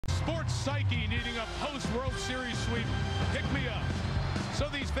sports psyche needing a post-World Series sweep. Pick me up. So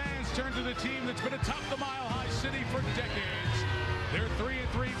these fans turn to the team that's been atop the Mile High City for decades. Their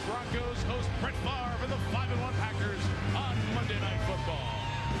 3-3 Broncos host Brett Favre and the 5-1 Packers on Monday Night Football.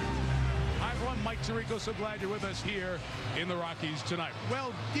 Hi everyone, Mike Tirico, so glad you're with us here in the Rockies tonight.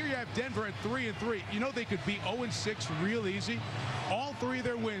 Well, here you have Denver at 3-3. You know they could be 0-6 real easy. All three of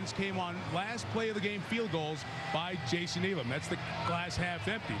their wins came on last play of the game field goals by Jason Elam. That's the glass half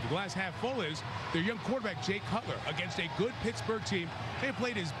empty. The glass half full is their young quarterback, Jay Cutler, against a good Pittsburgh team. They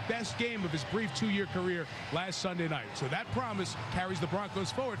played his best game of his brief 2-year career last Sunday night. So that promise carries the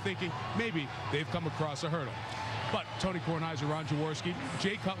Broncos forward, thinking maybe they've come across a hurdle. But Tony Kornheiser, Ron Jaworski,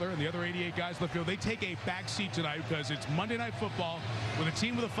 Jay Cutler, and the other 88 guys in the field, they take a back seat tonight because it's Monday Night Football with a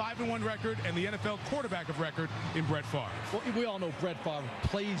team with a 5-1 record and the NFL quarterback of record in Brett Favre. Well, we all know Brett Favre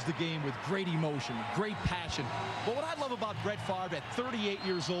plays the game with great emotion, great passion. But what I love about Brett Favre at 38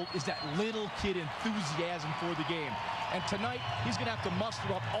 years old is that little kid enthusiasm for the game. And tonight, he's going to have to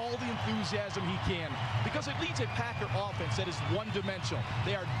muster up all the enthusiasm he can because it leads a Packer offense that is one-dimensional.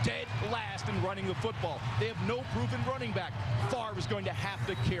 They are dead last in running the football. They have no proven running back. Favre is going to have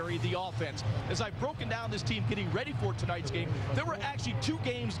to carry the offense. As I've broken down this team getting ready for tonight's game, there were actually two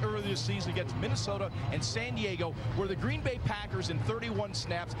games earlier this season against Minnesota and San Diego where the Green Bay Packers in 31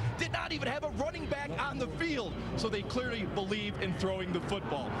 snaps did not even have a running back on the field. So they clearly believe in throwing the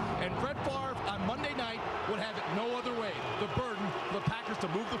football. And Brett Favre on Monday night would have it no other way. The burden for the Packers to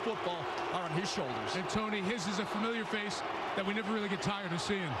move the football are on his shoulders. And Tony, his is a familiar face that we never really get tired of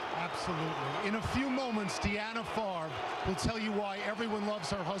seeing. Absolutely. In a few moments, Deanna Favre will tell you why everyone loves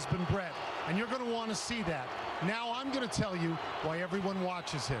her husband, Brett. And you're going to want to see that. Now I'm going to tell you why everyone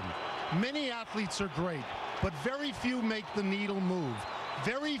watches him. Many athletes are great, but very few make the needle move.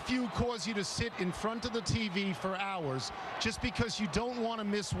 Very few cause you to sit in front of the TV for hours just because you don't want to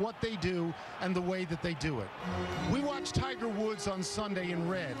miss what they do and the way that they do it. We watch Tiger Woods on Sunday in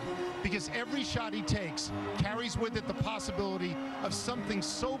red because every shot he takes carries with it the possibility of something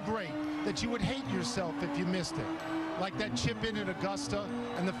so great that you would hate yourself if you missed it, like that chip in at Augusta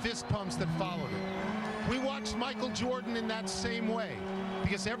and the fist pumps that followed it. We watched Michael Jordan in that same way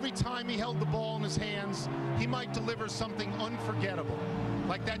because every time he held the ball in his hands, he might deliver something unforgettable,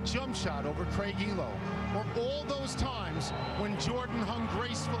 like that jump shot over Craig Elo, or all those times when Jordan hung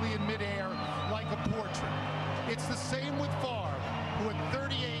gracefully in midair like a portrait. It's the same with Favre, who at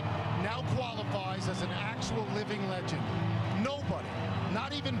 38 now qualifies as an actual living legend. Nobody,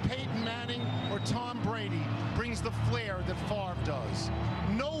 not even Peyton Manning or Tom Brady, brings the flair that Favre does.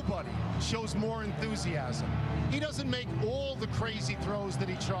 Nobody shows more enthusiasm. He doesn't make all the crazy throws that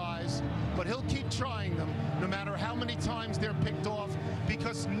he tries, but he'll keep trying them no matter how many times they're picked off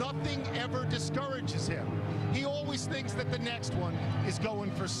because nothing ever discourages him. He always thinks that the next one is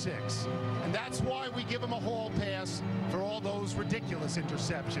going for 6. And that's why we give him a hall pass for all those ridiculous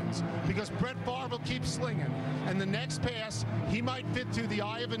interceptions, because Brett Favre will keep slinging, and the next pass, he might fit through the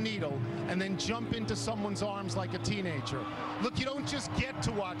eye of a needle and then jump into someone's arms like a teenager. Look, you don't just get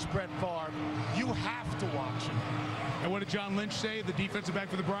to watch Brett Favre, you have to watch him. And what did John Lynch say, the defensive back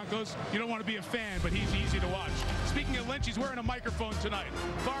for the Broncos? You don't want to be a fan, but he's easy to watch. Speaking of Lynch, he's wearing a microphone tonight.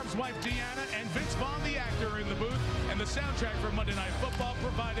 Favre's wife, Deanna, and Vince Vaughn, the actor, are in the booth. And the soundtrack for Monday Night Football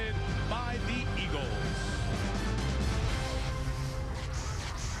provided by the Eagles.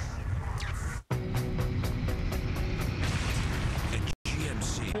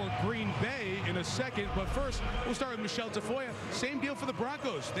 For Green Bay in a second, but first we'll start with Michelle Tafoya. Same deal for the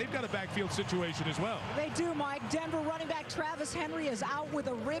Broncos. They've got a backfield situation as well. They do, Mike. Denver running back Travis Henry is out with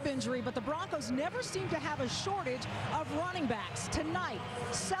a rib injury, but the Broncos never seem to have a shortage of running backs. Tonight,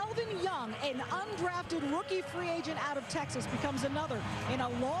 Selvin Young, an undrafted rookie free agent out of Texas, becomes another in a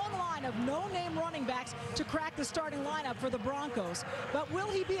long line of no-name running backs to crack the starting lineup for the Broncos. But will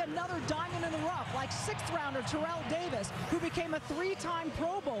he be another diamond in the rough like 6th rounder Terrell Davis, who became a 3-time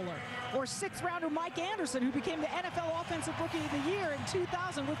Pro Bowler, or 6th rounder Mike Anderson, who became the NFL Offensive Rookie of the Year in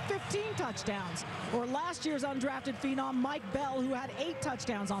 2000 with 15 touchdowns, or last year's undrafted phenom Mike Bell, who had 8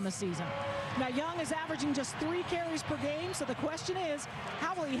 touchdowns on the season. Now, Young is averaging just 3 carries per game, so the question is,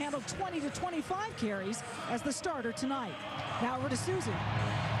 how will he handle 20 to 25 carries as the starter tonight? Now over to Susan.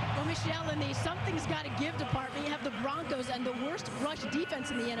 Well, Michelle, in the something's got to give department, you have the Broncos and the worst rush defense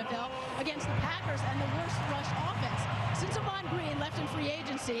in the NFL against the Packers and the worst rush offense. Since Avon Green left in free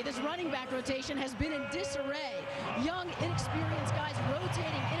agency, this running back rotation has been in disarray. Young, inexperienced guys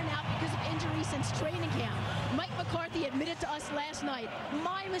rotating in and out because of injury since training camp. Mike McCarthy admitted to us last night,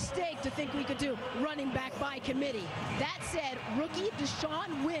 my mistake to think we could do running back by committee. That said, rookie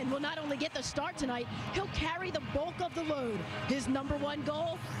Deshaun Wynn will not only get the start tonight, he'll carry the bulk of the load. His #1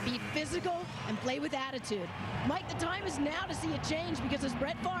 goal, be physical and play with attitude. Mike, the time is now to see a change because, as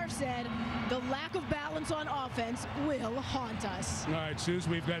Brett Favre said, the lack of balance on offense will haunt us. All right, Suze,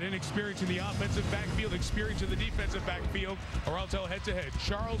 we've got inexperience in the offensive backfield, experience in the defensive backfield, or I'll tell head-to-head.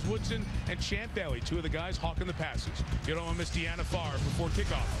 Charles Woodson and Champ Bailey, two of the guys hawking the passes. You don't want to miss Deanna Favre before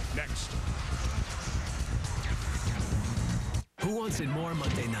kickoff. Next. Who wants it more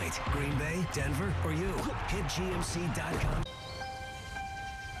Monday night? Green Bay, Denver, or you? Hit GMC.com.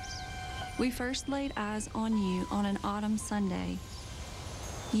 We first laid eyes on you on an autumn Sunday.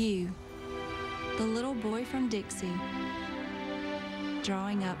 You, the little boy from Dixie,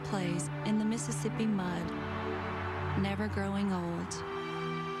 drawing up plays in the Mississippi mud, never growing old.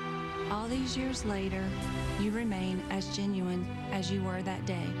 All these years later, you remain as genuine as you were that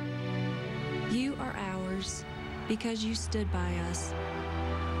day. You are ours because you stood by us,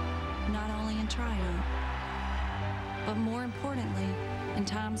 not only in triumph, but more importantly, in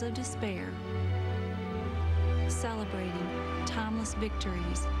times of despair, celebrating timeless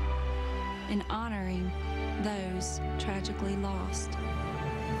victories and honoring those tragically lost.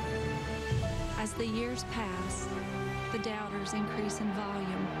 As the years pass, the doubters increase in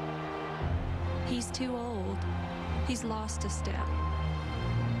volume. He's too old. He's lost a step.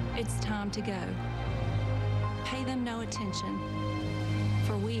 It's time to go. Pay them no attention,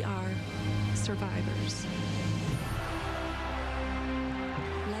 for we are survivors.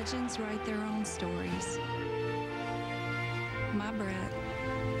 Legends write their own stories. My Brett,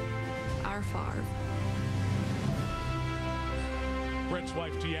 our Favre. Brett's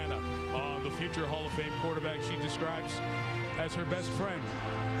wife, Deanna, the future Hall of Fame quarterback she describes as her best friend.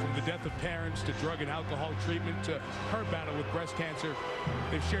 From the death of parents to drug and alcohol treatment to her battle with breast cancer,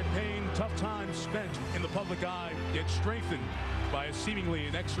 they've shared pain, tough times spent in the public eye, yet strengthened by a seemingly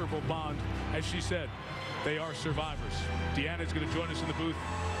inexorable bond. As she said, they are survivors. Deanna's going to join us in the booth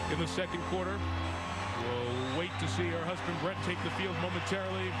in the second quarter. We'll wait to see her husband Brett take the field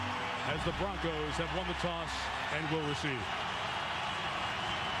momentarily as the Broncos have won the toss and will receive.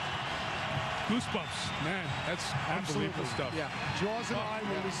 Goosebumps, man, that's unbelievable stuff. Yeah, Jaws and I,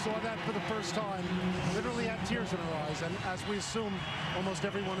 when we saw that for the first time, literally had tears in our eyes, and as we assume, almost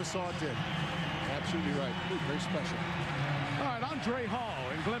everyone who saw it did. Absolutely right. Very special. All right, Andre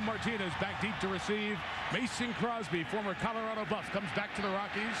Hall and Glenn Martinez back deep to receive. Mason Crosby, former Colorado Buff, comes back to the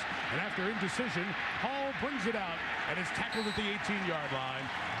Rockies, and after indecision, Hall brings it out and is tackled at the 18-yard line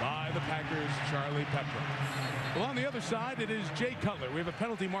by the Packers' Charlie Pepper. Well, on the other side, it is Jay Cutler. We have a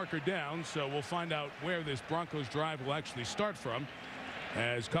penalty marker down, so we'll find out where this Broncos drive will actually start from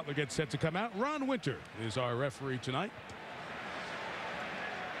as Cutler gets set to come out. Ron Winter is our referee tonight.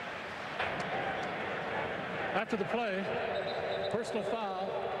 After the play, personal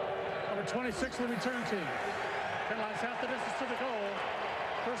foul, number 26 of the return team. Penalized half the distance to the goal.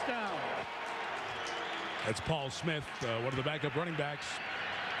 First down. That's Paul Smith, one of the backup running backs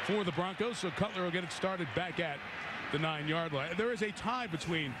for the Broncos. So Cutler will get it started back at the 9-yard line. There is a tie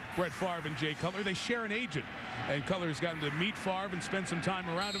between Brett Favre and Jay Cutler. They share an agent, and Cutler has gotten to meet Favre and spend some time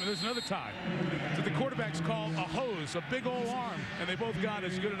around him. And there's another tie that the quarterbacks call a hose, a big old arm, and they both got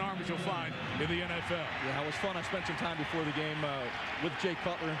as good an arm as you'll find in the NFL. Yeah, it was fun. I spent some time before the game with Jay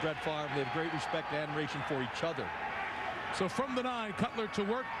Cutler and Brett Favre. They have great respect and admiration for each other. So from the 9, Cutler to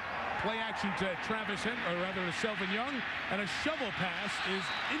work. Play action to Travis Henry, or rather to Selvin Young, and a shovel pass is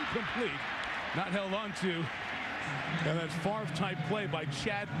incomplete, not held on to. And that Favre-type play by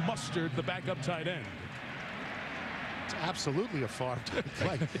Chad Mustard, the backup tight end. It's absolutely a Favre-type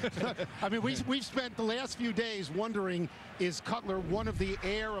play. I mean, we've spent the last few days wondering, is Cutler one of the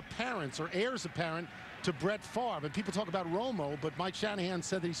heirs apparent to Brett Favre? And people talk about Romo, but Mike Shanahan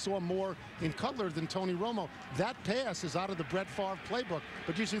said that he saw more in Cutler than Tony Romo. That pass is out of the Brett Favre playbook,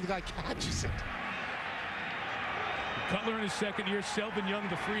 but usually the guy catches it. Cutler in his second year. Selvin Young,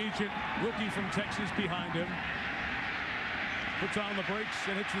 the free agent rookie from Texas, behind him. Puts on the brakes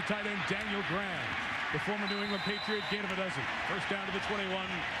and hits the tight end Daniel Graham, the former New England Patriot, gain of a dozen. First down to the 21.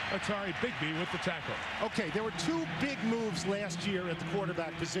 Atari Bigby with the tackle. Okay, there were two big moves last year at the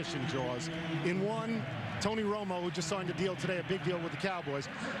quarterback position, Jaws. In one, Tony Romo, who just signed a deal today, a big deal with the Cowboys.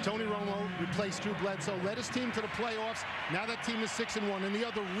 Tony Romo replaced Drew Bledsoe, led his team to the playoffs. Now that team is 6-1. And the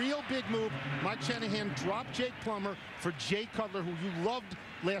other real big move, Mike Shanahan dropped Jake Plummer for Jay Cutler, who you loved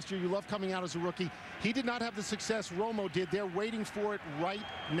last year. You loved coming out as a rookie. He did not have the success Romo did. They're waiting for it right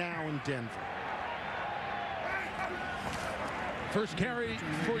now in Denver. First carry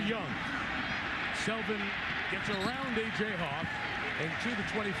for Young. Selvin gets around A.J. Hawk and to the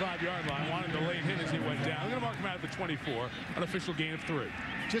 25-yard line. Wanted the late hit as he went down. I'm going to mark him out at the 24. An official gain of 3.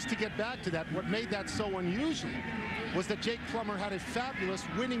 Just to get back to that, what made that so unusual was that Jake Plummer had a fabulous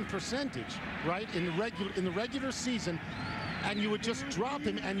winning percentage, right, in the regular season, and you would just drop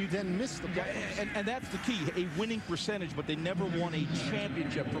him and you then miss the play. And that's the key, a winning percentage, but they never won a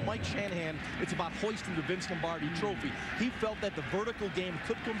championship. For Mike Shanahan, it's about hoisting the Vince Lombardi trophy. He felt that the vertical game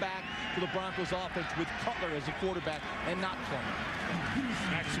could come back to the Broncos offense with Cutler as a quarterback and not Plummer.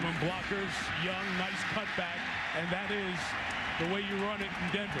 Maximum blockers, Young, nice cutback, and that is the way you run it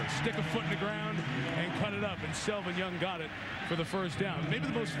in Denver. Stick a foot in the ground and cut it up, and Selvin Young got it for the first down. Maybe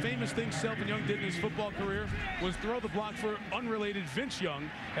the most famous thing Selvin Young did in his football career was throw the block for unrelated Vince Young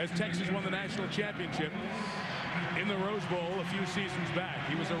as Texas won the national championship in the Rose Bowl a few seasons back.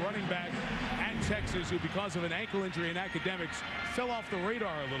 He was a running back at Texas who, because of an ankle injury in academics, fell off the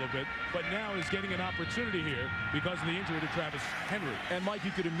radar a little bit, but now is getting an opportunity here because of the injury to Travis Henry. And Mike,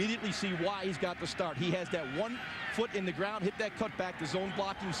 you could immediately see why he's got the start. He has that 1 foot in the ground, hit that cutback, the zone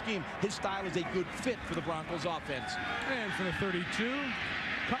blocking scheme. His style is a good fit for the Broncos offense. And for the 32,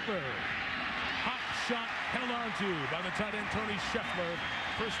 Cutler. Hot shot held on to by the tight end Tony Scheffler.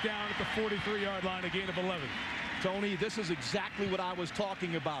 First down at the 43-yard line, a gain of 11. Tony, this is exactly what I was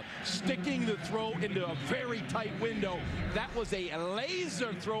talking about. Sticking the throw into a very tight window. That was a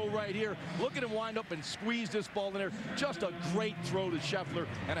laser throw right here. Look at him wind up and squeeze this ball in there. Just a great throw to Scheffler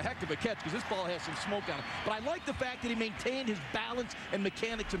and a heck of a catch because this ball has some smoke on it. But I like the fact that he maintained his balance and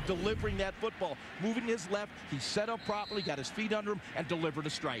mechanics of delivering that football. Moving his left, he set up properly, got his feet under him, and delivered a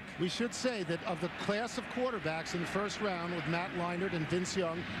strike. We should say that of the class of quarterbacks in the first round with Matt Leinart and Vince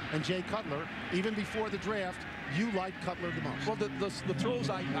Young and Jay Cutler, even before the draft, you like Cutler the most. Well, the throws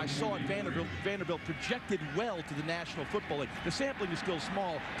I saw at Vanderbilt projected well to the National Football League. The sampling is still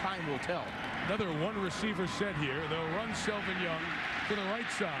small. Time will tell. Another one receiver set here. They'll run Selvin Young to the right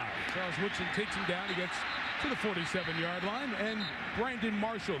side. Charles Woodson takes him down. He gets to the 47-yard line. And Brandon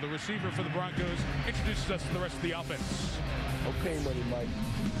Marshall, the receiver for the Broncos, introduces us to the rest of the offense. Okay, Money Mike.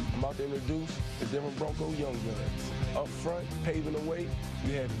 I'm about to introduce the Denver Broncos young guns. Up front, paving the way,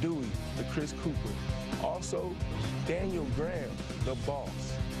 you have Dewey, the Chris Cooper. Also, Daniel Graham, the boss.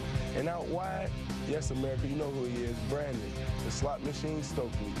 And out wide, yes, America, you know who he is, Brandon, the slot machine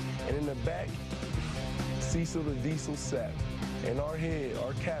Stokely. And in the back, Cecil the Diesel Sapp. And our head,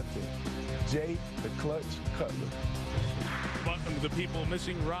 our captain, Jay the Clutch Cutler. Welcome to the people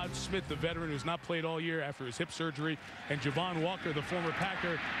missing Rod Smith, the veteran who's not played all year after his hip surgery, and Javon Walker, the former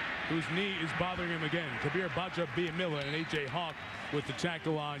Packer, whose knee is bothering him again. Kabir Baja-Biamila and A.J. Hawk with the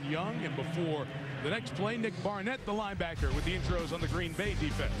tackle on Young. And before the next play, Nick Barnett, the linebacker, with the intros on the Green Bay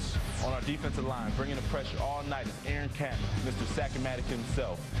defense. On our defensive line, bringing the pressure all night is Aaron Canton, Mr. Sackamatic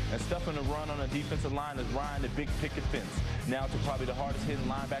himself. And stuffing the run on the defensive line is Ryan the Big Picket Fence. Now to probably the hardest hitting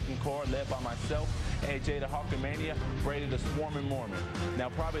linebacking core, led by myself, AJ the Hawkamania, Brady the Swarming Mormon. Now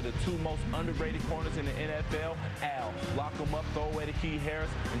probably the 2 most underrated corners in the NFL, Al, lock him up, throw away to Key Harris,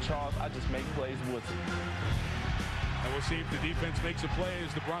 and Charles, I just make plays Woodson. And we'll see if the defense makes a play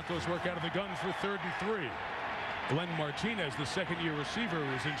as the Broncos work out of the gun for 3rd and 3. Glenn Martinez, the second-year receiver,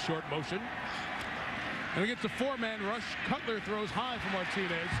 was in short motion. And against a 4-man rush, Cutler throws high for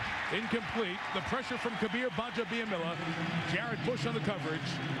Martinez. Incomplete. The pressure from Kabir Baja-Biamila. Jared Bush on the coverage.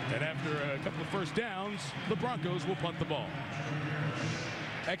 And after a couple of first downs, the Broncos will punt the ball.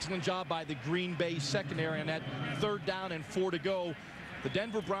 Excellent job by the Green Bay secondary on that 3rd down and 4 to go. The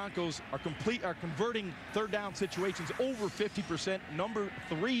Denver Broncos are converting 3rd down situations over 50%. Number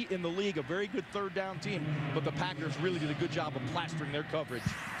 3 in the league, a very good 3rd down team. But the Packers really did a good job of plastering their coverage.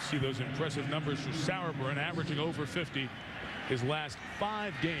 See those impressive numbers for Sauerbrunn, averaging over 50 his last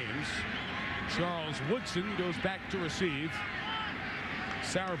 5 games. Charles Woodson goes back to receive.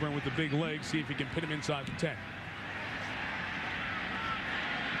 Sauerbrunn with the big leg, see if he can pin him inside the 10.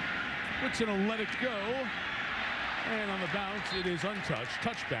 Woodson will let it go. And on the bounce, it is untouched.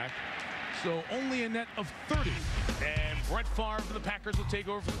 Touchback. So only a net of 30. And Brett Favre for the Packers will take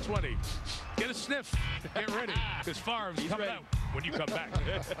over for the 20. Get a sniff. Get ready. Because Favre's coming out when you come back.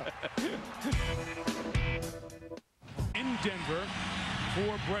 In Denver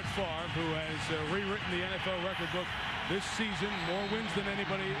for Brett Favre, who has rewritten the NFL record book this season. More wins than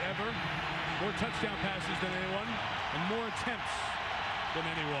anybody ever. More touchdown passes than anyone. And more attempts than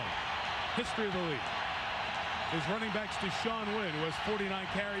anyone. History of the league. His running back's Deshaun Wynn, who has 49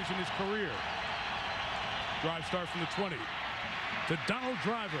 carries in his career. Drive start from the 20. To Donald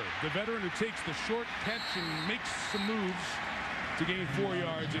Driver, the veteran who takes the short catch and makes some moves to gain 4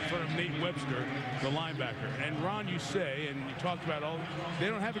 yards in front of Nate Webster, the linebacker. And Ron, you say, and you talked about they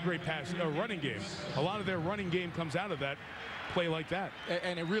don't have a great running game. A lot of their running game comes out of that play like that.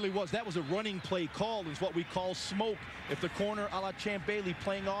 And it really was. That was a running play call, is what we call smoke. If the corner, a la Champ Bailey,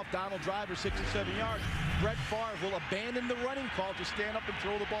 playing off Donald Driver 6 or 7 yards, Brett Favre will abandon the running call, just stand up and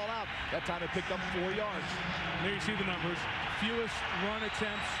throw the ball out. That time it picked up 4 yards. There you see the numbers. Fewest run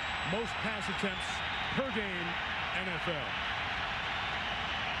attempts, most pass attempts per game, NFL.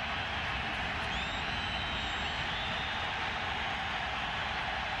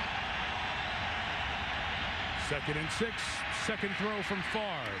 Second and 6. Second throw from Favre.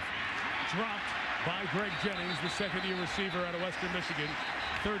 Dropped by Greg Jennings, the second-year receiver out of Western Michigan.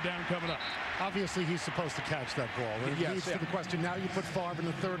 Third down coming up. Obviously, he's supposed to catch that ball. It leads to the question, now you put Favre in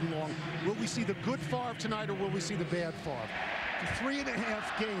the 3rd and long. Will we see the good Favre tonight, or will we see the bad Favre? For 3.5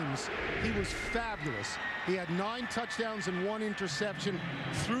 games, he was fabulous. He had 9 touchdowns and 1 interception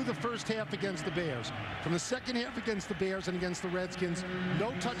through the first half against the Bears. From the second half against the Bears and against the Redskins, no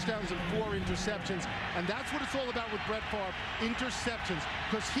touchdowns and 4 interceptions. And that's what it's all about with Brett Favre, interceptions,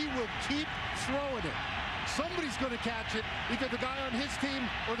 because he will keep throwing it. Somebody's going to catch it, either the guy on his team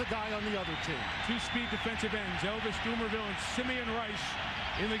or the guy on the other team. 2 speed defensive ends, Elvis Dumerville and Simeon Reich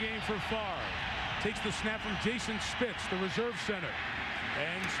in the game for Favre. Takes the snap from Jason Spitz, the reserve center,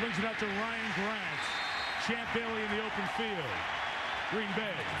 and swings it out to Ryan Grant. Champ Bailey in the open field. Green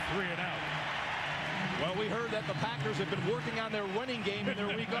Bay, 3 and out. Well, we heard that the Packers have been working on their running game in their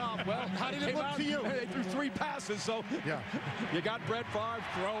week off. Well, how did it look for you? They threw 3 passes, so yeah. You got Brett Favre,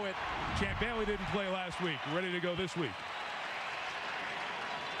 throw it. Champ Bailey didn't play last week. Ready to go this week.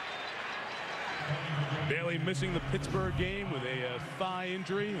 Bailey missing the Pittsburgh game with a thigh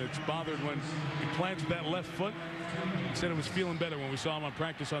injury. It's bothered when he plants that left foot. He said it was feeling better when we saw him on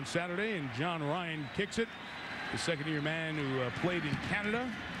practice on Saturday, and John Ryan kicks it. The second-year man who played in Canada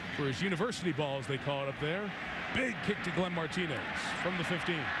for his university ball, as they call it up there. Big kick to Glenn Martinez from the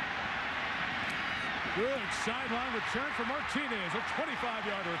 15. Good sideline return for Martinez. A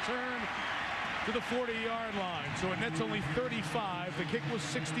 25-yard return to the 40-yard line. So it nets only 35. The kick was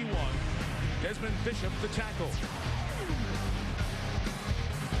 61. Desmond Bishop, the tackle.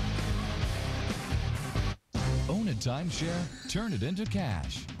 Own a timeshare, turn it into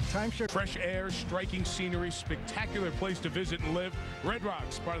cash. Timeshare. Fresh air, striking scenery, spectacular place to visit and live. Red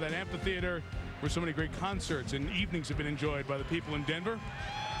Rocks, part of that amphitheater where so many great concerts and evenings have been enjoyed by the people in Denver.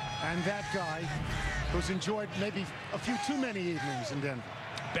 And that guy who's enjoyed maybe a few too many evenings in Denver.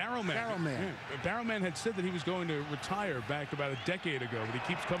 Barrowman. Barrowman. Yeah. Barrowman had said that he was going to retire back about a decade ago, but he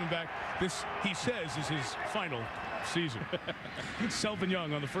keeps coming back. This, he says, is his final season. Selvin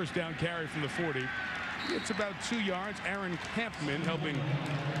Young on the first down carry from the 40. It's about 2 yards. Aaron Campman helping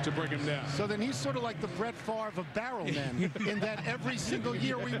to bring him down. So then he's sort of like the Brett Favre of Barrowmen in that every single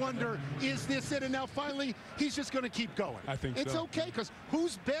year we wonder, is this it? And now finally, he's just going to keep going. I think it's so. okay, because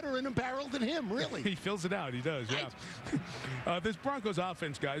who's better in a barrel than him, really? He fills it out. He does, yeah. This Broncos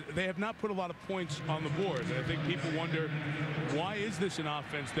offense, guys, they have not put a lot of points on the board. And I think people wonder, why is this an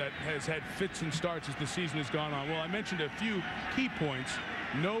offense that has had fits and starts as the season has gone on? Well, I mentioned a few key points.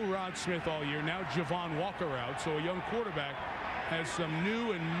 No Rod Smith all year. Now Javon Walker out. So a young quarterback has some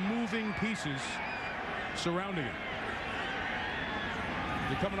new and moving pieces surrounding him.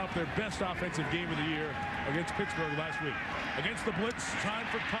 They're coming off their best offensive game of the year against Pittsburgh last week. Against the blitz, time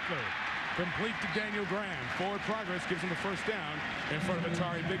for Cutler. Complete to Daniel Graham. Forward progress gives him a first down in front of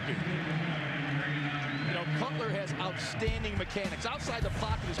Atari Bigby. You know, Cutler has outstanding mechanics. Outside the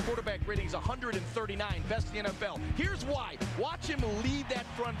pocket, his quarterback rating is 139, best in the NFL. Here's why. Watch him lead that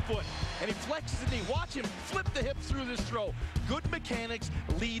front foot. And he flexes the knee. Watch him flip the hips through this throw. Good mechanics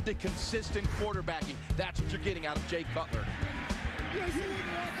lead to consistent quarterbacking. That's what you're getting out of Jay Cutler.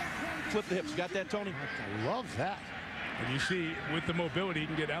 Flip the hips. You got that, Tony? I love that. And you see, with the mobility, he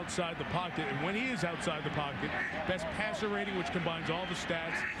can get outside the pocket. And when he is outside the pocket, best passer rating, which combines all the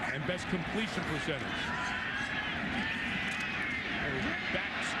stats, and best completion percentage.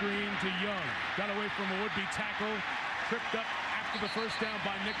 Back screen to Young. Got away from a would-be tackle. Tripped up after the first down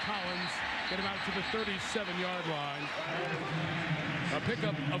by Nick Collins. Get him out to the 37-yard line. A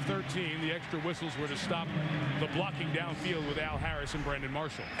pickup of 13. The extra whistles were to stop the blocking downfield with Al Harris and Brandon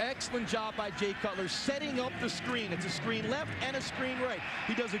Marshall. Excellent job by Jay Cutler setting up the screen. It's a screen left and a screen right.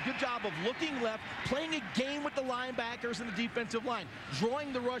 He does a good job of looking left, playing a game with the linebackers and the defensive line,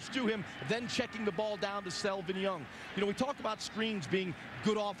 drawing the rush to him, then checking the ball down to Selvin Young. You know, we talk about screens being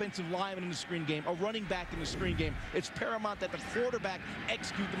good offensive linemen in the screen game, a running back in the screen game. It's paramount that the quarterback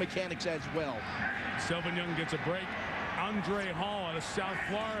execute the mechanics as well. Selvin Young gets a break. Andre Hall out of South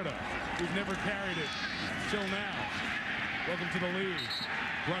Florida, who's never carried it till now. Welcome to the lead.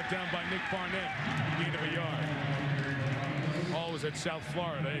 Brought down by Nick Barnett. Gain of a yard. Hall was at South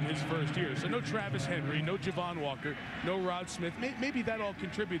Florida in his first year. So no Travis Henry, no Javon Walker, no Rod Smith. Maybe that all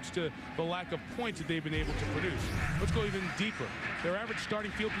contributes to the lack of points that they've been able to produce. Let's go even deeper. Their average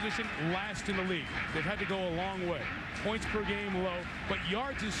starting field position, last in the league. They've had to go a long way. Points per game low, but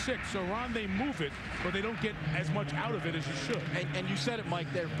yards is 6. So, Ron, they move it, but they don't get as much out of it as you should. And you said it,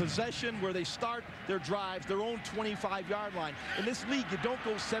 Mike, their possession where they start their drives, their own 25-yard line. In this league, you don't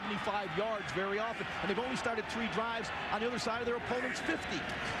go 75 yards very often, and they've only started 3 drives on the other side of their opponent's 50.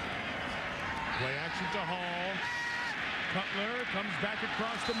 Play action to Hall. Cutler comes back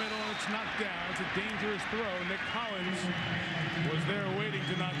across the middle, and it's knocked down. It's a dangerous throw. Nick Collins was there waiting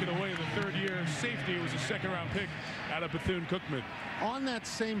to knock it away. The third-year safety was a second-round pick out of Bethune-Cookman. On that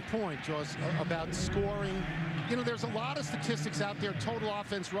same point, Jaws, about scoring, you know, there's a lot of statistics out there, total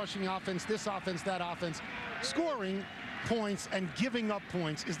offense, rushing offense, this offense, that offense. Scoring points and giving up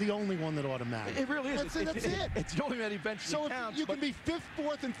points is the only one that ought to matter. It really is. That's it. It's the only one that eventually counts. So you can be 5th,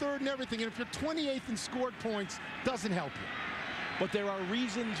 4th, and 3rd and everything, and if you're 28th in scored points, doesn't help you. But there are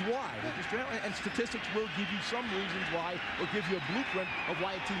reasons why. And statistics will give you some reasons why, or give you a blueprint of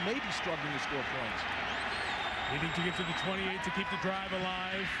why a team may be struggling to score points. Needing to get to the 28 to keep the drive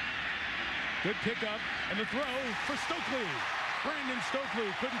alive. Good pickup, and the throw for Stokely. Brandon Stokely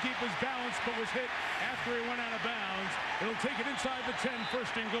couldn't keep his balance, but was hit after he went out of bounds. It'll take it inside the 10,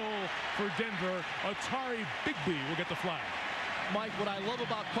 1st and goal for Denver. Atari Bigby will get the flag. Mike, what I love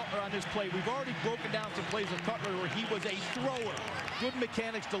about Cutler on this play, we've already broken down some plays of Cutler where he was a thrower. Good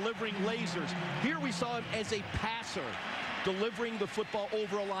mechanics, delivering lasers. Here we saw him as a passer, delivering the football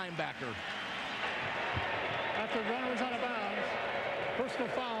over a linebacker. After the runner was out of bounds, personal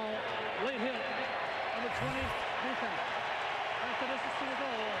foul, late hit, number 20, defense. After this is to the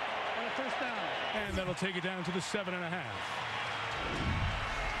goal, and a 1st down. And that'll take it down to the 7.5.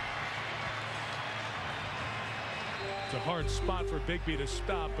 It's a hard spot for Bigby to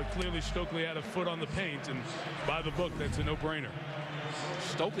stop, but clearly Stokely had a foot on the paint, and by the book, that's a no-brainer.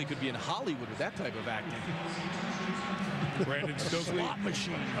 Stokely could be in Hollywood with that type of acting. Brandon Stokely. Slot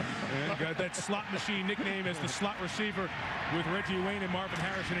machine. Yeah, got that slot machine nickname as the slot receiver with Reggie Wayne and Marvin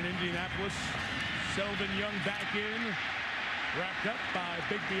Harrison in Indianapolis. Selvin Young back in. Wrapped up by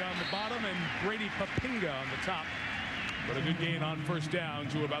Bigby on the bottom and Brady Papinga on the top. But a good gain on 1st down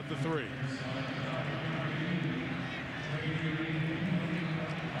to about the 3.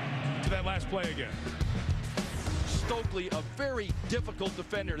 To that last play again. Stokely, a very difficult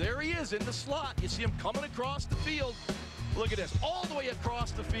defender. There he is in the slot. You see him coming across the field. Look at this, all the way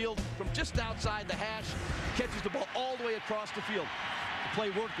across the field from just outside the hash. Catches the ball all the way across the field. The play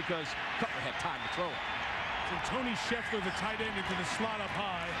worked because Cutler had time to throw it. So Tony Scheffler, the tight end, into the slot up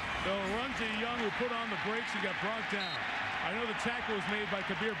high. They'll run to Young, who put on the brakes and got brought down. I know the tackle was made by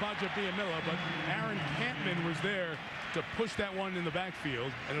Kabir Bajabiamila, but Aaron Campman was there to push that one in the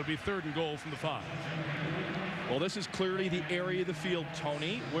backfield, and it'll be 3rd and goal from the 5. Well, this is clearly the area of the field,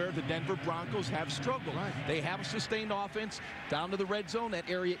 Tony, where the Denver Broncos have struggled. Right. They have a sustained offense down to the red zone, that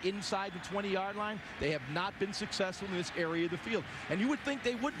area inside the 20-yard line. They have not been successful in this area of the field. And you would think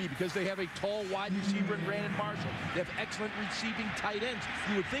they would be because they have a tall wide receiver in Brandon Marshall. They have excellent receiving tight ends.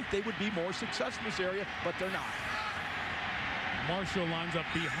 You would think they would be more successful in this area, but they're not. Marshall lines up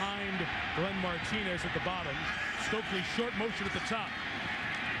behind Glenn Martinez at the bottom. Stokely short motion at the top.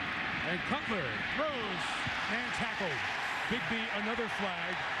 And Cutler throws and tackled. Bigby, another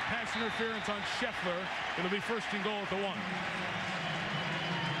flag. Pass interference on Scheffler. It'll be 1st and goal at the 1.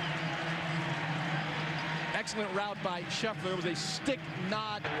 Excellent route by Scheffler. It was a stick,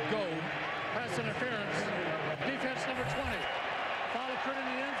 nod, go. Pass interference. Defense number 20. Foul occurred in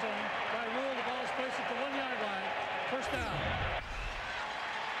the end zone. By rule, the ball is placed at the 1-yard line. 1st down.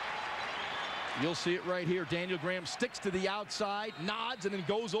 You'll see it right here. Daniel Graham sticks to the outside, nods, and then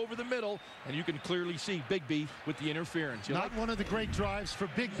goes over the middle. And you can clearly see Bigby with the interference. Not one of the great drives for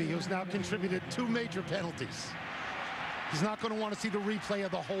Bigby, who's now contributed 2 major penalties. He's not going to want to see the replay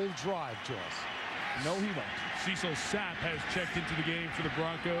of the whole drive, Jaws. No, he won't. Cecil Sapp has checked into the game for the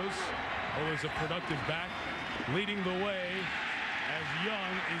Broncos. Always a productive back, leading the way as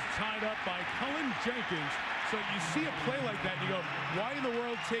Young is tied up by Cullen Jenkins. So you see a play like that and you go, why in the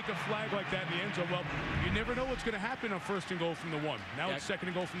world take a flag like that in the end zone? Well, you never know what's going to happen on 1st and goal from the 1. Now it's 2nd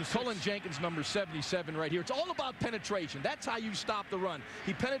and goal from the 6. Cullen Jenkins, number 77 right here. It's all about penetration. That's how you stop the run.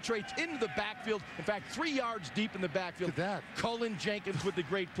 He penetrates into the backfield. In fact, 3 yards deep in the backfield. Look at that. Cullen Jenkins with the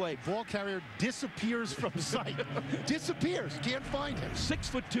great play. Ball carrier disappears from sight. Disappears. Can't find him.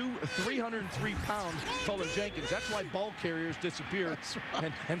 6'2", 303 pounds, Cullen Jenkins. That's why ball carriers disappear. That's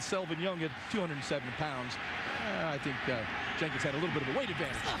right. And Selvin Young at 207 pounds. I think Jenkins had a little bit of a weight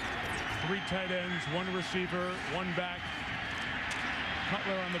advantage. 3 tight ends, 1 receiver, 1 back.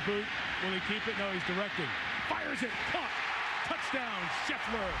 Cutler on the boot. Will he keep it? No, he's directing. Fires it. Caught. Touchdown,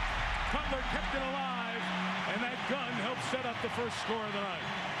 Scheffler. Cutler kept it alive, and that gun helped set up the first score of the night.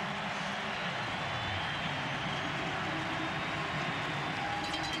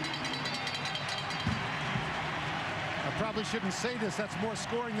 I probably shouldn't say this. That's more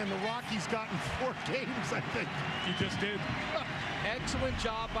scoring than the Rockies got in 4 games, I think. You just did. Excellent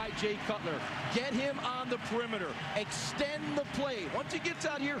job by Jay Cutler. Get him on the perimeter. Extend the play. Once he gets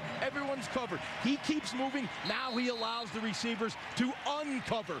out here, everyone's covered. He keeps moving. Now he allows the receivers to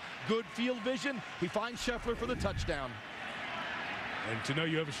uncover. Good field vision. He finds Scheffler for the touchdown. And to know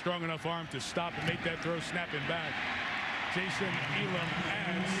you have a strong enough arm to stop and make that throw snapping back. Jason Elam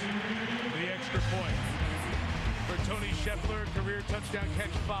adds the extra point. For Tony Scheffler, career touchdown catch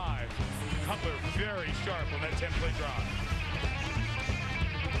 5. Cutler very sharp on that 10-play drive.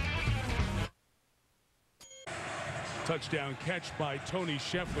 Touchdown catch by Tony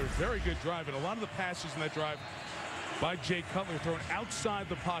Scheffler. Very good drive, and a lot of the passes in that drive by Jay Cutler thrown outside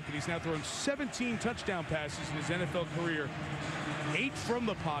the pocket. He's now thrown 17 touchdown passes in his NFL career. 8 from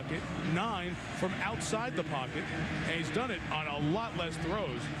the pocket, 9 from outside the pocket, and he's done it on a lot less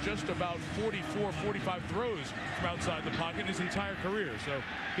throws. Just about 44, 45 throws from outside the pocket in his entire career. So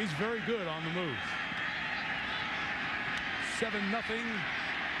he's very good on the move. 7-0.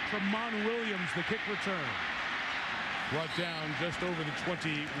 Tramon Williams, the kick return. Brought down just over the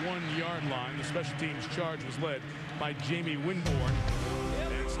 21-yard line. The special teams charge was led by Jamie Winborn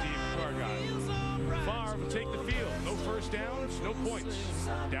and Steve Cargile. Favre will take the field. No first downs, no points.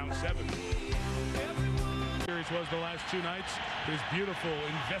 Down 7. Series was the last 2 nights. His beautiful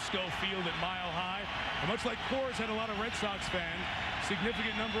Invesco Field at Mile High. And much like Coors had a lot of Red Sox fans,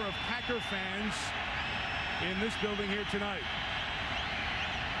 significant number of Packer fans in this building here tonight.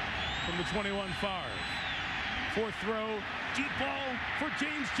 From the 21 Favre. 4th throw, deep ball for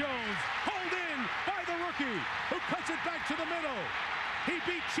James Jones. Hauled in by the rookie, who cuts it back to the middle. He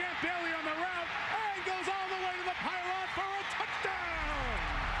beat Champ Bailey on the route and goes all the way to the pylon for a touchdown.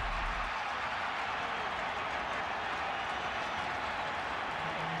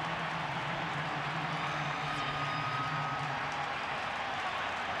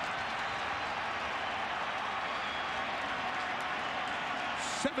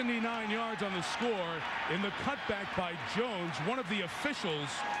 .79 yards on the score in the cutback by Jones. One of the officials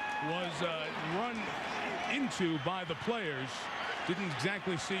was run into by the players. Didn't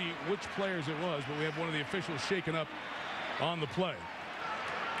exactly see which players it was, but we have one of the officials shaken up on the play.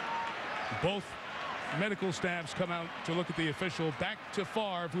 Both medical staffs come out to look at the official. Back to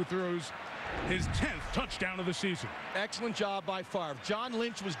Favre, who throws his 10th touchdown of the season. Excellent job by Favre. John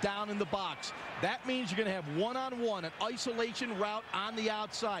Lynch was down in the box. That means you're going to have one-on-one, an isolation route on the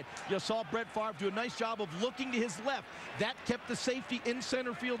outside. You saw Brett Favre do a nice job of looking to his left. That kept the safety in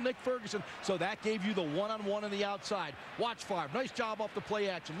center field, Nick Ferguson, so that gave you the one-on-one on the outside. Watch Favre. Nice job off the play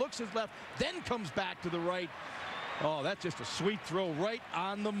action. Looks his left, then comes back to the right. Oh, that's just a sweet throw right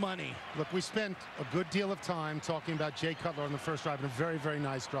on the money. Look, we spent a good deal of time talking about Jay Cutler on the first drive, and a very, very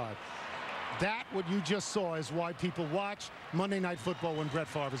nice drive. That, what you just saw, is why people watch Monday Night Football when Brett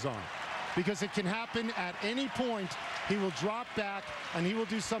Favre is on. Because it can happen at any point. He will drop back, and he will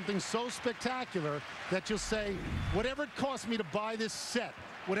do something so spectacular that you'll say, whatever it cost me to buy this set,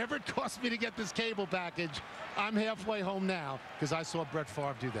 whatever it cost me to get this cable package, I'm halfway home now, because I saw Brett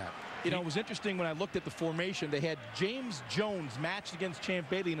Favre do that. You know, it was interesting when I looked at the formation. They had James Jones matched against Champ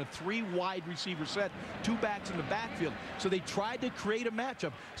Bailey in a 3-wide receiver set, 2 backs in the backfield. So they tried to create a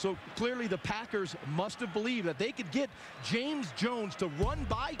matchup. So clearly the Packers must have believed that they could get James Jones to run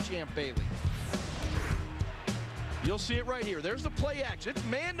by Champ Bailey. You'll see it right here. There's the play action. It's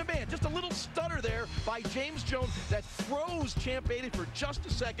man-to-man. Just a little stutter there by James Jones that throws Champ Bailey for just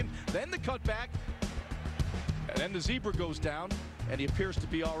a second. Then the cutback. And then the zebra goes down, and he appears to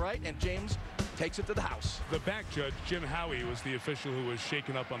be all right, and James takes it to the house. The back judge, Jim Howie, was the official who was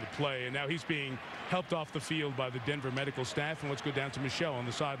shaken up on the play, and now he's being helped off the field by the Denver medical staff. And let's go down to Michelle on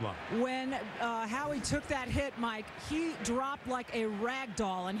the sideline. When Howie took that hit, Mike, he dropped like a rag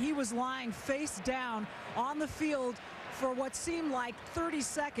doll, and he was lying face down on the field for what seemed like 30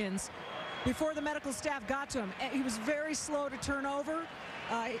 seconds before the medical staff got to him. He was very slow to turn over.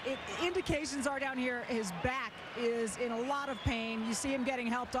 Indications are down here his back is in a lot of pain. You see him getting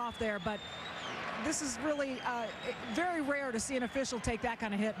helped off there, but this is really very rare to see an official take that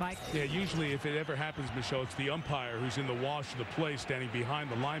kind of hit, Mike. Yeah, usually if it ever happens, Michelle, it's the umpire who's in the wash of the play standing behind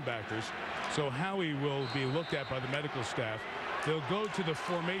the linebackers. So Howie will be looked at by the medical staff. they'll go to the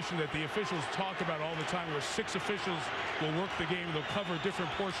formation that the officials talk about all the time, where 6 officials will work the game. They'll cover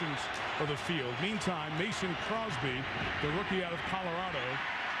different portions of the field. Meantime, Mason Crosby, the rookie out of Colorado,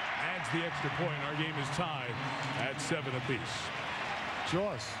 adds the extra point. Our game is tied at 7 apiece.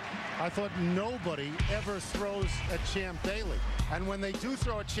 Jaws, I thought nobody ever throws at Champ Bailey. And when they do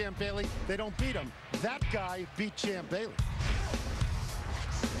throw at Champ Bailey, they don't beat him. That guy beat Champ Bailey.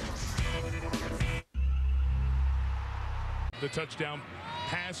 The touchdown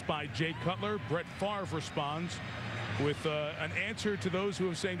pass by Jay Cutler. Brett Favre responds with an answer to those who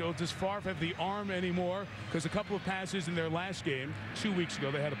have saying, oh, does Favre have the arm anymore? Because a couple of passes in their last game, 2 weeks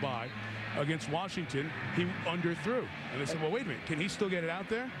ago, they had a bye against Washington, he underthrew. And they said, well, wait a minute, can he still get it out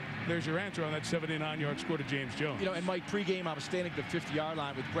there? There's your answer on that 79-yard score to James Jones. You know, and Mike, pregame, I was standing at the 50-yard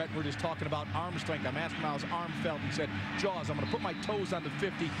line with Brett. We're just talking about arm strength. I'm asking how his arm felt. He said, Jaws, I'm going to put my toes on the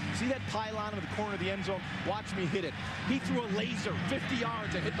 50. See that pylon in the corner of the end zone? Watch me hit it. He threw a laser 50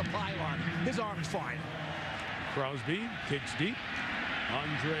 yards and hit the pylon. His arm's fine. Crosby kicks deep.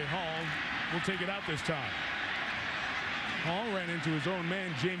 Andre Hall will take it out this time. Hall ran into his own man,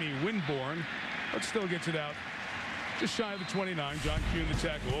 Jamie Winborn, but still gets it out. Just shy of the 29. John Kuhn the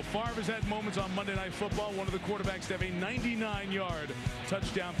tackle. Well, Favre has had moments on Monday Night Football. One of the quarterbacks to have a 99-yard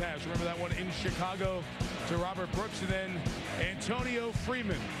touchdown pass. Remember that one in Chicago to Robert Brooks, and then Antonio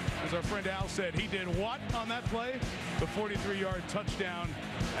Freeman. As our friend Al said, he did what on that play? The 43-yard touchdown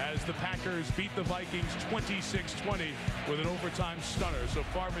as the Packers beat the Vikings 26-20 with an overtime stunner. So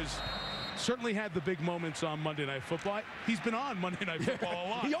Favre has certainly had the big moments on Monday Night Football. He's been on Monday Night Football a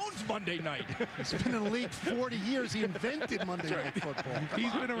lot. He owns Monday night. He's been in the league 40 years. He invented Monday Night Football.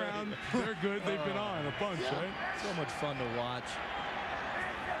 He's been around. They're good. They've been on a bunch, right? So much fun to watch.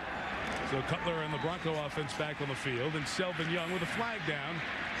 So Cutler and the Bronco offense back on the field, and Selvin Young with a flag down.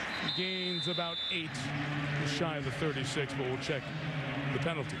 He gains about 8, shy of the 36, but we'll check the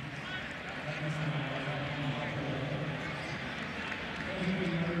penalty.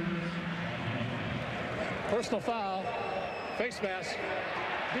 Personal foul, face mask,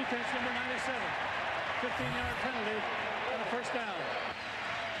 defense number 97, 15-yard penalty, and a first down.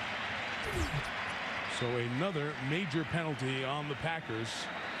 So another major penalty on the Packers.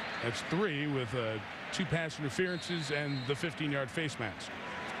 That's 3 with 2 pass interferences and the 15-yard face mask.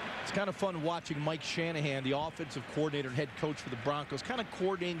 It's kind of fun watching Mike Shanahan, the offensive coordinator and head coach for the Broncos, kind of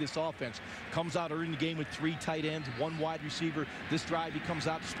coordinating this offense. Comes out early in the game with 3 tight ends, 1 wide receiver. This drive, he comes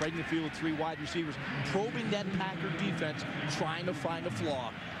out spreading the field with 3 wide receivers, probing that Packer defense, trying to find a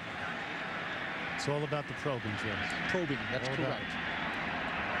flaw. It's all about the probing, Jim. Probing, that's all correct.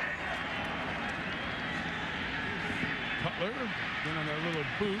 Cutler, then on their little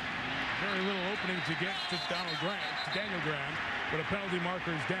boot. Very little opening to get to Daniel Graham, but a penalty marker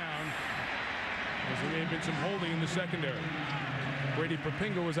is down, as there may have been some holding in the secondary. Brady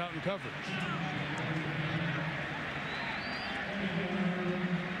Papinga was out in coverage.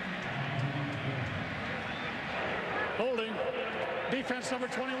 Holding, defense number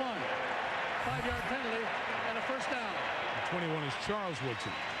 21, 5-yard penalty, and a first down. 21 is Charles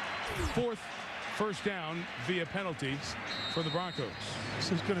Woodson. 4th first down via penalties for the Broncos.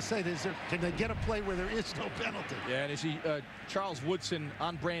 I was going to say, can they get a play where there is no penalty? Yeah, and you see Charles Woodson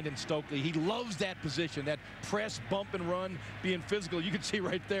on Brandon Stokely. He loves that position, that press, bump, and run, being physical. You can see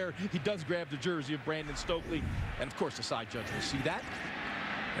right there, he does grab the jersey of Brandon Stokely. And, of course, the side judge will see that.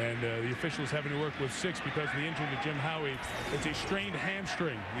 And the officials having to work with 6 because of the injury to Jim Howie. It's a strained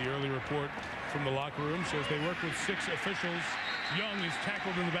hamstring, the early report from the locker room. So as they work with 6 officials, Young is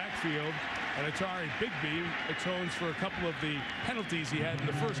tackled in the backfield, and Atari Bigby atones for a couple of the penalties he had in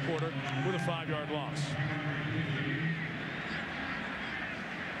the first quarter with a 5-yard loss.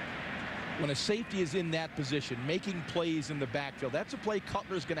 When a safety is in that position, making plays in the backfield, that's a play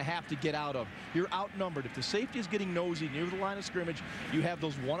Cutler's going to have to get out of. You're outnumbered. If the safety is getting nosy near the line of scrimmage, you have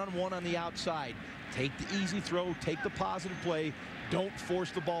those one-on-one on the outside. Take the easy throw, take the positive play. Don't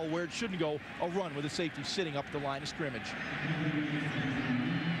force the ball where it shouldn't go. A run with a safety sitting up the line of scrimmage.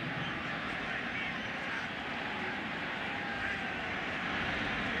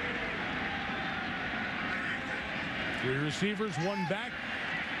 Three receivers, 1 back.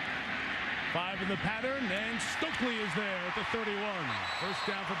 5 in the pattern, and Stokely is there at the 31. First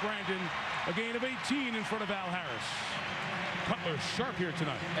down for Brandon. A gain of 18 in front of Al Harris. Cutler sharp here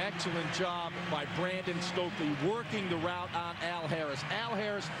tonight. Excellent job by Brandon Stokely working the route on Al Harris. Al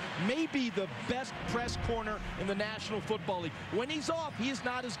Harris may be the best press corner in the National Football League. When he's off, he is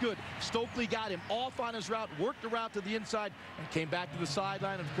not as good. Stokely got him off on his route, worked the route to the inside, and came back to the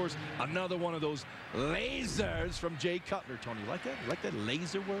sideline. And of course, another one of those lasers from Jay Cutler. Tony, you like that? You like that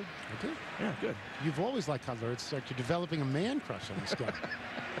laser word? I do. Yeah, good. You've always liked Cutler. It's like you're developing a man crush on this guy.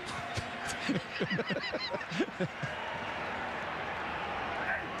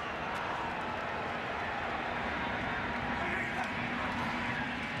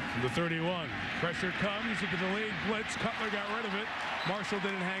 The 31. Pressure comes with the delayed blitz. Cutler got rid of it. Marshall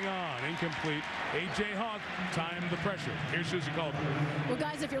didn't hang on. Incomplete. A.J. Hawk timed the pressure. Here's Susie Calder. Well,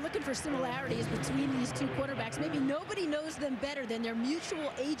 guys, if you're looking for similarities between these two quarterbacks, maybe nobody knows them better than their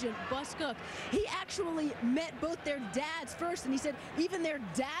mutual agent, Bus Cook. He actually met both their dads first, and he said even their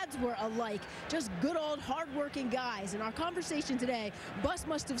dads were alike. Just good old hardworking guys. In our conversation today, Bus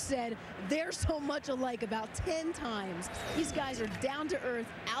must have said they're so much alike about 10 times. These guys are down-to-earth,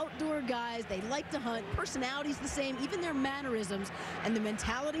 outdoor guys. They like to hunt. Personality's the same, even their mannerisms. And the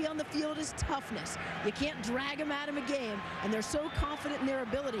mentality on the field is toughness. You can't drag them out of a game, and they're so confident in their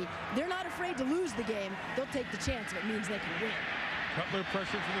ability. They're not afraid to lose the game. They'll take the chance if it means they can win. Cutler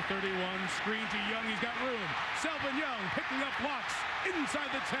pressure for the 31. Screen to Young. He's got room. Selvin Young picking up blocks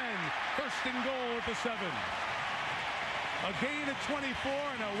inside the 10. First and goal at the 7. A gain at 24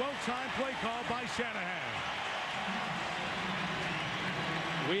 and a well-timed play call by Shanahan.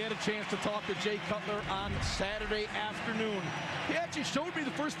 We had a chance to talk to Jay Cutler on Saturday afternoon. He actually showed me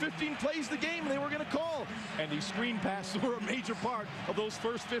the first 15 plays of the game they were going to call. And these screen passes were a major part of those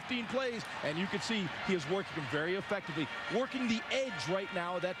first 15 plays. And you can see he is working them very effectively, working the edge right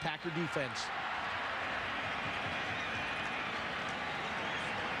now of that Packer defense.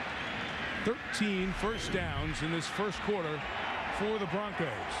 13 first downs in this first quarter for the Broncos.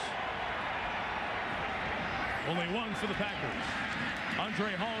 Only one for the Packers.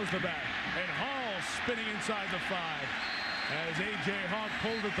 Andre Hall is the back, and Hall spinning inside the 5. As A.J. Hawk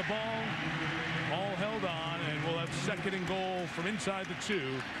pulled at the ball, Hall held on, and we'll have second and goal from inside the 2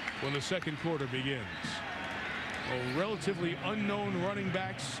 when the second quarter begins. Well, relatively unknown running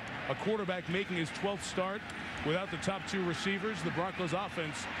backs, a quarterback making his 12th start without the top 2 receivers. The Broncos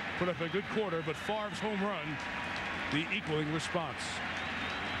offense put up a good quarter, but Favre's home run, the equaling response.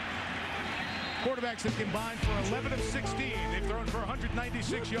 Quarterbacks have combined for 11 of 16. They've thrown for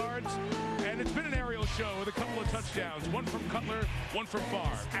 196 yards, and it's been an aerial show with a couple of touchdowns. One from Cutler, one from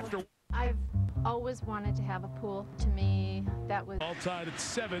Favre. I've always wanted to have a pool. To me, that was all tied at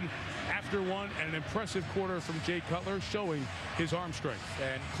 7 after 1, and an impressive quarter from Jay Cutler showing his arm strength.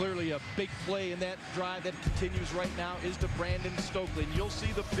 And clearly a big play in that drive that continues right now is to Brandon Stokely. And you'll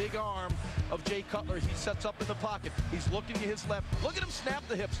see the big arm of Jay Cutler. He sets up in the pocket. He's looking to his left. Look at him snap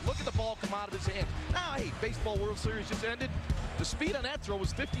the hips. Look at the ball come out of his hand. Now, hey, Baseball World Series just ended. The speed on that throw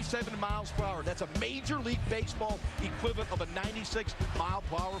was 57 miles per hour. That's a Major League Baseball equivalent of a 96 mile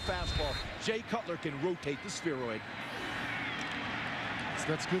per hour fastball. Jay Cutler can rotate the spheroid. So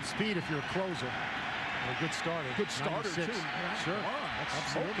that's good speed if you're a closer. Or a good starter. Good starter, 96. too. Sure.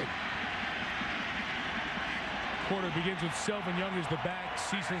 Absolutely. Quarter begins with Selvin Young as the back.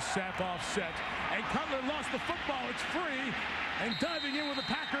 Cecil Sapp offset. And Cutler lost the football. It's free. And diving in with the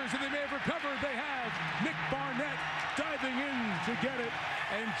Packers, and they may have recovered. They have. Nick Barnett diving in to get it.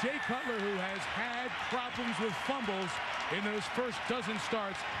 And Jay Cutler, who has had problems with fumbles in those first dozen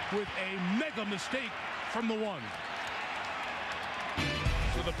starts, with a mega mistake from the 1.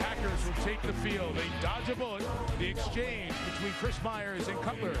 So the Packers will take the field. They dodge a bullet. The exchange between Chris Myers and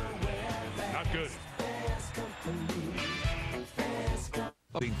Cutler. Not good.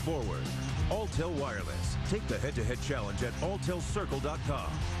 Moving forward, Alltel Wireless. Take the head-to-head challenge at alltelcircle.com.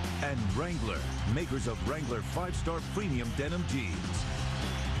 And Wrangler, makers of Wrangler 5-star premium denim jeans.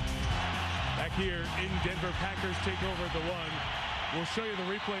 Back here in Denver, Packers take over at the 1. We'll show you the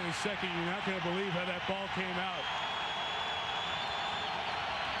replay in a second. You're not going to believe how that ball came out.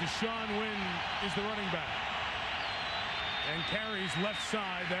 Deshaun Wynn is the running back. And carries left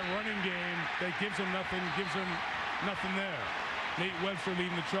side, that running game that gives him nothing there. Nate Webster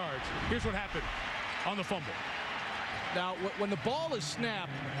leading the charge. Here's what happened on the fumble. Now, when the ball is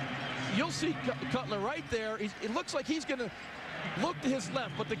snapped, you'll see Cutler right there. It looks like he's going to look to his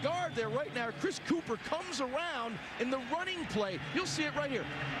left, but the guard there right now, Chris Cooper, comes around in the running play. You'll see it right here.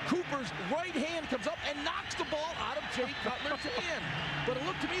 Cooper's right hand comes up and knocks the ball out of Jay Cutler's hand. But it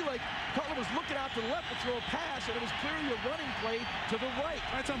looked to me like Cutler was looking out to the left to throw a pass, and it was clearly a running play to the right.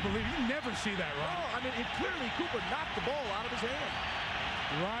 That's unbelievable. You never see that, right? No, I mean, clearly Cooper knocked the ball out of his hand.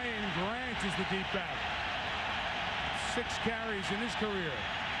 Ryan Grant is the deep back. 6 carries in his career.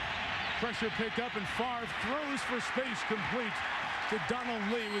 Pressure pick up, and Favre throws for space, complete to Donald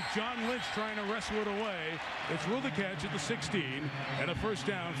Lee, with John Lynch trying to wrestle it away. It's ruled a catch at the 16 and a first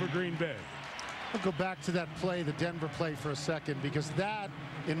down for Green Bay. I'll go back to that play, the Denver play, for a second, because that,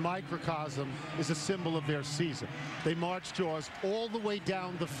 in microcosm, is a symbol of their season. They march Jaws all the way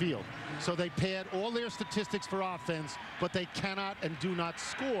down the field. So they pad all their statistics for offense, but they cannot and do not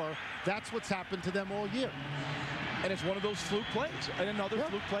score. That's what's happened to them all year. And it's one of those fluke plays. And another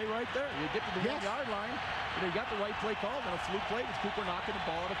fluke play right there. You get to the 1-yard line, you got the right play called, and a fluke play with Cooper knocking the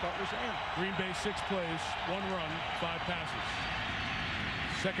ball out of Cutler's hand. Green Bay 6 plays, 1 run, 5 passes.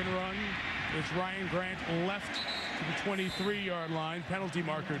 Second run is Ryan Grant left to the 23-yard line. Penalty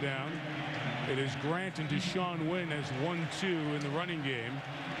marker down. It is Grant and Deshaun Wynn as 1-2 in the running game.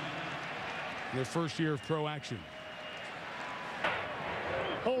 Their first year of pro action.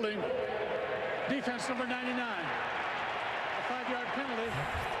 Holding. Defense number 99. A 5-yard penalty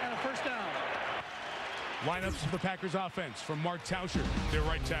and a first down. Lineups of the Packers offense from Mark Tauscher, their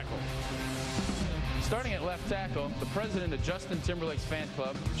right tackle. Starting at left tackle, the president of Justin Timberlake's fan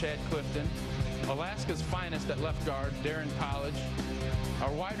club, Chad Clifton. Alaska's finest at left guard, Darren College.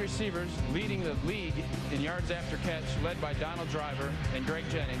 Our wide receivers leading the league in yards after catch, led by Donald Driver and Greg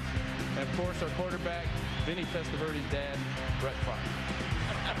Jennings. And of course, our quarterback, Vinny Testaverde's dad, Brett Favre.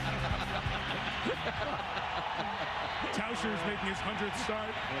 Tauscher is making his 100th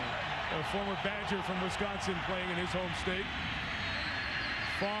start. A former Badger from Wisconsin playing in his home state.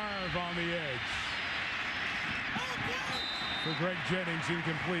 Favre on the edge. For Greg Jennings,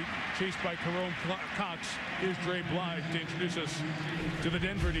 incomplete. Chased by Jerome Cox. Here's Dre Blythe to introduce us to the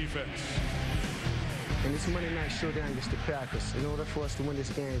Denver defense. In this Monday night showdown against the Packers, in order for us to win this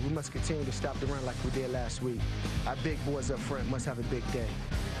game, we must continue to stop the run like we did last week. Our big boys up front must have a big day.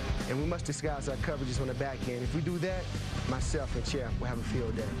 And we must disguise our coverages on the back end. If we do that, myself and Champ will have a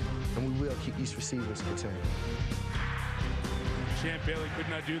field day. And we will keep these receivers contained. Champ Bailey could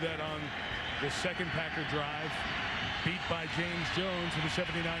not do that on the second Packer drive. Beat by James Jones with a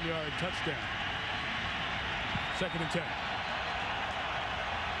 79-yard touchdown. 2nd and 10.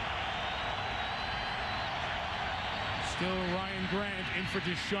 Still Ryan Grant in for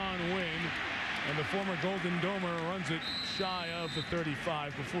Deshaun Wynn. And the former Golden Domer runs it shy of the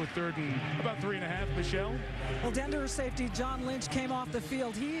 35 before 3rd and about 3.5. Michelle? Well, Denver safety John Lynch came off the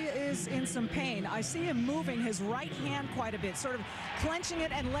field. He is in some pain. I see him moving his right hand quite a bit, sort of clenching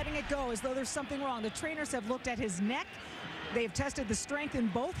it and letting it go as though there's something wrong. The trainers have looked at his neck. They've tested the strength in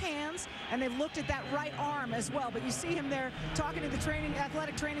both hands, and they've looked at that right arm as well. But you see him there talking to the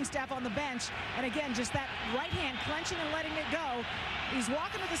athletic training staff on the bench. And again, just that right hand clenching and letting it go. He's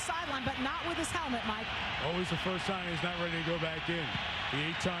walking to the sideline, but not with his helmet, Mike. Always the first time he's not ready to go back in. The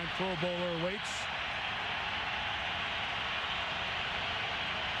 8-time Pro Bowler waits.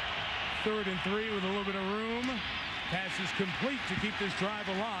 3rd and 3 with a little bit of room. Pass is complete to keep this drive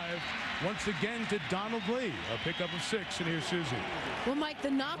alive. Once again to Donald Lee. A pickup of 6, and here's Susie. Well, Mike, the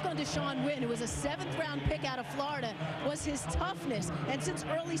knock on Deshaun Wynn, who was a 7th-round pick out of Florida, was his toughness. And since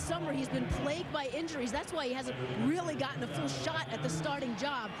early summer, he's been plagued by injuries. That's why he hasn't really gotten a full shot at the starting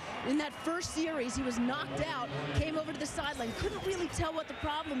job. In that first series, he was knocked out, came over to the sideline. Couldn't really tell what the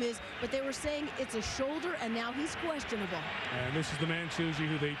problem is, but they were saying it's a shoulder, and now he's questionable. And this is the man, Susie,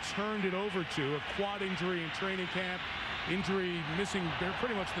 who they turned it over to. A quad injury in training camp. Injury missing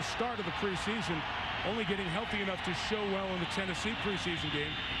pretty much the start of the preseason, only getting healthy enough to show well in the Tennessee preseason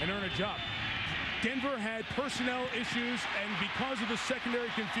game and earn a job. Denver had personnel issues, and because of the secondary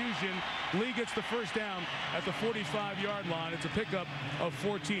confusion, Lee gets the first down at the 45-yard line. It's a pickup of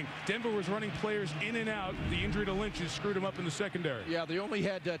 14. Denver was running players in and out. The injury to Lynch has screwed him up in the secondary. Yeah, they only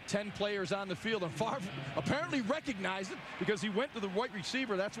had 10 players on the field, and Favre apparently recognized it because he went to the right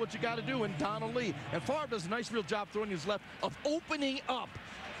receiver. That's what you got to do in Donald Lee. And Favre does a nice real job throwing his left of opening up.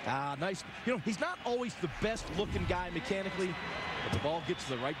 Nice. You know, he's not always the best looking guy mechanically, but the ball gets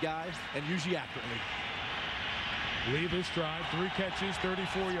to the right guy and usually accurately. Lee this drive, 3 catches,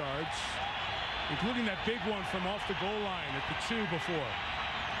 34 yards, including that big one from off the goal line at the 2 before.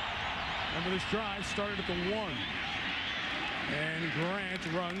 Remember, this drive started at the 1. And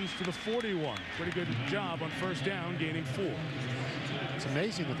Grant runs to the 41. Pretty good job on first down, gaining 4. It's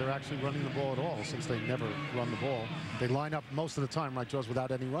amazing that they're actually running the ball at all, since they never run the ball. They line up most of the time, right, Jaws,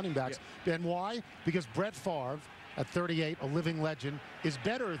 without any running backs. Yeah. And why? Because Brett Favre, at 38, a living legend, is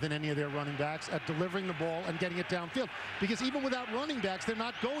better than any of their running backs at delivering the ball and getting it downfield. Because even without running backs, they're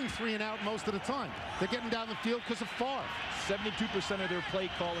not going 3 and out most of the time. They're getting down the field because of Favre. 72% of their play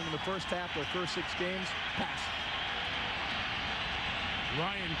calling in the first half, their first 6 games, pass.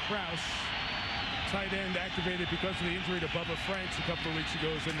 Ryan Krause tight end activated because of the injury to Bubba Franks a couple of weeks ago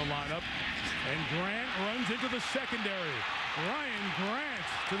is in the lineup. And Grant runs into the secondary. Ryan Grant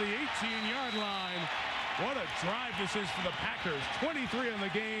to the 18-yard line. What a drive this is for the Packers. 23 on the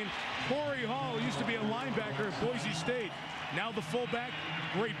game. Corey Hall used to be a linebacker at Boise State. Now the fullback.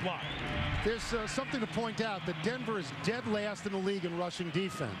 Great block. There's something to point out that Denver is dead last in the league in rushing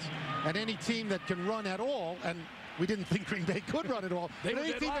defense. And any team that can run at all, and we didn't think Green Bay could run it all, but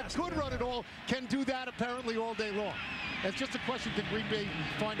any team that could run it all can do that apparently all day long. It's just a question, can Green Bay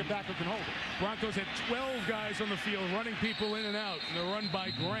find a back who can hold it? Broncos had 12 guys on the field running people in and out. And the run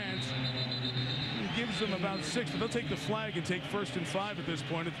by Grant gives them about 6, but they'll take the flag and take 1st and 5 at this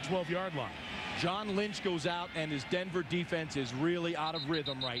point at the 12-yard line. John Lynch goes out, and his Denver defense is really out of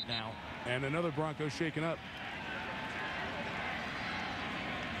rhythm right now. And another Broncos shaken up.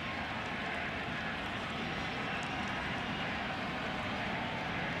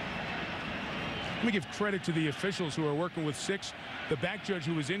 Let me give credit to the officials who are working with 6. The back judge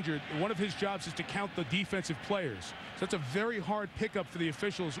who was injured, one of his jobs is to count the defensive players. So that's a very hard pickup for the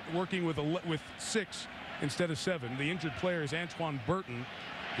officials working with 6 instead of 7. The injured player is Antoine Burton,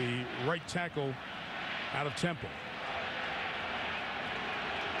 the right tackle out of Temple.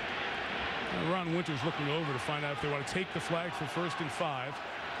 Ron Winter's looking over to find out if they want to take the flag for 1st and 5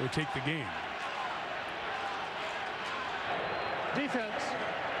 or take the game. Defense.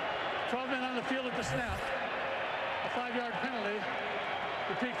 12 men on the field at the snap. A 5-yard penalty.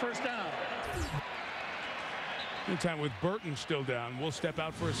 Repeat 1st down. Meantime, with Burton still down, we'll step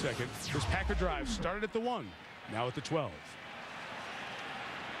out for a second. This Packer drive started at the 1, now at the 12.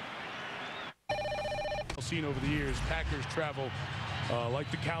 Seen over the years, Packers travel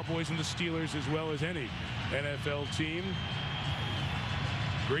like the Cowboys and the Steelers as well as any NFL team.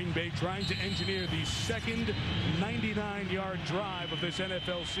 Green Bay trying to engineer the second 99-yard drive of this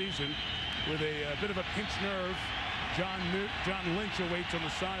NFL season with a bit of a pinch nerve. John Lynch awaits on the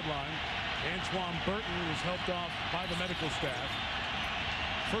sideline. Antoine Burton was helped off by the medical staff.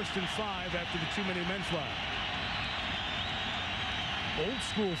 1st and 5 after the too many men flag. Old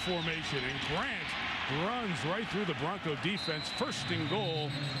school formation, and Grant runs right through the Bronco defense. 1st and goal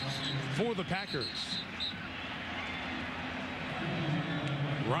for the Packers.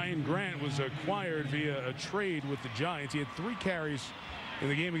 Ryan Grant was acquired via a trade with the Giants. He had 3 carries in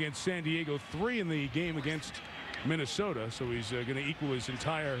the game against San Diego, 3 in the game against Minnesota, so he's going to equal his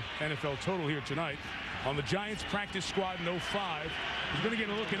entire NFL total here tonight. On the Giants practice squad in 05. He's going to get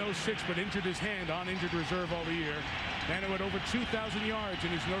a look in 06, but injured his hand on injured reserve all the year. And it went over 2,000 yards in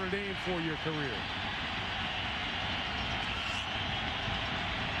his Notre Dame 4-year career.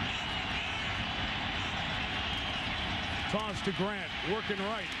 Toss to Grant, working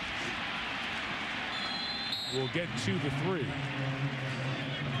right. We'll get to the 3.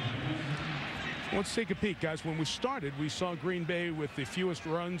 Let's take a peek, guys. When we started, we saw Green Bay with the fewest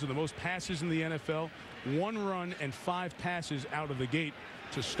runs and the most passes in the NFL. 1 run and 5 passes out of the gate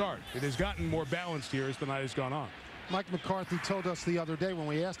to start. It has gotten more balanced here as the night has gone on. Mike McCarthy told us the other day when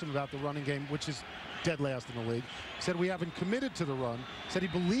we asked him about the running game, which is dead last in the league, said we haven't committed to the run, said he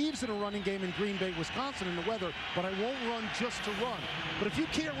believes in a running game in Green Bay, Wisconsin in the weather, but I won't run just to run. But if you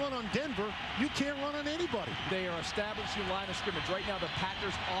can't run on Denver, you can't run on anybody. They are establishing line of scrimmage. Right now, the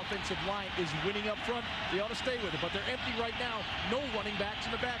Packers' offensive line is winning up front. They ought to stay with it, but they're empty right now. No running backs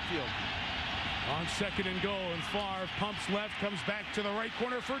in the backfield. On 2nd and goal, and Favre pumps left, comes back to the right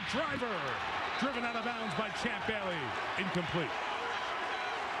corner for Driver. Driven out of bounds by Champ Bailey. Incomplete.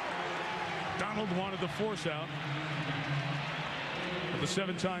 Donald wanted the force out. The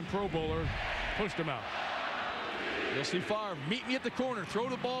 7-time Pro Bowler pushed him out. You'll see Favre, meet me at the corner, throw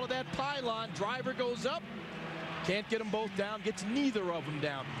the ball to that pylon. Driver goes up. Can't get them both down, gets neither of them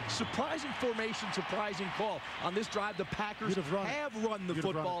down. Surprising formation, surprising call. On this drive, the Packers have run the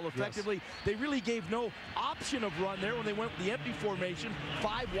football effectively. Yes. They really gave no option of run there when they went with the empty formation.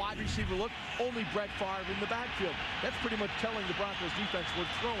 5 wide receiver look, only Brett Favre in the backfield. That's pretty much telling the Broncos defense we're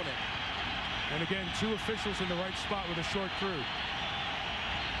throwing it. And again, 2 officials in the right spot with a short crew.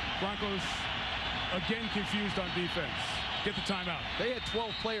 Broncos again confused on defense. Get the timeout. They had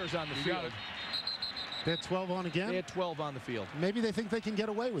 12 players on the field. Got it. They had 12 on again? They had 12 on the field. Maybe they think they can get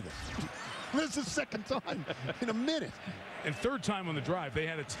away with it. This is the 2nd time in a minute. And 3rd time on the drive. They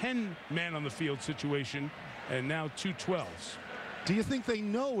had a 10-man on the field situation, and now 2 12s. Do you think they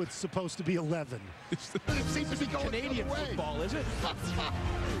know it's supposed to be 11? It seems to be going Canadian football, is it?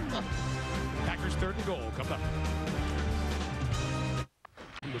 Packers 3rd and goal coming up.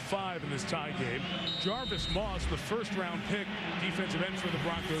 The 5 in this tie game. Jarvis Moss, the first-round pick, defensive end for the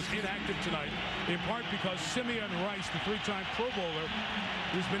Broncos, inactive tonight, in part because Simeon Rice, the 3-time Pro Bowler,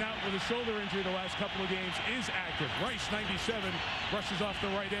 who's been out with a shoulder injury the last couple of games, is active. Rice, 97, rushes off the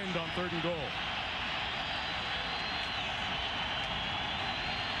right end on 3rd and goal.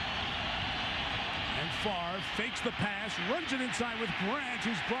 And Favre fakes the pass, runs it inside with Grant,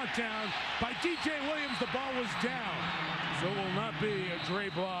 who's brought down by DJ Williams. The ball was down. So it will not be a Dre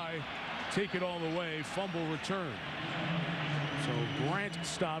Bly take it all the way. Fumble return. So Grant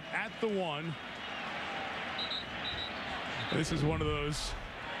stopped at the 1. This is one of those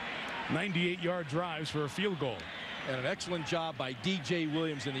 98-yard drives for a field goal. And an excellent job by DJ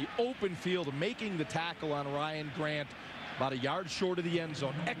Williams in the open field, making the tackle on Ryan Grant about a yard short of the end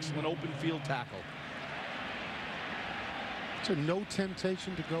zone. Excellent open field tackle. Is there no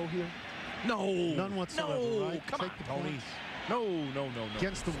temptation to go here? No. None whatsoever, no. right? Come Take on, the Tony. points. No, no, no, no.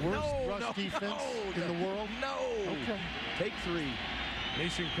 Against the worst rush defense in the world? No. Okay. Take 3.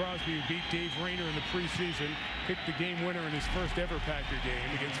 Mason Crosby, who beat Dave Rayner in the preseason, picked the game winner in his first ever Packer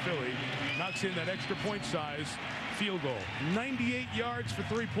game against Philly, knocks in that extra point size field goal. 98 yards for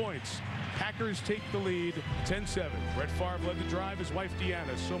 3 points. Packers take the lead, 10-7. Brett Favre led the drive. His wife,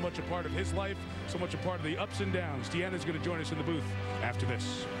 Deanna, so much a part of his life, so much a part of the ups and downs. Deanna's going to join us in the booth after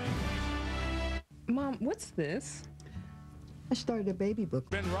this. Mom, what's this? I started a baby book.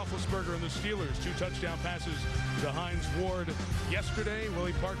 Ben Roethlisberger and the Steelers, 2 touchdown passes to Hines Ward yesterday.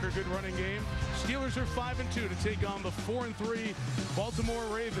 Willie Parker, good running game. Steelers are 5-2 to take on the 4-3 Baltimore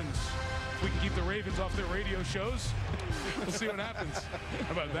Ravens. If we can keep the Ravens off their radio shows, we'll see what happens.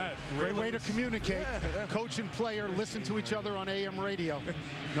 How about that? Great way to communicate. Coach and player listen to each other on AM radio.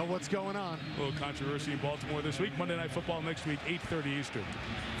 Know what's going on. A little controversy in Baltimore this week. Monday Night Football next week, 8:30 Eastern.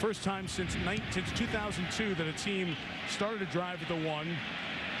 First time since 2002 that a team started a drive at the 1,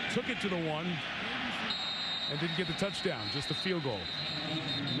 took it to the 1, and didn't get the touchdown, just a field goal.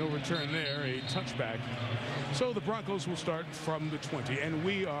 No return there, a touchback. So the Broncos will start from the 20, and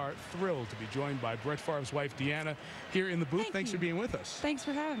we are thrilled to be joined by Brett Favre's wife, Deanna, here in the booth. Thanks for being with us. Thanks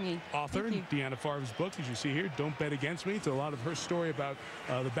for having me. Author, Deanna Favre's book, as you see here, Don't Bet Against Me. It's a lot of her story about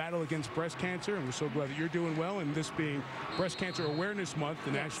the battle against breast cancer, and we're so glad that you're doing well. And this being Breast Cancer Awareness Month,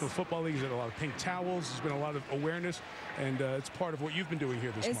 the National Football League has had a lot of pink towels. There's been a lot of awareness, and it's part of what you've been doing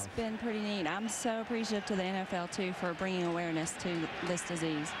here this month. It's been pretty neat. I'm so appreciative to the NFL, too, for bringing awareness to this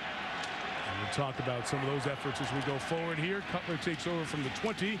disease. And we'll talk about some of those efforts as we go forward here. Cutler takes over from the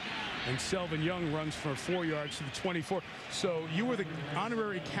 20, and Selvin Young runs for 4 yards to the 24. So you were the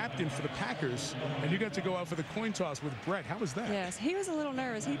honorary captain for the Packers, and you got to go out for the coin toss with Brett. How was that? Yes, he was a little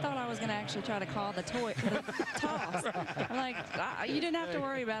nervous. He thought I was going to actually try to call the toss. I'm like, you didn't have to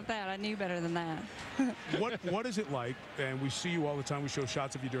worry about that. I knew better than that. What is it like, and we see you all the time, we show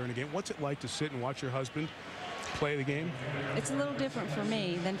shots of you during the game, what's it like to sit and watch your husband play the game? It's a little different for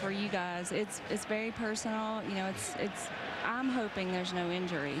me than for you guys. It's very personal. You know, it's I'm hoping there's no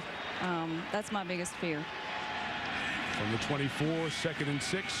injury. That's my biggest fear. From the 24, 2nd and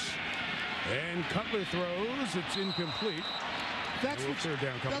 6, and Cutler throws. It's incomplete. That's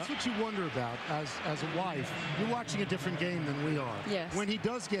what you wonder about as a wife. You're watching a different game than we are. Yes. When he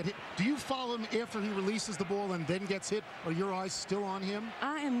does get hit, do you follow him after he releases the ball and then gets hit? Are your eyes still on him?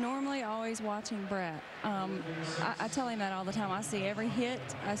 I am normally always watching Brett. I tell him that all the time. I see every hit.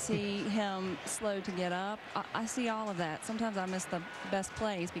 I see him slow to get up. I see all of that. Sometimes I miss the best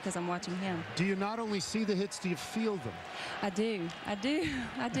plays because I'm watching him. Do you not only see the hits, do you feel them? I do.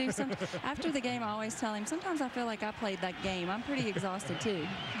 After the game, I always tell him, sometimes I feel like I played that game. I'm pretty exhausted too.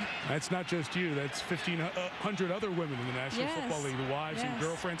 That's not just you. That's 1,500 other women in the National Football League, the wives and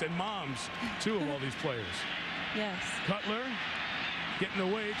girlfriends and moms, too, of all these players. Yes. Cutler getting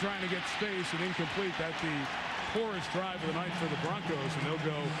away, trying to get space, and incomplete. That's the poorest drive of the night for the Broncos, and they'll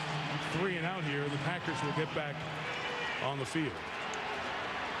go 3 and out here. The Packers will get back on the field.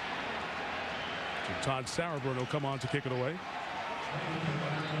 So Todd Sauerbrunn will come on to kick it away.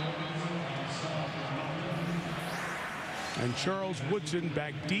 And Charles Woodson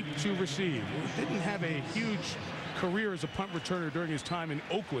back deep to receive. He didn't have a huge career as a punt returner during his time in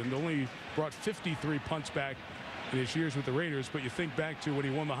Oakland. Only brought 53 punts back in his years with the Raiders. But you think back to when he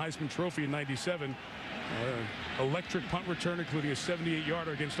won the Heisman Trophy in '97. Electric punt returner, including a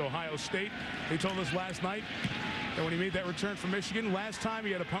 78-yarder against Ohio State. They told us last night that when he made that return for Michigan, last time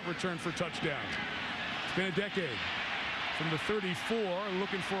he had a punt return for a touchdown. It's been a decade. From the 34,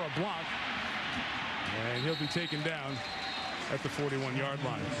 looking for a block. And he'll be taken down at the 41-yard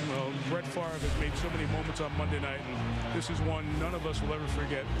line. Well, Brett Favre has made so many moments on Monday night, and this is one none of us will ever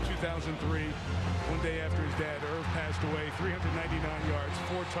forget. 2003, one day after his dad, Irv, passed away, 399 yards,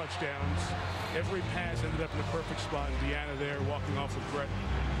 4 touchdowns. Every pass ended up in a perfect spot, and Deanna there walking off with Brett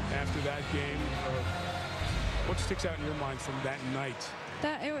after that game. What sticks out in your mind from that night?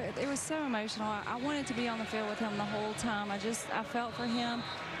 It was so emotional. I wanted to be on the field with him the whole time. I felt for him.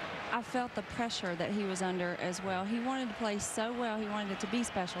 I felt the pressure that he was under as well. He wanted to play so well. He wanted it to be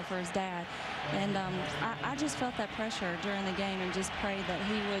special for his dad. And I just felt that pressure during the game and just prayed that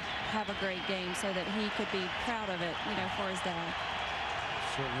he would have a great game so that he could be proud of it, you know, for his dad.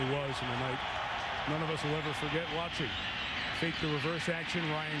 Certainly was, in the night none of us will ever forget watching. Fake the reverse action,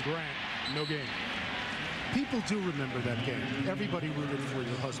 Ryan Grant, no game. People do remember that game. Everybody rooted for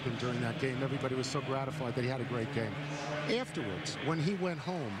your husband during that game. Everybody was so gratified that he had a great game. Afterwards, when he went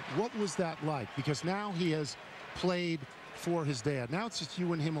home, what was that like? Because now he has played for his dad. Now it's just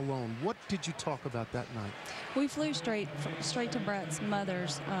you and him alone. What did you talk about that night? We flew straight to Brett's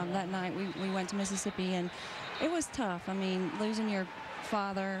mother's that night. We went to Mississippi, and it was tough. I mean, losing your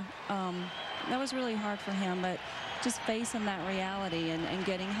father, that was really hard for him, but just facing that reality and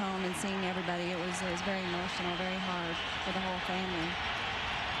getting home and seeing everybody, it was very emotional, very hard for the whole family.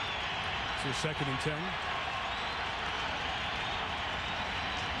 So 2nd and 10.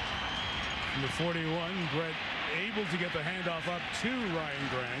 From the 41, Brett able to get the handoff up to Ryan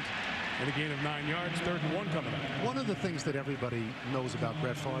Grant. And a gain of 9 yards, 3rd and 1 coming up. One of the things that everybody knows about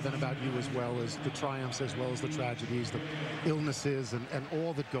Brett Favre and about you as well is the triumphs as well as the tragedies, the illnesses, and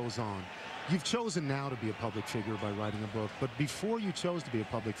all that goes on. You've chosen now to be a public figure by writing a book, but before you chose to be a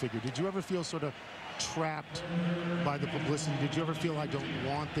public figure, did you ever feel sort of trapped by the publicity? Did you ever feel, I don't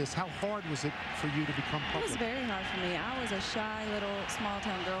want this? How hard was it for you to become public? It was very hard for me. I was a shy little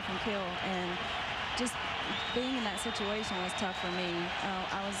small-town girl from Kill, and just being in that situation was tough for me.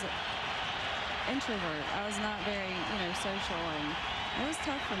 I was introvert. I was not very, social, and it was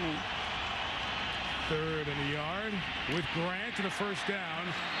tough for me. 3rd and a yard with Grant to the first down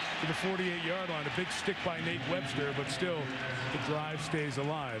to the 48-yard line. A big stick by Nate Webster, but still the drive stays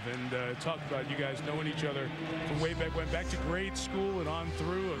alive. And talk about you guys knowing each other from way back, went back to grade school and on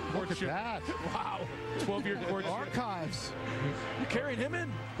through a courtship. Look at that. Wow. 12-year courtship. Archives. You carried him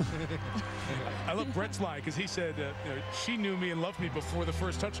in? I love Brett's line because he said she knew me and loved me before the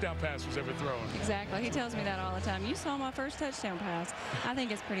first touchdown pass was ever thrown. Exactly. He tells me that all the time. You saw my first touchdown pass. I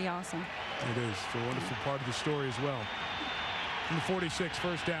think it's pretty awesome. It is. It's a wonderful part of the story as well. From the 46,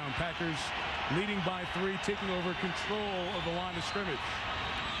 first down. Packers leading by 3, taking over control of the line of scrimmage.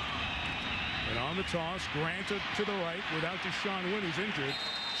 And on the toss, Grant to the right without Deshaun Wynn, who's injured.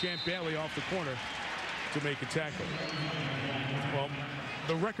 Champ Bailey off the corner to make a tackle. Well,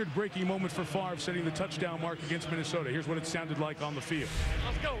 the record-breaking moment for Favre, setting the touchdown mark against Minnesota. Here's what it sounded like on the field.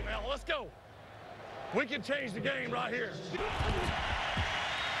 Let's go, Al. Let's go. We can change the game right here.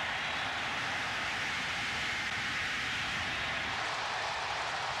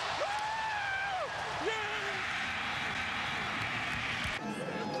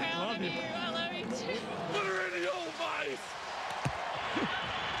 I love you too. Put her in the old vice.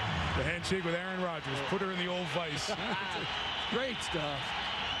 The handshake with Aaron Rodgers. Put her in the old vice. Great stuff.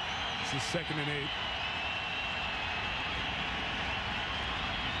 This is 2nd and 8.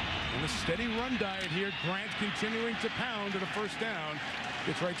 And a steady run diet here. Grant continuing to pound at a first down.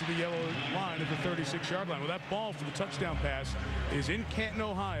 Gets right to the yellow line at the 36-yard line. Well, that ball for the touchdown pass is in Canton,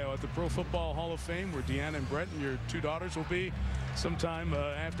 Ohio at the Pro Football Hall of Fame, where Deanna and Brett and your 2 daughters will be sometime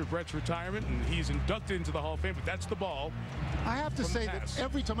after Brett's retirement, and he's inducted into the Hall of Fame. But that's the ball. I have to say that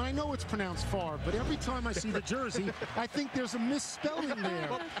every time, I know it's pronounced Favre, but every time I see the jersey, I think there's a misspelling there.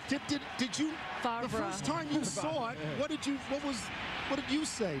 Did you, Favre. the first time you saw it, what did you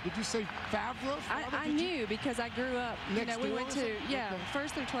say? Did you say Favre? I knew because I grew up, we went to,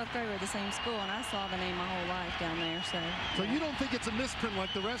 first through 12th grade we were at the same school, and I saw the name my whole life down there. So you don't think it's a misprint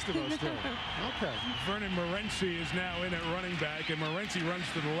like the rest of us do? Okay. Vernon Morency is now in at running back, and Morency runs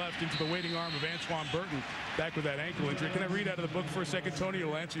to the left into the waiting arm of Antoine Burton, back with that ankle injury. Can I read out of the book for a second, Tony?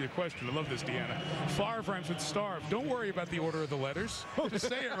 It'll answer your question. I love this, Deanna. Favre rhymes with starve. Don't worry about the order of the letters. Just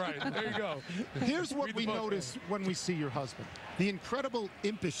say it right. There you go. Here's what we notice when we see your husband. The incredible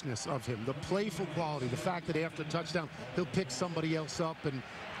impishness of him, the playful quality, the fact that after a touchdown, he'll pick somebody else up and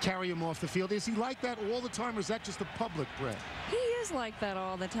carry him off the field. Is he like that all the time, or is that just a public Brett? He is like that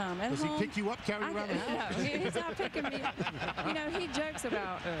all the time. Does he pick you up, carry you around the house? No, he's not picking me up. He jokes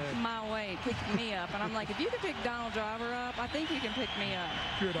about my weight, picking me up, and I'm like, if you can pick Donald Driver up, I think you can pick me up.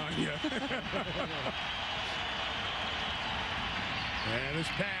 Good on you. And this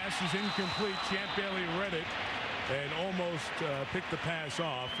pass is incomplete. Champ Bailey read it. and almost picked the pass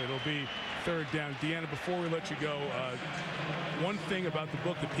off. It'll be third down. Deanna, before we let you go, one thing about the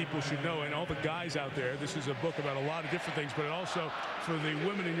book that people should know, and all the guys out there, this is a book about a lot of different things, but it also for the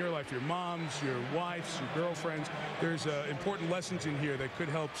women in your life, your moms, your wives, your girlfriends, there's important lessons in here that could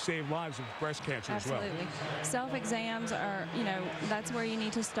help save lives with breast cancer as well. Absolutely. Self-exams are, that's where you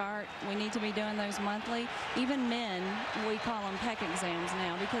need to start. We need to be doing those monthly. Even men, we call them PEC exams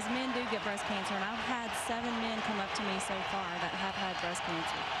now, because men do get breast cancer, and I've had 7 men come up to me so far that have had breast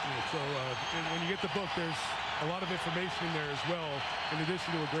cancer. Yeah, so when you get the book, there's a lot of information in there as well, in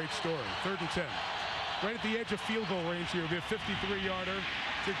addition to a great story. 3rd and 10. Right at the edge of field goal range here. It'll be a 53-yarder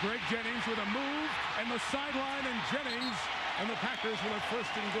to Greg Jennings with a move and the sideline, and Jennings and the Packers will have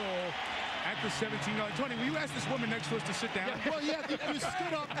 1st and goal at the 17-yard. Tony, will you ask this woman next to us to sit down? Yeah, well, yeah, you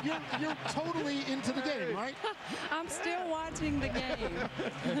stood up. You're totally into the game, right? I'm still watching the game.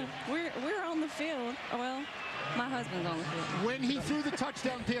 We're on the field. Well, my husband's on the field. When he threw the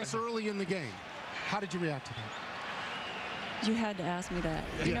touchdown pass early in the game, how did you react to that? You had to ask me that.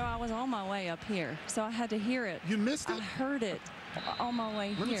 Yeah. You know, I was on my way up here, so I had to hear it. You missed it? I heard it on my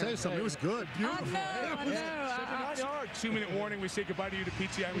way here. Let me tell you something. It was good. Beautiful. I know. 2-minute warning. We say goodbye to you to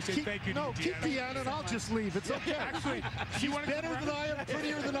PTI. We say thank you to No, keep Deanna, and I'll just leave. It's okay. Actually, she's better than I am,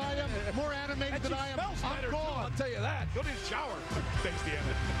 prettier than I am, more animated than I am. I'm gone. I'll tell you that. Go to the shower. Thanks,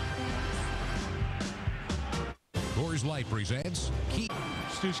 Deanna. Coors Light presents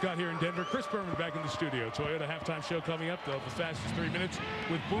Stu Scott here in Denver. Chris Berman back in the studio. Toyota halftime show coming up. They'll have the fastest 3 minutes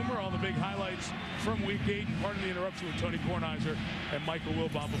with Boomer. All the big highlights from Week 8. Pardon the interruption with Tony Kornheiser and Michael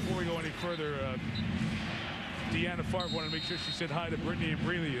Wilbon. Before we go any further, Deanna Favre wanted to make sure she said hi to Brittany and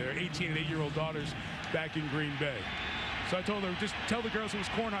Breeley, their 18 and 8-year-old daughters back in Green Bay. So I told her, just tell the girls it was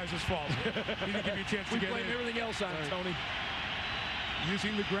Kornheiser's fault. We didn't give you a chance to get in. We blame everything else on Tony.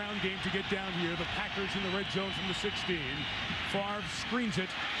 Using the ground game to get down here. The Packers in the red zone from the 16. Favre screens it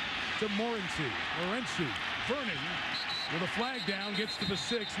to Morency. Vernon with a flag down, gets to the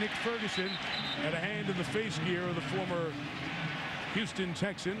 6. Nick Ferguson had a hand in the face gear of the former Houston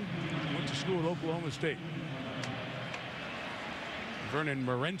Texan. Went to school at Oklahoma State. Vernon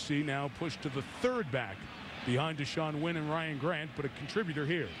Morency now pushed to the 3rd back behind Deshaun Wynn and Ryan Grant, but a contributor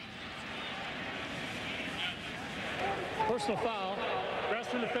here. Personal foul.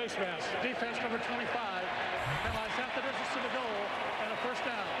 Rest in the face mask. Defense number 25. Penalized half the distance to the goal and a 1st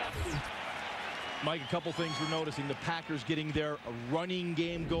down. Mike, a couple things we're noticing. The Packers getting their running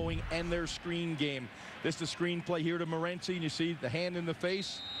game going and their screen game. This is the screen play here to Morency, and you see the hand in the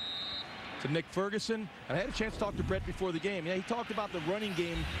face to Nick Ferguson. And I had a chance to talk to Brett before the game. Yeah, he talked about the running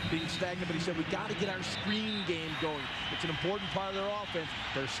game being stagnant, but he said we got to get our screen game going. It's an important part of their offense.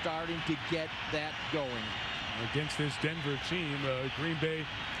 They're starting to get that going. Against this Denver team, Green Bay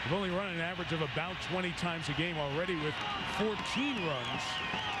have only run an average of about 20 times a game already, with 14 runs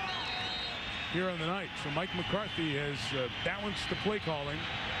here on the night. So Mike McCarthy has balanced the play calling.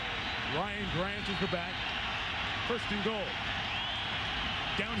 Ryan Grant is the back. 1st and goal.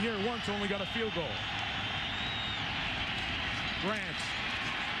 Down here once, only got a field goal. Grant.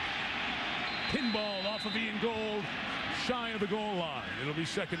 Pinball off of Ian Gold, shy of the goal line. It'll be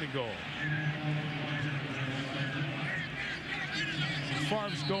 2nd and goal.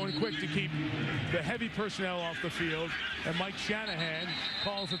 Favre's going quick to keep the heavy personnel off the field, and Mike Shanahan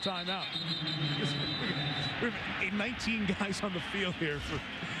calls a timeout. We have 19 guys on the field here for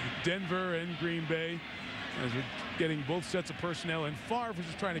Denver and Green Bay, as we're getting both sets of personnel, and Favre is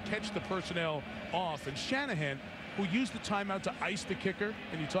just trying to catch the personnel off, and Shanahan, who used the timeout to ice the kicker,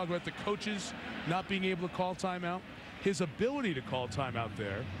 and you talk about the coaches not being able to call timeout, his ability to call timeout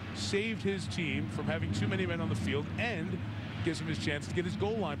there saved his team from having too many men on the field and gives him his chance to get his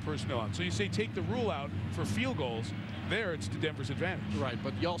goal line personnel on. So you say take the rule out for field goals. There, it's to Denver's advantage. Right,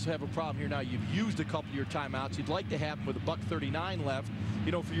 but you also have a problem here now. You've used a couple of your timeouts. You'd like to have them with $1:39 left,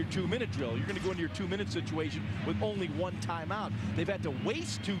 you know, for your 2-minute drill. You're going to go into your 2-minute situation with only 1 timeout. They've had to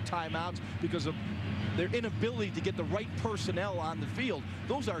waste 2 timeouts because of their inability to get the right personnel on the field.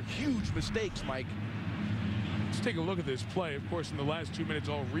 Those are huge mistakes, Mike. Let's take a look at this play. Of course, in the last 2 minutes,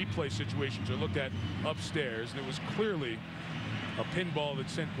 all replay situations are looked at upstairs, and it was clearly a pinball that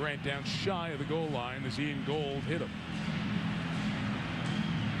sent Grant down shy of the goal line as Ian Gold hit him.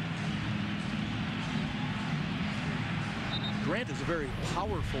 Grant is a very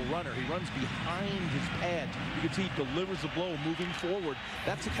powerful runner. He runs behind his pads. You can see he delivers the blow moving forward.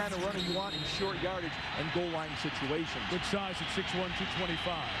 That's the kind of runner you want in short yardage and goal line situations. Good size at 6'1",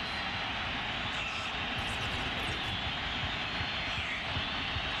 225.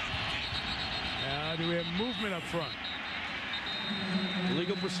 Now do we have movement up front?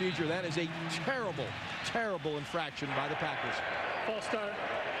 Legal procedure. That is a terrible terrible infraction by the Packers. False start.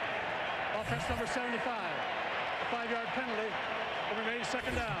 Offense number 75. A 5-yard penalty. It remains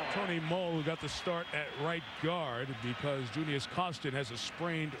second down. Tony Moll, who got the start at right guard because Junius Costin has a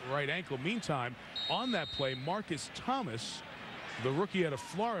sprained right ankle. Meantime, on that play, Marcus Thomas, the rookie out of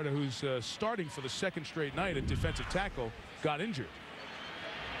Florida, who's starting for the second straight night at defensive tackle, got injured.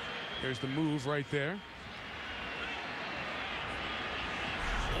 There's the move right there.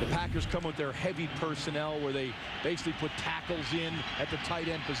 The Packers come with their heavy personnel where they basically put tackles in at the tight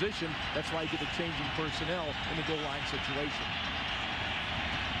end position. That's why you get the changing personnel in the goal line situation.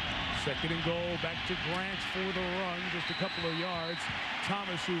 Second and goal, back to Grant for the run, just a couple of yards.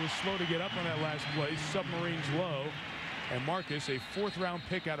 Thomas, who was slow to get up on that last play, submarines low. And Marcus, a 4th-round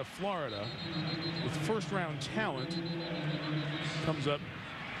pick out of Florida with 1st-round talent, comes up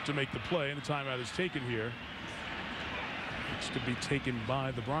to make the play, and a timeout is taken here. It's to be taken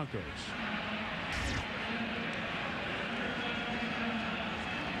by the Broncos.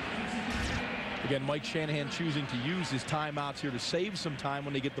 Again, Mike Shanahan choosing to use his timeouts here to save some time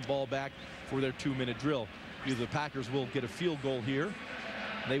when they get the ball back for their 2-minute drill. Either the Packers will get a field goal here.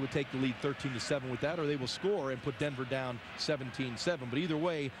 They would take the lead 13-7 with that, or they will score and put Denver down 17-7. But either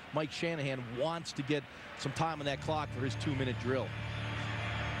way, Mike Shanahan wants to get some time on that clock for his 2-minute drill.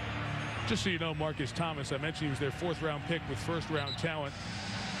 Just so you know, Marcus Thomas, I mentioned he was their 4th-round pick with 1st-round talent.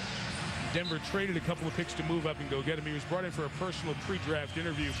 Denver traded a couple of picks to move up and go get him. He was brought in for a personal pre-draft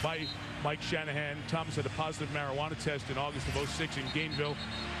interview by Mike Shanahan. Thomas had a positive marijuana test in August of '06 in Gainesville.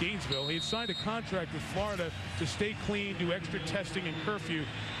 He had signed a contract with Florida to stay clean, do extra testing and curfew.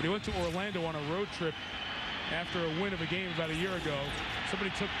 But he went to Orlando on a road trip after a win of a game about a year ago.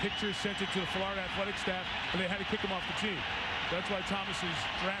 Somebody took pictures, sent it to the Florida athletic staff, and they had to kick him off the team. That's why Thomas's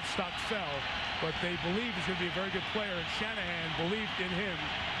draft stock fell, but they believe he's going to be a very good player, and Shanahan believed in him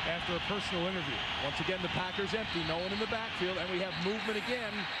after a personal interview. Once again, the Packers empty, no one in the backfield, and we have movement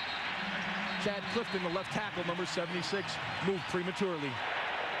again. Chad Clifton, the left tackle, number 76, moved prematurely.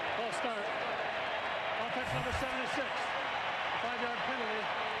 False start. Offense number 76. 5-yard penalty.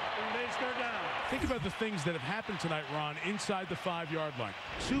 It remains 3rd down. Think about the things that have happened tonight, Ron, inside the 5-yard line.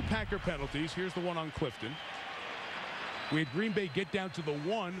 2 Packer penalties. Here's the one on Clifton. We had Green Bay get down to the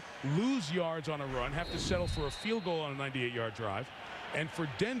 1, lose yards on a run, have to settle for a field goal on a 98-yard drive. And for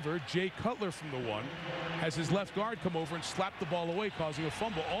Denver, Jay Cutler from the 1 has his left guard come over and slap the ball away, causing a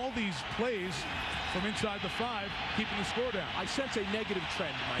fumble. All these plays from inside the 5, keeping the score down. I sense a negative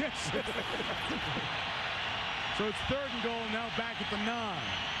trend, Mike. Yes. So it's 3rd and goal, now back at the 9.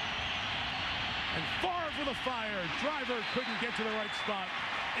 And Favre with a fire. Driver couldn't get to the right spot.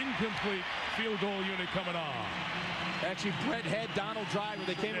 Incomplete. Field goal unit coming on. Actually, Brett had Donald Driver.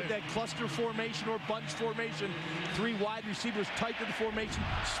 They came with that cluster formation or bunch formation. 3 wide receivers tight to the formation.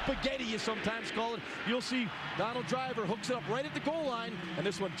 Spaghetti, you sometimes call it. You'll see Donald Driver hooks it up right at the goal line, and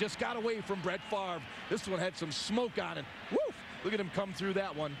this one just got away from Brett Favre. This one had some smoke on it. Woo! Look at him come through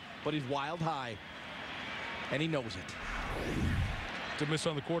that one, but he's wild high, and he knows it. It's a miss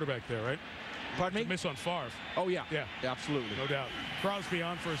on the quarterback there, right? Pardon me? It's a miss on Favre. Oh, yeah. Yeah. Absolutely. No doubt. Crosby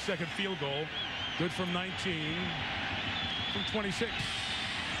on for a second field goal. Good from 19. From 26.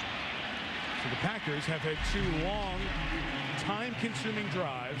 So the Packers have had 2 long, time-consuming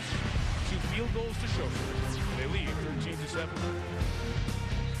drives, 2 field goals to show for it. They lead 13-7.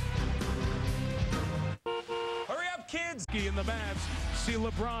 Hurry up, kids! In the Mavs see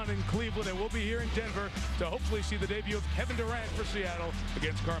LeBron in Cleveland, and we'll be here in Denver to hopefully see the debut of Kevin Durant for Seattle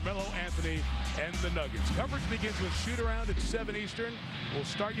against Carmelo Anthony and the Nuggets. Coverage begins with shoot-around at 7 Eastern. We'll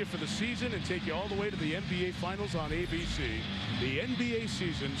start you for the season and take you all the way to the NBA Finals on ABC. The NBA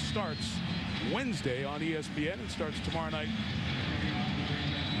season starts Wednesday on ESPN and starts tomorrow night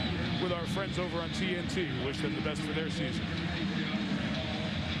with our friends over on TNT. Wish them the best for their season.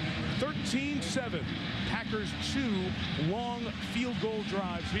 13-7. Packers 2 long field goal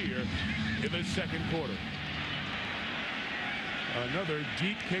drives here in the 2nd quarter. Another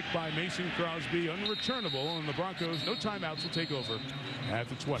deep kick by Mason Crosby, unreturnable, and the Broncos, no timeouts, will take over at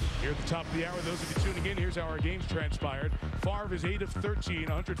the 20. Here at the top of the hour, those of you tuning in, here's how our games transpired. Favre is 8 of 13,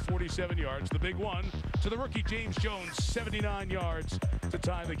 147 yards. The big one to the rookie James Jones, 79 yards to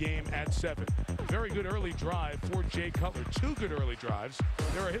tie the game at 7. Very good early drive for Jay Cutler. 2 good early drives.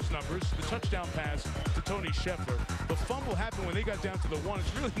 There are his numbers. The touchdown pass to Tony Scheffler. The fumble happened when they got down to the 1.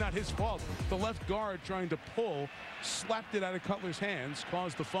 It's really not his fault. The left guard trying to pull, slapped it out of Cutler's hands,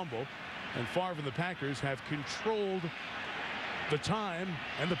 caused the fumble. And Favre and the Packers have controlled the time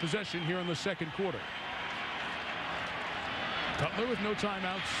and the possession here in the 2nd quarter. Cutler with no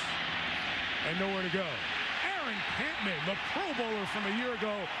timeouts and nowhere to go. Aaron Campman, the Pro Bowler from a year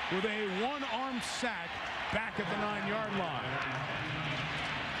ago, with a one-arm sack back at the 9-yard line.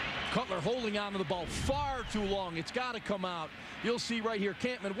 Cutler holding on to the ball far too long. It's got to come out. You'll see right here,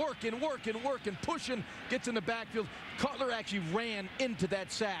 Campman working, pushing, gets in the backfield. Cutler actually ran into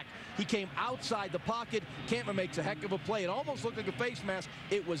that sack. He came outside the pocket. Campman makes a heck of a play. It almost looked like a face mask.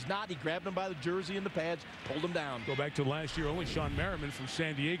 It was not. He grabbed him by the jersey and the pads, pulled him down. Go back to last year. Only Sean Merriman from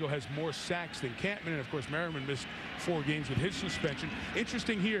San Diego has more sacks than Campman. And, of course, Merriman missed 4 games with his suspension.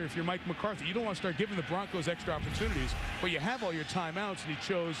 Interesting here, if you're Mike McCarthy, you don't want to start giving the Broncos extra opportunities, but you have all your timeouts, and he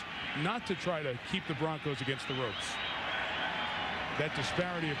chose not to try to keep the Broncos against the ropes. That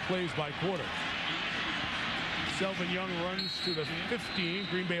disparity of plays by quarter. Selvin Young runs to the 15.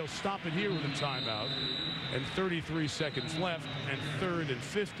 Green Bay will stop it here with a timeout. And 33 seconds left, and 3rd and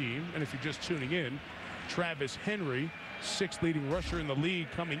 15. And if you're just tuning in, Travis Henry, 6th leading rusher in the league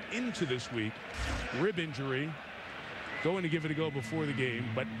coming into this week. Rib injury. Going to give it a go before the game,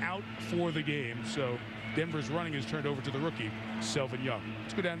 but out for the game. So Denver's running is turned over to the rookie, Selvin Young.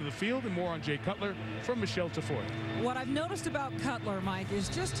 Let's go down to the field and more on Jay Cutler from Michelle Tafoya. What I've noticed about Cutler, Mike, is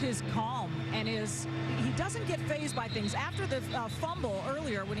just his calm and he doesn't get fazed by things. After the fumble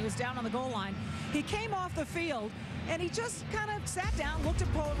earlier when he was down on the goal line, he came off the field and he just kind of sat down, looked at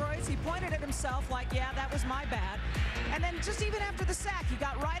Polaroids, he pointed at himself like, yeah, that was my bad. And then just even after the sack, he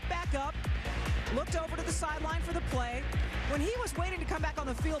got right back up, looked over to the sideline for the play. When he was waiting to come back on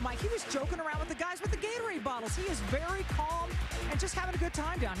the field, Mike, he was joking around with the guys with the Gatorade bottles. He is very calm and just having a good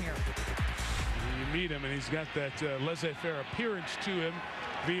time down here. You meet him, and he's got that laissez-faire appearance to him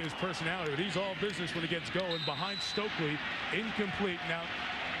via his personality, but he's all business when he gets going. Behind Stokely, incomplete. Now,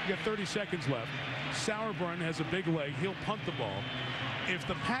 you got 30 seconds left. Sauerbrunn has a big leg. He'll punt the ball. If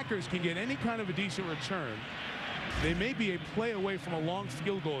the Packers can get any kind of a decent return, they may be a play away from a long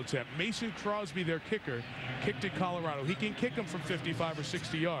field goal attempt. Mason Crosby, their kicker, kicked at Colorado. He can kick them from 55 or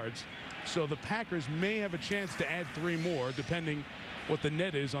 60 yards. So the Packers may have a chance to add 3 more, depending what the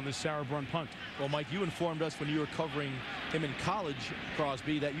net is on this Sauerbrunn punt. Well, Mike, you informed us when you were covering him in college,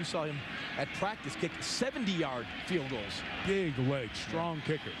 Crosby, that you saw him at practice kick 70-yard field goals. Big leg, strong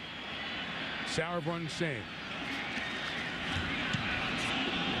kicker. Sauerbrunn, same.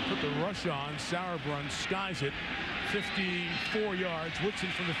 Put the rush on. Sauerbrunn skies it 54 yards. Woodson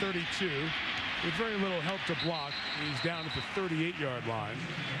from the 32 with very little help to block. He's down at the 38-yard line.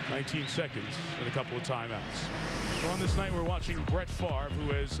 19 seconds and a couple of timeouts. Well, on this night, we're watching Brett Favre,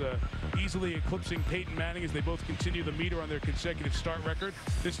 who is easily eclipsing Peyton Manning as they both continue the meter on their consecutive start record.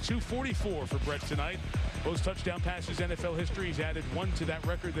 This 244 for Brett tonight. Most touchdown passes NFL history. He's added 1 to that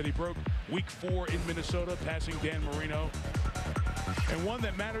record that he broke week 4 in Minnesota, passing Dan Marino. And one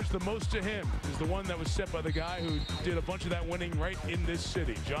that matters the most to him is the one that was set by the guy who did a bunch of that winning right in this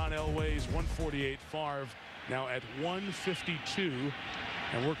city. John Elway's 148. Favre now at 152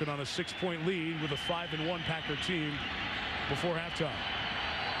 and working on a 6-point lead with a 5-1 Packer team before halftime.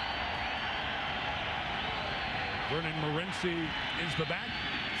 Vernon Morency is the back.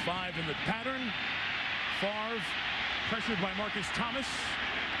 5 in the pattern. Favre pressured by Marcus Thomas.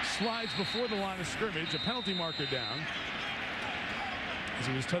 Slides before the line of scrimmage. A penalty marker down, as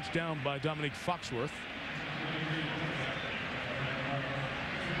he was touched down by Dominique Foxworth.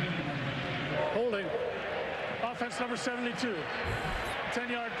 Holding. Offense number 72.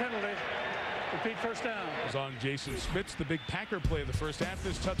 10-yard penalty. Repeat first down. It was on Jason Smits, the big Packer play of the first half,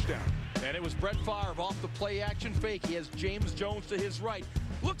 this touchdown. And it was Brett Favre off the play action fake. He has James Jones to his right.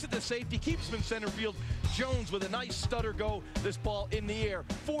 Looks at the safety, keeps him in center field. Jones with a nice stutter go. This ball in the air.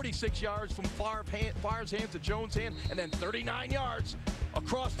 46 yards from Favre's hand to Jones' hand, and then 39 yards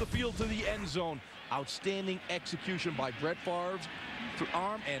across the field to the end zone. Outstanding execution by Brett Favre's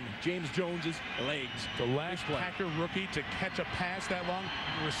arm and James Jones's legs. The last Packer rookie to catch a pass that long,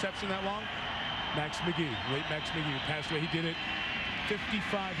 reception that long, Max McGee. Late Max McGee passed away. He did it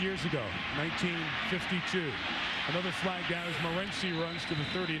 55 years ago, 1952. Another flag down as Morency runs to the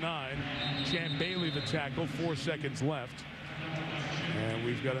 39. Chan Bailey the tackle, 4 seconds left. And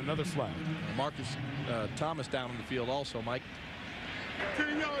we've got another flag. Marcus Thomas down on the field also, Mike.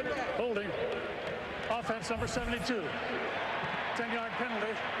 Holding. Offense number 72. 10-yard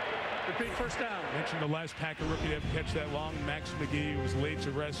penalty. Repeat first down. Mentioned the last Packer rookie to ever catch that long. Max McGee was laid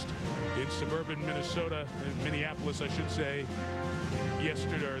to rest in suburban Minnesota, in Minneapolis, I should say,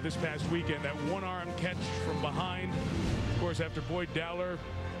 yesterday or this past weekend. That one-arm catch from behind. Of course, after Boyd Dowler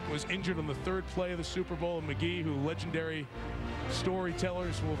was injured on the 3rd play of the Super Bowl, and McGee, who legendary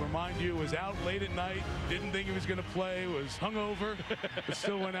storytellers will remind you, was out late at night, didn't think he was going to play, was hungover, but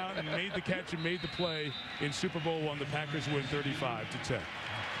still went out and made the catch and made the play in Super Bowl I. The Packers win 35-10.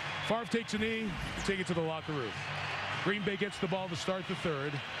 Favre takes a knee, take it to the locker room. Green Bay gets the ball to start the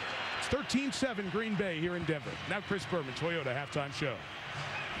third. It's 13-7 Green Bay here in Denver. Now Chris Berman, Toyota halftime show.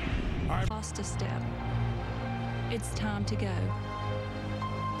 All right. Lost a step. It's time to go.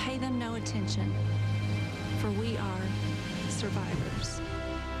 Pay them no attention, for we are survivors.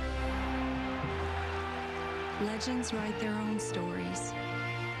 Legends write their own stories.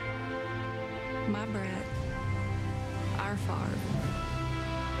 My Brett, our Favre.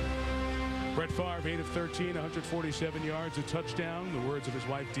 Brett Favre, 8 of 13, 147 yards, a touchdown. The words of his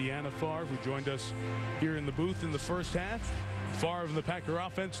wife, Deanna Favre, who joined us here in the booth in the first half. Favre and the Packer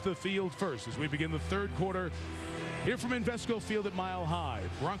offense to the field first as we begin the third quarter here from Invesco Field at Mile High.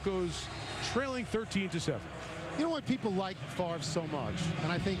 Broncos trailing 13-7. You know why people like Favre so much,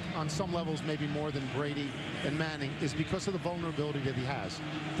 and I think on some levels maybe more than Brady and Manning, is because of the vulnerability that he has.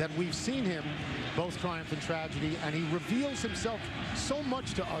 That we've seen him both triumph and tragedy, and he reveals himself so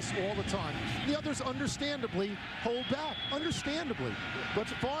much to us all the time. The others understandably hold back, understandably. But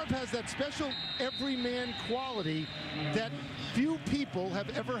Favre has that special everyman quality that few people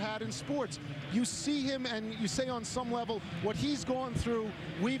have ever had in sports. You see him and you say on some level what he's gone through,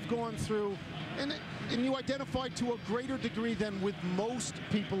 we've gone through, and you identify to a greater degree than with most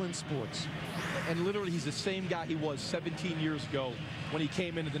people in sports. And literally, he's the same guy he was 17 years ago when he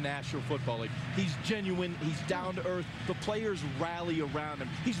came into the National Football League. He's genuine. He's down to earth. The players rally around him.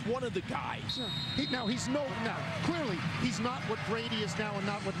 He's one of the guys. Now, clearly, he's not what Brady is now and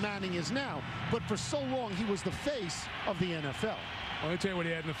not what Manning is now. But for so long, he was the face of the NFL. Well, let me tell you what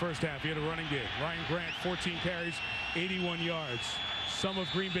he had in the first half. He had a running game. Ryan Grant, 14 carries, 81 yards. Some of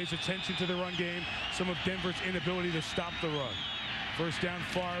Green Bay's attention to the run game, some of Denver's inability to stop the run. First down,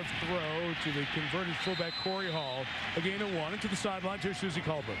 Favre throw to the converted fullback Corey Hall. A gain of 1 into the sidelines. Here's Susie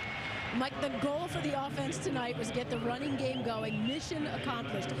Colbert. Mike, the goal for the offense tonight was get the running game going. Mission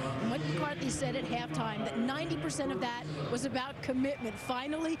accomplished. Mike McCarthy said at halftime that 90% of that was about commitment,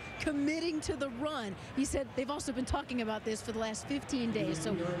 finally committing to the run. He said they've also been talking about this for the last 15 days.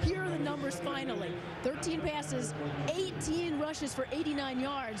 So here are the numbers finally. 13 passes, 18 rushes for 89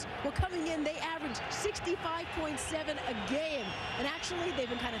 yards. Well, coming in, they averaged 65.7 a game. And actually, they've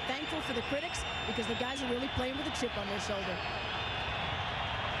been kind of thankful for the critics because the guys are really playing with a chip on their shoulder.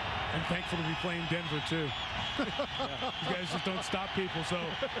 And thankful to be playing Denver, too. You guys just don't stop people, so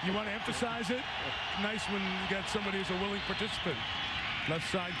you want to emphasize it. Nice when you got somebody who's a willing participant. Left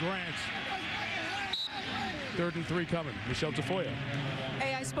side, Grant. 3rd and 3 coming. Michelle Tafoya.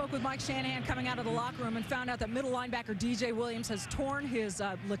 Hey, I spoke with Mike Shanahan coming out of the locker room and found out that middle linebacker DJ Williams has torn his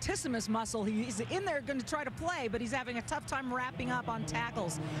latissimus muscle. He's in there going to try to play, but he's having a tough time wrapping up on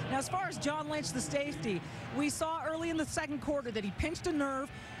tackles. Now, as far as John Lynch, the safety, we saw early in the second quarter that he pinched a nerve.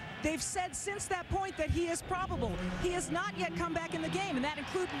 They've said since that point that he is probable. He has not yet come back in the game, and that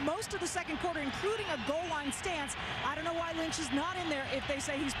includes most of the second quarter, including a goal line stance. I don't know why Lynch is not in there if they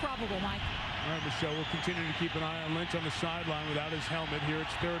say he's probable, Mike. All right, Michelle, we'll continue to keep an eye on Lynch on the sideline without his helmet. Here it's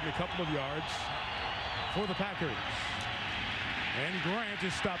 3rd and a couple of yards for the Packers. And Grant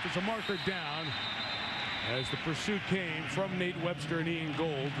is stopped as a marker down as the pursuit came from Nate Webster and Ian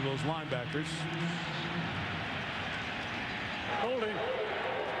Gold to those linebackers. Holding.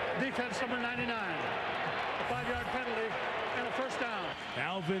 Defense number 99. A 5-yard penalty and a first down.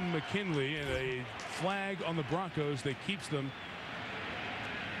 Alvin McKinley and a flag on the Broncos that keeps them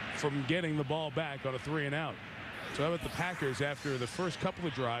from getting the ball back on a 3-and-out. So how about the Packers after the first couple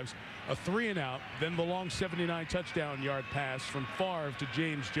of drives, a 3-and-out, then the long 79 touchdown yard pass from Favre to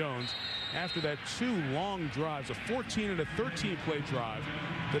James Jones. After that, 2 long drives, a 14 and a 13 play drive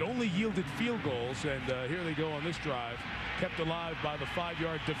that only yielded field goals. And here they go on this drive, kept alive by the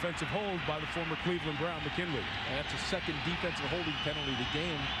 5-yard defensive hold by the former Cleveland Brown, McKinley. And that's a second defensive holding penalty of the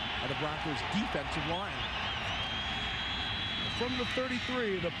game by the Broncos defensive line. From the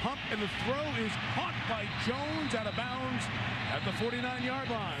 33, the pump and the throw is caught by Jones out of bounds at the 49-yard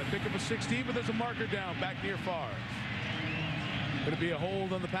line. A pick up a 16, but there's a marker down back near Favre. Going to be a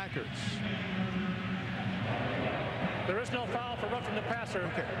hold on the Packers. There is no foul for roughing the passer.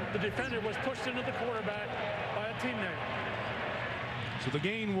 Okay. The defender was pushed into the quarterback by a teammate. So the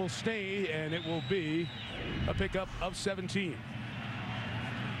gain will stay, and it will be a pickup of 17.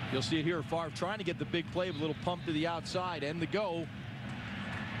 You'll see it here. Favre trying to get the big play with a little pump to the outside and the go.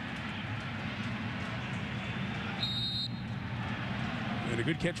 And a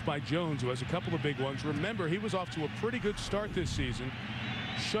good catch by Jones, who has a couple of big ones. Remember, he was off to a pretty good start this season.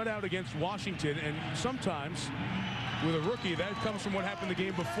 Shutout against Washington, and sometimes with a rookie, that comes from what happened the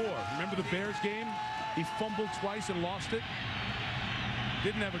game before. Remember the Bears game? He fumbled twice and lost it.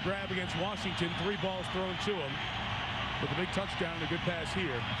 Didn't have a grab against Washington. 3 balls thrown to him. With a big touchdown and a good pass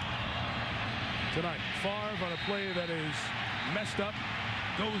here. tonight. Favre on a play that is messed up,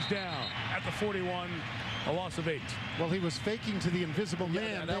 goes down at the 41, a loss of 8. Well, he was faking to the invisible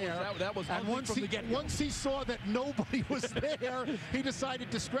man that was and once he saw that nobody was there, he decided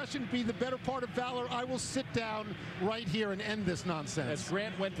discretion be the better part of valor. I will sit down right here and end this nonsense. As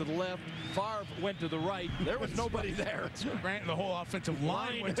Grant went to the left, Favre went to the right. There was nobody there. Grant and the whole offensive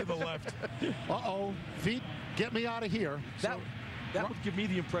line went to the left. Uh-oh. Feet, get me out of here. That would give me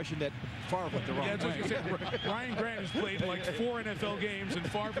the impression that Favre went the wrong way. I was going to say, Ryan Grant has played like 4 NFL games, and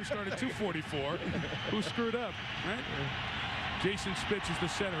Favre started 244. Who screwed up, right? Jason Spitz is the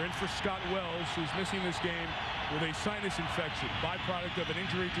center, in for Scott Wells, who's missing this game with a sinus infection, byproduct of an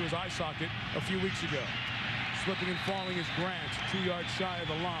injury to his eye socket a few weeks ago. Slipping and falling is Grant, 2 yards shy of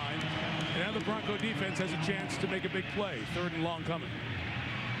the line. And now the Bronco defense has a chance to make a big play. 3rd and long coming.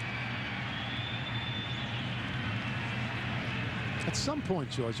 At some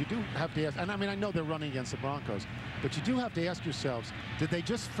point, George, you do have to ask, and I mean, I know they're running against the Broncos, but you do have to ask yourselves, did they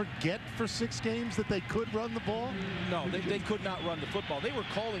just forget for 6 games that they could run the ball? No, they could not run the football. They were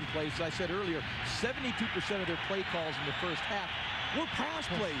calling plays, as I said earlier, 72% of their play calls in the first half were pass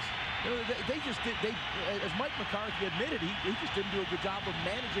plays. They just did, as Mike McCarthy admitted, he just didn't do a good job of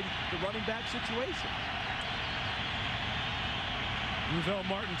managing the running back situation. Ruvell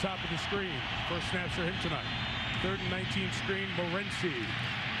Martin, top of the screen. First snaps for him tonight. 3rd and 19 screen, Morency.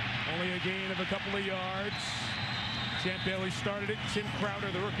 Only a gain of a couple of yards. Champ Bailey started it. Tim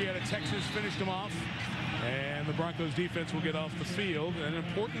Crowder, the rookie out of Texas, finished him off. And the Broncos defense will get off the field. An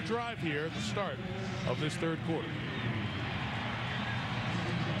important drive here at the start of this 3rd quarter.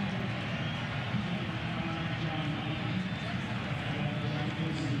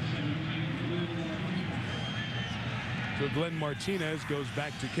 So Glenn Martinez goes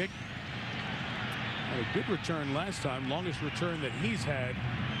back to kick. Had a good return last time, longest return that he's had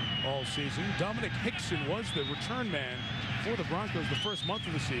all season. Dominic Hickson was the return man for the Broncos the first month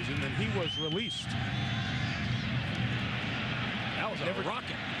of the season, and he was released. That was a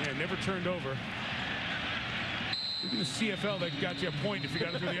rocket. Yeah, never turned over. In the CFL, they got you a point if you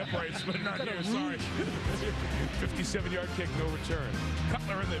got it through the uprights, but not here, sorry. 57-yard kick, no return.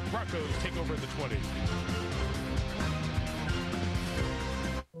 Cutler and the Broncos take over at the 20.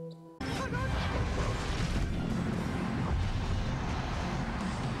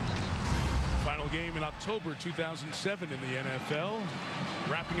 Game in October 2007 in the NFL,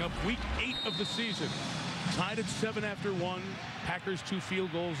 wrapping up week 8 of the season. Tied at 7 after 1. Packers 2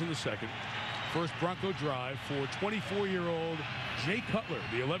 field goals in the second. First Bronco drive for 24-year-old Jay Cutler,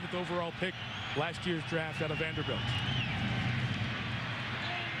 the 11th overall pick last year's draft out of Vanderbilt.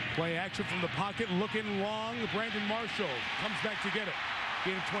 Play action from the pocket, looking long. Brandon Marshall comes back to get it.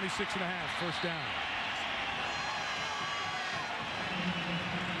 Gain of 26.5, first down.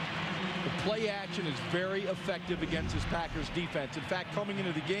 Play action is very effective against this Packers defense. In fact, coming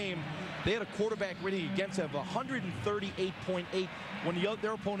into the game, they had a quarterback rating against them of 138.8 when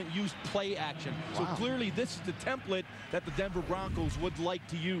their opponent used play action. So clearly this is the template that the Denver Broncos would like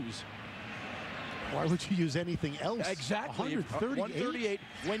to use. Why would you use anything else? Exactly. 138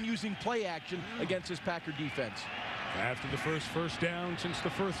 when using play action against this Packer defense. After the first down since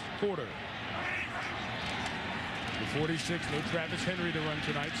the first quarter. The 46, no Travis Henry to run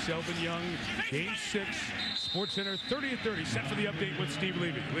tonight. Selvin Young, game 6. SportsCenter 30-30, set for the update with Steve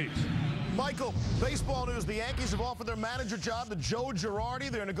Levy. Please. Michael, baseball news. The Yankees have offered their manager job to Joe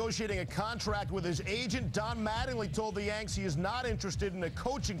Girardi. They're negotiating a contract with his agent. Don Mattingly told the Yanks he is not interested in a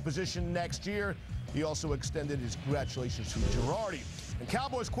coaching position next year. He also extended his congratulations to Girardi. And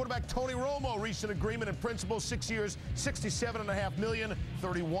Cowboys quarterback Tony Romo reached an agreement in principle, 6 years, $67.5 million,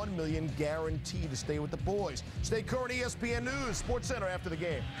 $31 million guaranteed to stay with the boys. Stay current, ESPN News, SportsCenter after the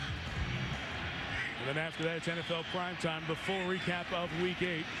game. And then after that, it's NFL primetime, the full recap of Week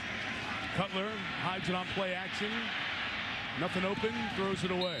 8. Cutler hides it on play action. Nothing open, throws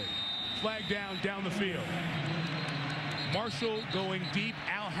it away. Flag down the field. Marshall going deep.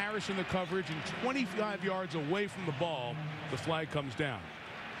 Al Harris in the coverage and 25 yards away from the ball. The flag comes down.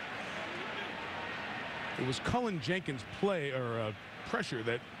 It was Cullen Jenkins' pressure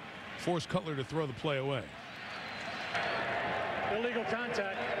that forced Cutler to throw the play away. Illegal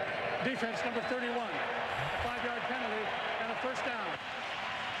contact. Defense number 31. 5-yard penalty and a first down.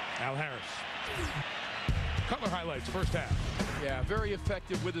 Al Harris. Cutler highlights first half. Yeah, very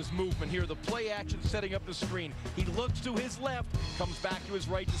effective with his movement here. The play action setting up the screen. He looks to his left, comes back to his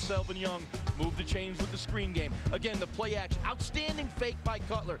right to Selvin Young. Move the chains with the screen game. Again, the play action. Outstanding fake by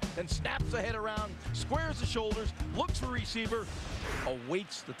Cutler. Then snaps the head around, squares the shoulders, looks for receiver,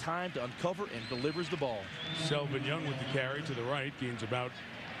 awaits the time to uncover and delivers the ball. Selvin Young with the carry to the right, gains about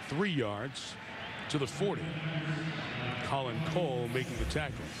 3 yards. to the 40. Colin Cole making the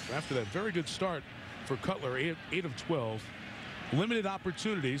tackle. After that very good start for Cutler, 8 of 12. Limited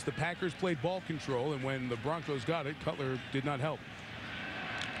opportunities. The Packers played ball control, and when the Broncos got it, Cutler did not help.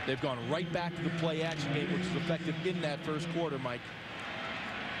 They've gone right back to the play action game, which was effective in that first quarter, Mike.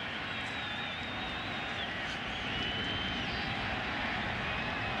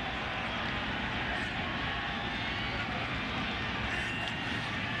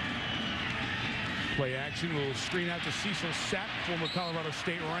 Play action, little screen out to Cecil Sapp, former Colorado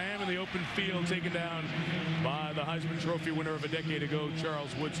State Ram in the open field, taken down by the Heisman Trophy winner of a decade ago,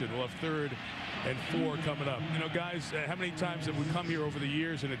 Charles Woodson. We'll have 3rd and 4 coming up. You know, guys, how many times have we come here over the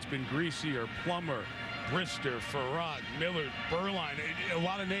years and it's been Greasy or Plummer, Brister, Farad, Millard, Berline, a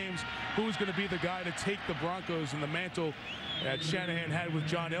lot of names. Who's going to be the guy to take the Broncos and the mantle that Shanahan had with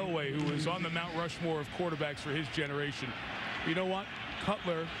John Elway, who was on the Mount Rushmore of quarterbacks for his generation? You know what?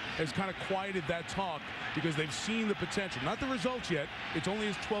 Cutler has kind of quieted that talk because they've seen the potential. Not the results yet. It's only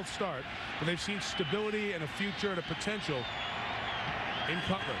his 12th start, but they've seen stability and a future and a potential in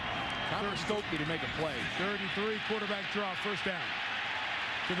Cutler. Connor Stokely to make a play. 3rd and 3, quarterback draw, first down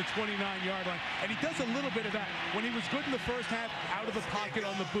to the 29-yard line. And he does a little bit of that. When he was good in the first half, out of the pocket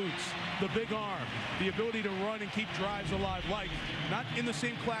on the boots, the big arm, the ability to run and keep drives alive, like, not in the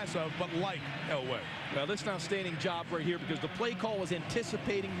same class of, but like Elway. Well, this is an outstanding job right here because the play call was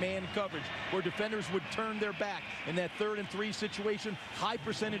anticipating man coverage, where defenders would turn their back in that 3rd and 3 situation. High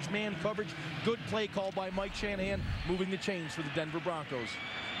percentage man coverage. Good play call by Mike Shanahan, moving the chains for the Denver Broncos.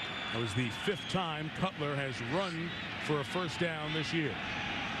 That was the 5th time Cutler has run for a first down this year.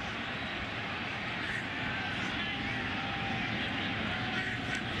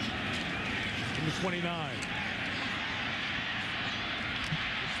 Number 29.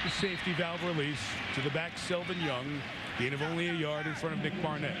 The safety valve release to the back, Selvin Young, gain of only a yard in front of Nick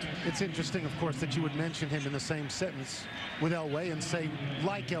Barnett. It's interesting, of course, that you would mention him in the same sentence with Elway and say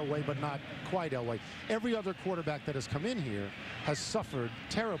like Elway, but not quite Elway. Every other quarterback that has come in here has suffered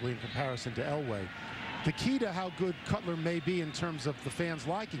terribly in comparison to Elway. The key to how good Cutler may be in terms of the fans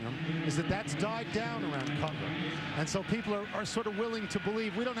liking him is that that's died down around Cutler. And so people are sort of willing to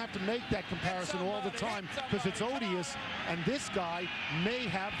believe we don't have to make that comparison all the time because it's odious, and this guy may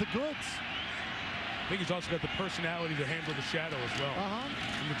have the goods. I think he's also got the personality to handle the shadow as well.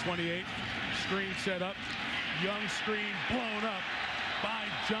 Number 28, screen set up. Young screen blown up by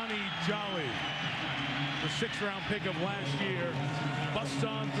Johnny Jolly. The 6th-round pick of last year busts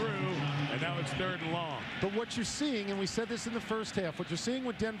on through, and now it's 3rd and long. But what you're seeing, and we said this in the first half, what you're seeing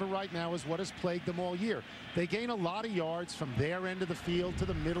with Denver right now is what has plagued them all year. They gain a lot of yards from their end of the field to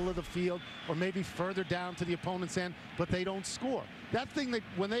the middle of the field, or maybe further down to the opponent's end, but they don't score. That thing that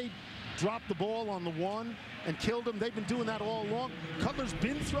when they dropped the ball on the 1 and killed him, they've been doing that all along. Cutler's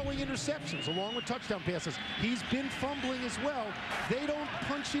been throwing interceptions along with touchdown passes. He's been fumbling as well. They don't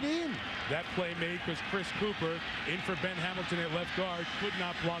punch it in. That play made because Chris Cooper in for Ben Hamilton at left guard could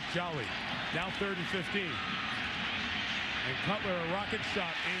not block Jolly. Now 3rd and 15. And Cutler, a rocket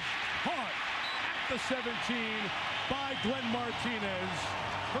shot, is caught at the 17 by Glenn Martinez.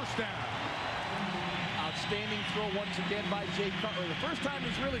 First down. Outstanding throw once again by Jay Cutler. The first time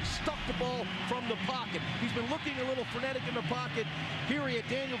he's really stuck the ball from the pocket. He's been looking a little frenetic in the pocket. Here he had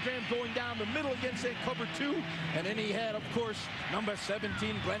Daniel Graham going down the middle against that cover 2. And then he had, of course, number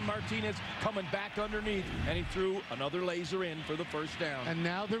 17, Glenn Martinez, coming back underneath. And he threw another laser in for the first down. And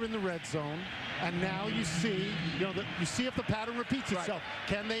now they're in the red zone. And now you see, you see if the pattern repeats itself.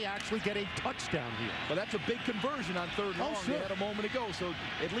 Can they actually get a touchdown here? Well, that's a big conversion on 3rd and long. Sure. They had a moment ago. So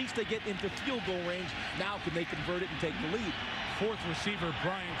at least they get into field goal range. Now can they convert it and take the lead? 4th receiver,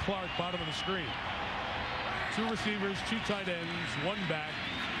 Brian Clark, bottom of the screen. 2 receivers, 2 tight ends, 1 back.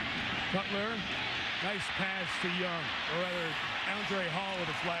 Cutler, nice pass to Young, or rather Andre Hall with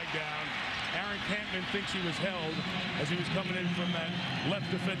a flag down. Aaron Campman thinks he was held as he was coming in from that left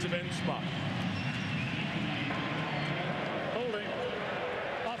defensive end spot. Holding.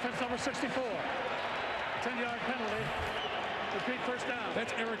 Offense number 64. 10-yard penalty. Repeat, first down.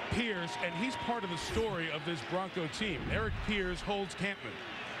 That's Eric Pierce, and he's part of the story of this Bronco team. Eric Pierce holds Campman.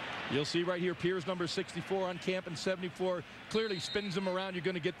 You'll see right here, Pierce number 64 on Campman 74. Clearly spins him around. You're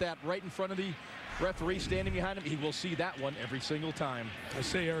going to get that right in front of the referee standing behind him. He will see that one every single time. I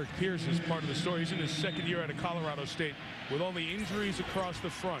say Eric Pierce is part of the story. He's in his 2nd year out of Colorado State with all the injuries across the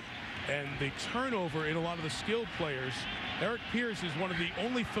front and the turnover in a lot of the skilled players. Eric Pierce is one of the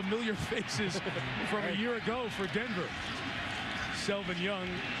only familiar faces from a year ago for Denver. Selvin Young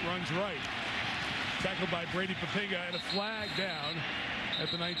runs right. Tackled by Brady Papinga, and a flag down at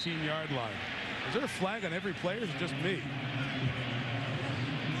the 19-yard line. Is there a flag on every player, or is it just me?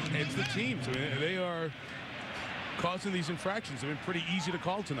 It's the teams. I mean, they are causing these infractions. They've been pretty easy to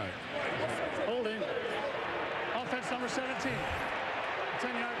call tonight. Holding. Offense number 17.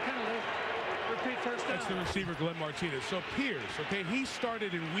 10-yard penalty. Repeat first down. That's the receiver, Glenn Martinez. So Pierce, okay, he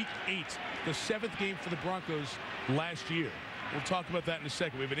started in week 8, the 7th game for the Broncos last year. We'll talk about that in a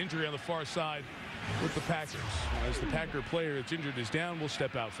second. We have an injury on the far side with the Packers. As the Packer player that's injured is down, we'll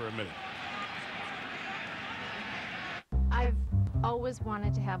step out for a minute. I've always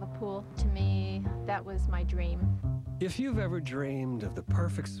wanted to have a pool. To me, that was my dream. If you've ever dreamed of the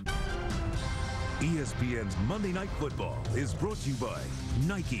perfect... ESPN's Monday Night Football is brought to you by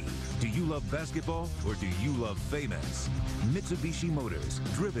Nike. Do you love basketball or do you love famous? Mitsubishi Motors,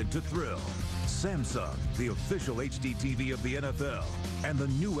 driven to thrill. Samsung, the official HD TV of the NFL. And the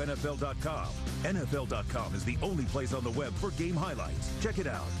new NFL.com. NFL.com is the only place on the web for game highlights. Check it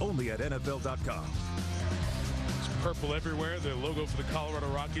out, only at NFL.com. Purple everywhere. The logo for the Colorado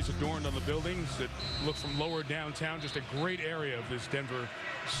Rockies adorned on the buildings that look from lower downtown. Just a great area of this Denver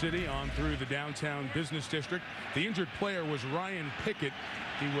city on through the downtown business district. The injured player was Ryan Pickett.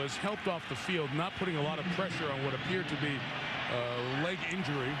 He was helped off the field, not putting a lot of pressure on what appeared to be a leg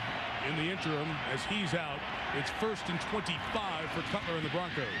injury. In the interim, as he's out, it's 1st and 25 for Cutler and the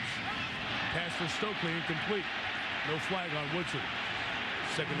Broncos. Pass for Stokely incomplete. No flag on Woodson.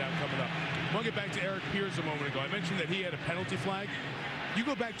 Second down coming up. We'll get back to Eric Pierce a moment ago. I mentioned that he had a penalty flag. You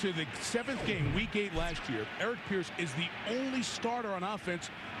go back to the 7th game, week 8 last year. Eric Pierce is the only starter on offense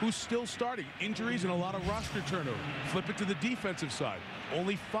who's still starting. Injuries and a lot of roster turnover. Flip it to the defensive side.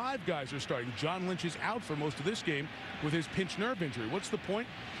 Only 5 guys are starting. John Lynch is out for most of this game with his pinched nerve injury. What's the point?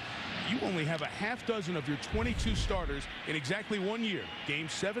 You only have a half dozen of your 22 starters in exactly 1 year. Game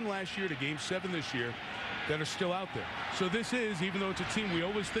 7 last year to game 7 this year that are still out there. So this is, even though it's a team we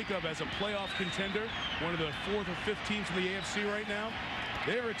always think of as a playoff contender, one of the 4th or 5th teams in the AFC right now,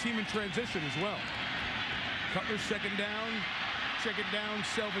 they are a team in transition as well. Cutler second down. Check it down,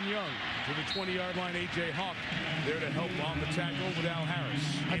 Selvin Young to the 20-yard line. A.J. Hawk there to help on the tackle with Al Harris,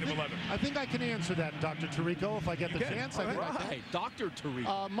 8 of 11. I think I can answer that, Dr. Tirico, if I get the chance. All right, Dr.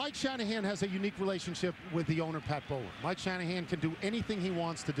 Tirico. Mike Shanahan has a unique relationship with the owner, Pat Bowlen. Mike Shanahan can do anything he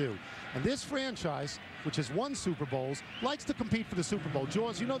wants to do. And this franchise, which has won Super Bowls, likes to compete for the Super Bowl.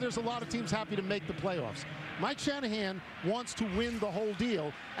 Jaws, you know there's a lot of teams happy to make the playoffs. Mike Shanahan wants to win the whole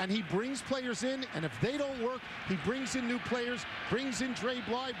deal, and he brings players in, and if they don't work, he brings in new players, brings in Dre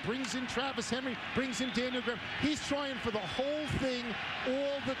Bly, brings in Travis Henry, brings in Daniel Graham. He's trying for the whole thing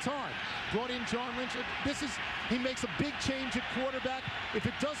all the time. Brought in John Lynch. He makes a big change at quarterback. If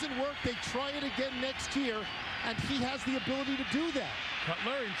it doesn't work, they try it again next year, and he has the ability to do that.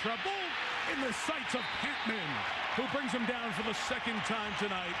 Cutler in trouble in the sights of Pittman, who brings him down for the 2nd time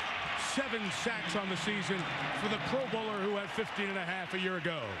tonight. 7 sacks on the season for the Pro Bowler who had 15.5 a year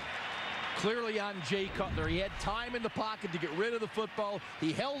ago. Clearly on Jay Cutler. He had time in the pocket to get rid of the football.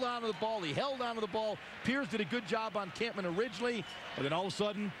 He held on to the ball. He held on to the ball. Pierce did a good job on Campman originally, but then all of a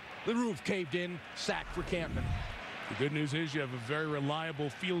sudden, the roof caved in. Sack for Campman. The good news is you have a very reliable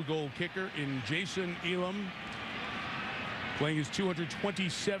field goal kicker in Jason Elam. Playing his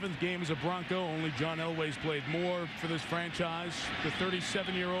 227th game as a Bronco. Only John Elway's played more for this franchise. The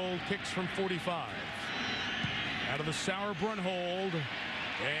 37-year-old kicks from 45. Out of the Sauerbrunn hold.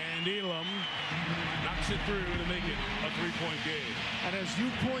 And Elam knocks it through to make it a 3-point game. And as you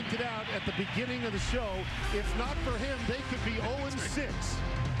pointed out at the beginning of the show, if not for him, they could be 0-6.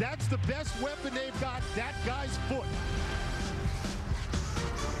 That's the best weapon they've got, that guy's foot.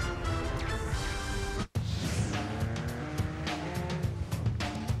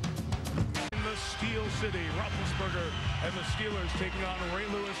 Steel City, Roethlisberger and the Steelers taking on Ray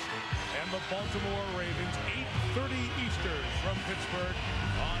Lewis and the Baltimore Ravens. 8:30 Eastern from Pittsburgh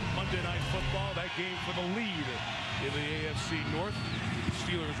on Monday Night Football. That game for the lead in the AFC North.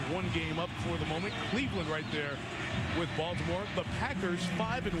 Steelers 1 game up for the moment. Cleveland right there with Baltimore. The Packers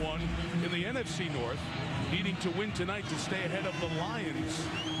 5-1 in the NFC North, needing to win tonight to stay ahead of the Lions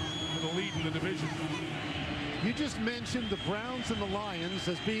for the lead in the division. You just mentioned the Browns and the Lions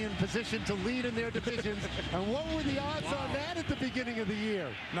as being positioned to lead in their divisions. And what were the odds on that at the beginning of the year?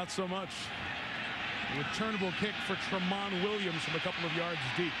 Not so much. A returnable kick for Tramon Williams from a couple of yards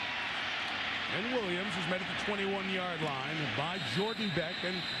deep. And Williams is met at the 21-yard line by Jordan Beck,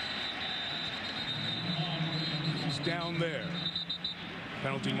 and he's down there.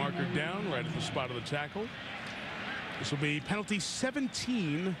 Penalty marker down right at the spot of the tackle. This will be penalty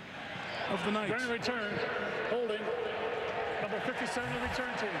 17 of the night. Running return, holding, number 57 the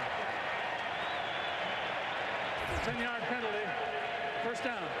return team. 10-yard penalty, first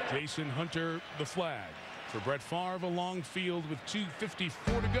down. Jason Hunter, the flag. For Brett Favre, a long field with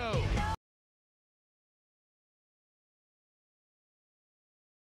 2:54 to go.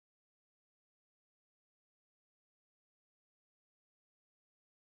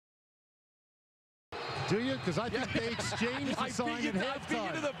 Do you? Because I think they exchanged the sign at halftime. I beat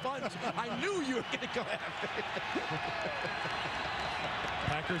you to the punch. I knew you were going to go after it.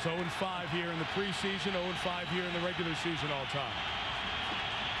 Packers 0-5 here in the preseason, 0-5 here in the regular season all time.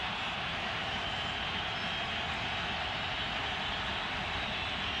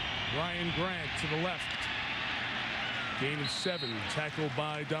 Ryan Grant to the left. Gain of 7, tackled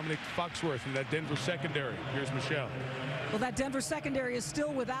by Dominic Foxworth in that Denver secondary. Here's Michelle. Well, that Denver secondary is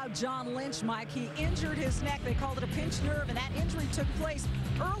still without John Lynch, Mike. He injured his neck. They called it a pinched nerve, and that injury took place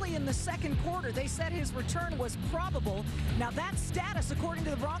early in the second quarter. They said his return was probable. Now, that status, according to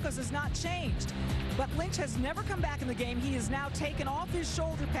the Broncos, has not changed. But Lynch has never come back in the game. He has now taken off his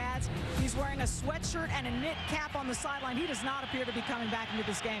shoulder pads. He's wearing a sweatshirt and a knit cap on the sideline. He does not appear to be coming back into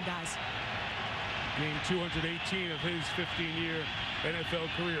this game, guys. Game 218 of his 15-year NFL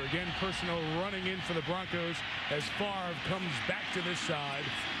career. Again, personal running in for the Broncos as Favre comes back to this side.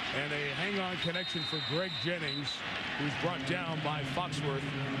 And a hang-on connection for Greg Jennings, who's brought down by Foxworth,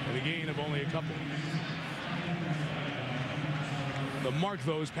 and a gain of only a couple. The mark,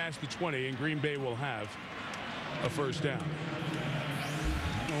 though, is past the 20, and Green Bay will have a first down.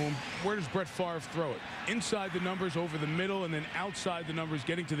 Where does Brett Favre throw it? Inside the numbers, over the middle, and then outside the numbers,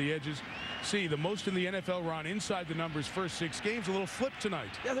 getting to the edges. See, the most in the NFL run inside the numbers first 6 games. A little flip tonight.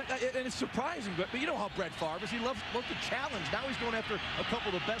 Yeah, and it's surprising, but you know how Brett Favre is. He loves to challenge. Now he's going after a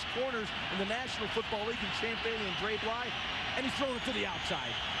couple of the best corners in the National Football League, in Champ Bailey and Dre Bly, and he's throwing it to the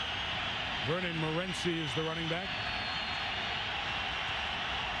outside. Vernon Morency is the running back.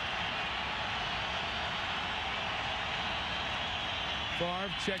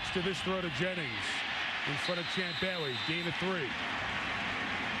 Favre checks to this throw to Jennings in front of Champ Bailey. Gain of 3.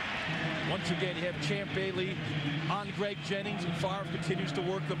 Once again, you have Champ Bailey on Greg Jennings, and Favre continues to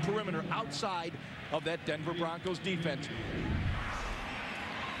work the perimeter outside of that Denver Broncos defense.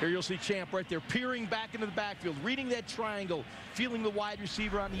 Here you'll see Champ right there, peering back into the backfield, reading that triangle, feeling the wide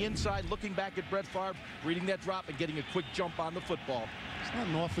receiver on the inside, looking back at Brett Favre, reading that drop, and getting a quick jump on the football. It's not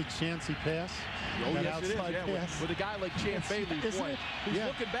an awfully chancy pass. Oh, yes, it is. Yeah, with a guy like Champ Bailey, boy, who's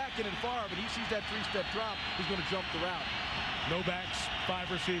looking back in Favre, and he sees that 3-step drop, he's going to jump the route. No backs,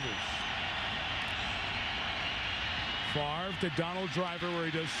 5 receivers. Favre to Donald Driver, where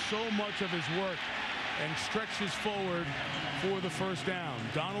he does so much of his work and stretches forward for the first down.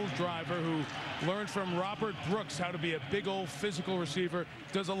 Donald Driver, who learned from Robert Brooks how to be a big old physical receiver,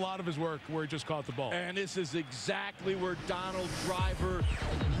 does a lot of his work where he just caught the ball. And this is exactly where Donald Driver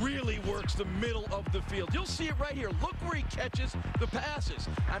really works the middle of the field. You'll see it right here. Look where he catches the passes.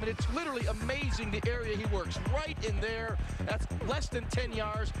 I mean, it's literally amazing the area he works. Right in there. That's less than 10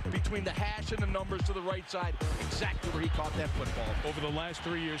 yards between the hash and the numbers to the right side. Exactly where he caught that football. Over the last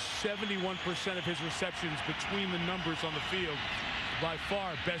 3 years, 71% of his receptions between the numbers on the field. By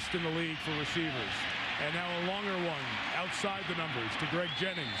far best in the league for receivers. And now a longer one outside the numbers to Greg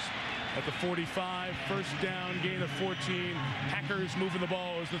Jennings at the 45. First down, gain of 14. Packers moving the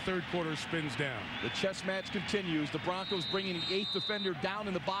ball as the third quarter spins down. The chess match continues. The Broncos bringing the 8th defender down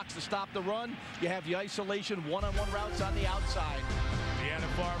in the box to stop the run. You have the isolation one-on-one routes on the outside. Deanna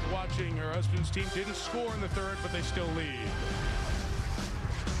Favre watching. Her husband's team didn't score in the third, but they still lead.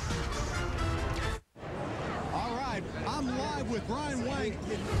 I'm live with Brian White,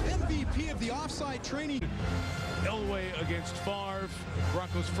 MVP of the offside training. Elway against Favre.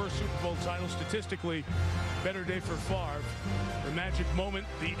 Broncos' first Super Bowl title. Statistically, better day for Favre. The magic moment,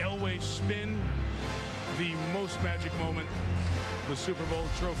 the Elway spin. The most magic moment, the Super Bowl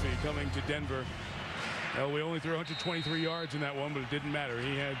trophy coming to Denver. Elway only threw 123 yards in that one, but it didn't matter.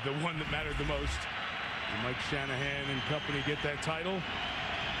 He had the one that mattered the most. And Mike Shanahan and company get that title.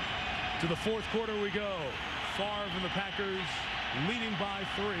 To the fourth quarter we go. Favre and the Packers leading by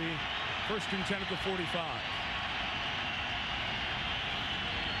 3. First and 10 at the 45.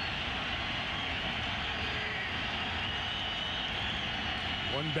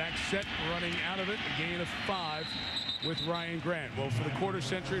 One back set, running out of it. A gain of 5 with Ryan Grant. Well, for the quarter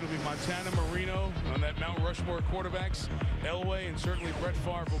century, it'll be Montana, Marino on that Mount Rushmore quarterbacks. Elway and certainly Brett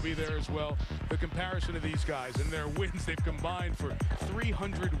Favre will be there as well. The comparison of these guys and their wins, they've combined for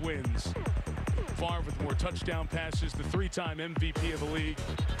 300 wins. Favre with more touchdown passes, the 3-time MVP of the league,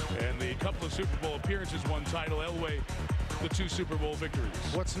 and the couple of Super Bowl appearances, 1 title. Elway, the 2 Super Bowl victories.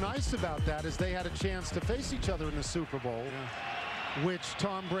 What's nice about that is they had a chance to face each other in the Super Bowl, which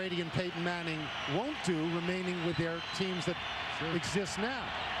Tom Brady and Peyton Manning won't do, remaining with their teams that exist now.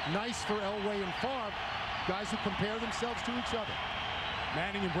 Nice for Elway and Favre. guys who compare themselves to each other.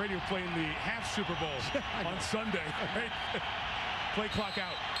 Manning and Brady are playing the half Super Bowl on Sunday. Right? Play clock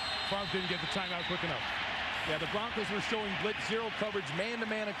out. Favre didn't get the timeout quick enough. Yeah, the Broncos were showing blitz zero coverage,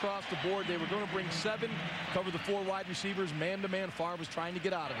 man-to-man across the board. They were going to bring 7, cover the 4 wide receivers, man-to-man. Favre was trying to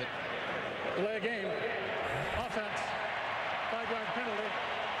get out of it. Delay of game. Offense. 5-yard penalty.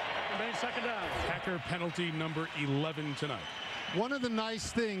 Remains second down. Packer penalty number 11 tonight. One of the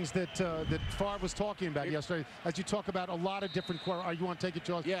nice things that that Favre was talking about yesterday, as you talk about a lot of different you want to take it,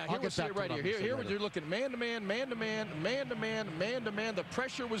 Charles? Yeah, I'll get back right here. Here you're looking man-to-man, man-to-man, man-to-man, man-to-man. The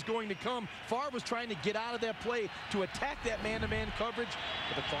pressure was going to come. Favre was trying to get out of that play to attack that man-to-man coverage,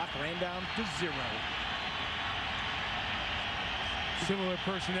 but the clock ran down to 0. Similar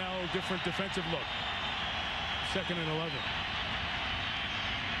personnel, different defensive look. 2nd and 11.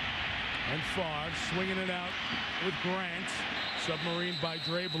 And Favre swinging it out with Grant. Submarine by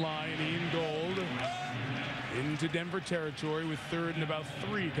Dre Bly and Ian Gold. Into Denver territory with 3rd and about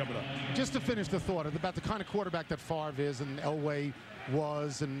 3 coming up. Just to finish the thought about the kind of quarterback that Favre is and Elway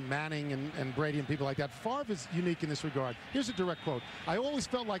was and Manning and Brady and people like that. Favre is unique in this regard. Here's a direct quote. I always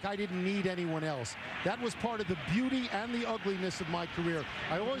felt like I didn't need anyone else. That was part of the beauty and the ugliness of my career.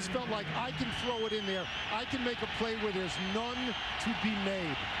 I always felt like I can throw it in there. I can make a play where there's none to be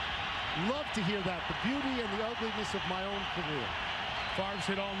made. Love to hear that. The beauty and the ugliness of my own career. Favre's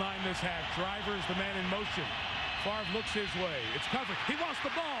hit all 9 this half. Driver's the man in motion. Favre looks his way. It's covered. He lost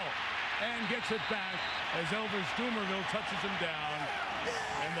the ball and gets it back as Elvis Dumervil touches him down.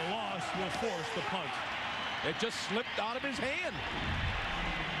 And the loss will force the punt. It just slipped out of his hand.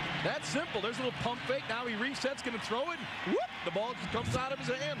 That's simple. There's a little pump fake. Now he resets, going to throw it. Whoop! The ball just comes out of his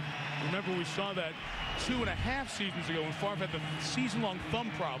hand. Remember, we saw that 2.5 seasons ago when Favre had the season-long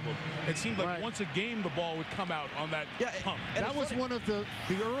thumb problem. It seemed like once a game the ball would come out on that pump. That was one of the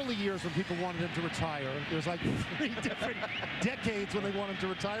early years when people wanted him to retire. There was like 3 different decades when they wanted him to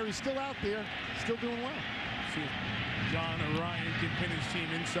retire. He's still out there, still doing well. See if John Ryan can pin his team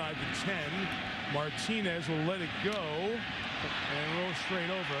inside the 10. Martinez will let it go and roll straight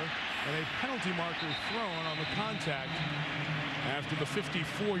over. And a penalty marker thrown on the contact after the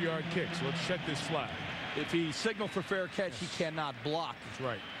 54-yard kick. So let's check this flag. If he signaled for fair catch, he cannot block. That's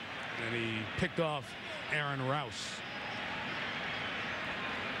right. And he picked off Aaron Rouse.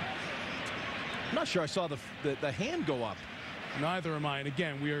 I'm not sure I saw the hand go up. Neither am I. And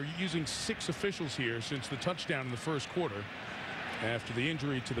again, we are using 6 officials here since the touchdown in the first quarter after the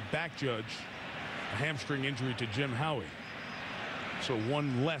injury to the back judge, a hamstring injury to Jim Howie. So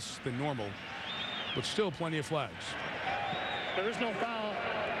 1 less than normal, but still plenty of flags. There is no foul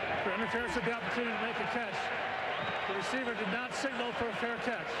for interference with the opportunity to make a catch. The receiver did not signal for a fair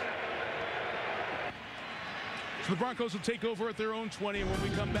catch. So the Broncos will take over at their own 20, and when we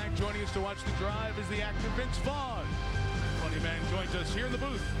come back, joining us to watch the drive is the actor Vince Vaughn. Funny Man joins us here in the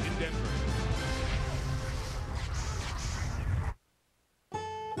booth in Denver.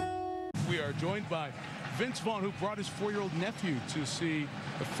 We are joined by Vince Vaughn, who brought his 4-year-old nephew to see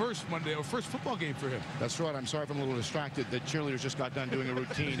the first football game for him. That's right. I'm sorry if I'm a little distracted. The cheerleaders just got done doing a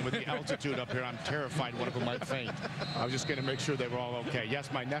routine. With the altitude up here, I'm terrified one of them might faint. I was just going to make sure they were all okay.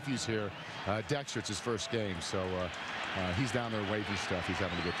 Yes, my nephew's here. Dexter, it's his first game, so he's down there waving stuff. He's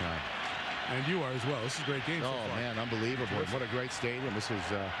having a good time. And you are as well. This is a great game. Oh, so man, unbelievable. What a great stadium. This is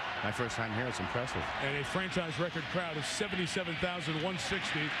my first time here. It's impressive. And a franchise record crowd of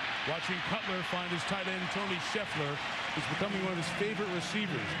 77,160 watching Cutler find his tight end Tony Scheffler, who's becoming one of his favorite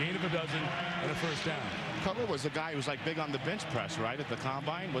receivers. Gain of a dozen and a first down. Cutler was the guy who was like big on the bench press, right, at the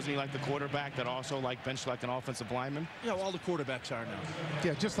combine. Wasn't he like the quarterback that also like benched like an offensive lineman? Yeah, well, all the quarterbacks are now.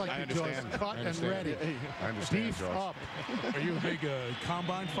 Yeah, just like I you, George. understand. Cut and ready. I understand, Beef George. up. Are you a big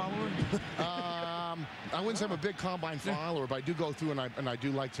combine follower? I wouldn't say I'm a big combine follower, but I do go through and I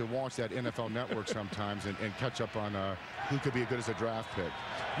do like to watch that NFL Network sometimes and catch up on who could be as good as a draft pick.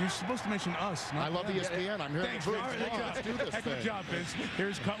 You're supposed to mention us. I love ESPN. I'm here. Thanks, to Vince. let's do this Heck of a thing. job, Vince.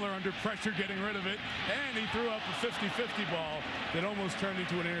 Here's Cutler under pressure, getting rid of it. And he threw up a 50-50 ball that almost turned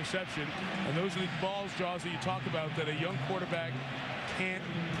into an interception. And those are the balls, Jaws, that you talk about that a young quarterback can't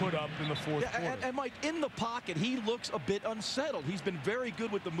put up in the fourth quarter. And Mike, in the pocket, he looks a bit unsettled. He's been very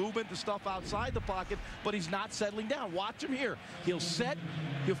good with the movement, the stuff outside the pocket, but he's not settling down. Watch him here. He'll set,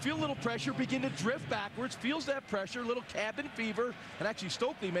 he'll feel a little pressure, begin to drift backwards, feels that pressure, a little cabin fever, and actually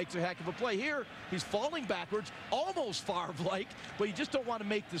Stokely makes a heck of a play. Here, he's falling backwards, almost Favre-like, but you just don't want to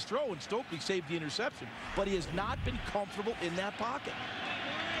make this throw, and Stokely saved the interception. But he has not been comfortable in that pocket.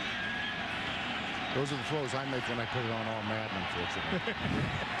 Those are the throws I make when I put it on all Madden, unfortunately.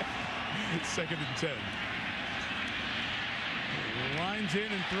 2nd and 10. Lines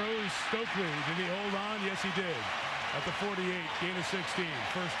in and throws Stokely. Did he hold on? Yes, he did. At the 48, gain of 16,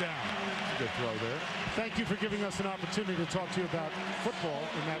 first down. Good throw there. Thank you for giving us an opportunity to talk to you about football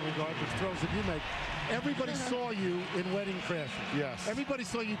in that regard, which throws that you make. Everybody saw you in Wedding Crashers. Yes. Everybody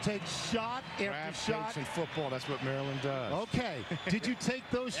saw you take shot after Grab shot. takes in football. That's what Maryland does. Okay. Did you take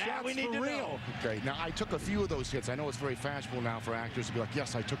those shots we need for to real? know. Okay. Now, I took a few of those hits. I know it's very fashionable now for actors to be like,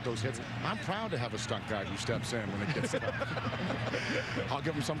 yes, I took those hits. I'm proud to have a stunt guy who steps in when it gets tough. I'll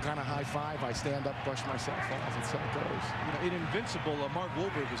give him some kind of high five. I stand up, brush myself off, and so it goes. You know, in Invincible, Mark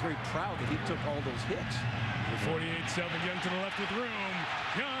Wahlberg was very proud that he took all those hits. The 48, Selvin Young to the left with room.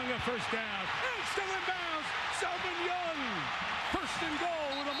 Young, a first down. And still in bounds. Selvin Young. First and goal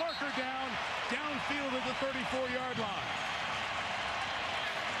with a marker down. Downfield at the 34-yard line.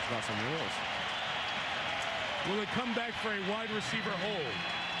 Got some rules. Will it come back for a wide receiver hold?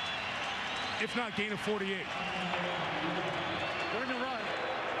 If not, gain of 48. During the run,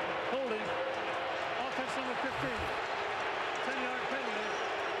 holding, offense number 15. 10-yard penalty.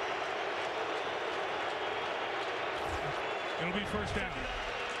 It'll be first down.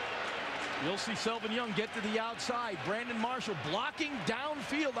 You'll see Selvin Young get to the outside. Brandon Marshall blocking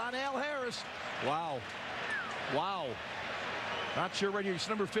downfield on Al Harris. Wow. Wow. Not sure right here. It's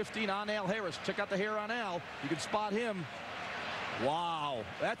number 15 on Al Harris. Check out the hair on Al. You can spot him. Wow.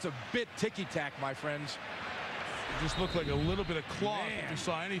 That's a bit ticky-tack, my friends. It just looked like a little bit of cloth if you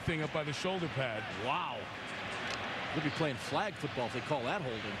saw anything up by the shoulder pad. Wow. They'll be playing flag football if they call that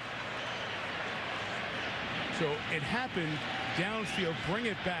holding. So it happened downfield, bring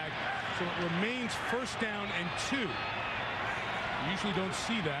it back, so it remains first down and 2. You usually don't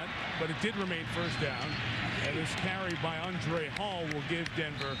see that, but it did remain first down. And this carry by Andre Hall will give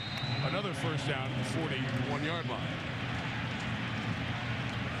Denver another first down at the 41-yard line.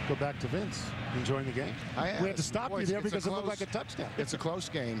 Go back to Vince. Enjoying the game. We had to stop you there because it looked like a touchdown. It's a close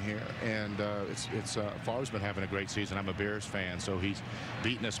game here, and Favre's been having a great season. I'm a Bears fan, so he's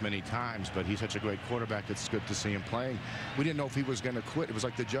beaten us many times, but he's such a great quarterback. It's good to see him playing. We didn't know if he was going to quit. It was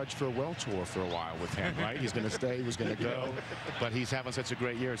like the Judge for a Well tour for a while with him, right? He's going to stay, he was going to go, but he's having such a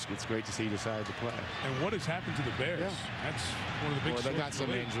great year. It's great to see he decided to play. And what has happened to the Bears? Yeah. That's one of the big Well, they got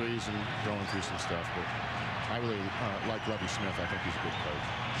some injuries and going through some stuff, but I really like Lovie Smith. I think he's a good coach.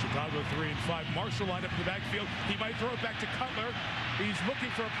 Chicago 3 and 5. Marshall lined up in the backfield. He might throw it back to Cutler. He's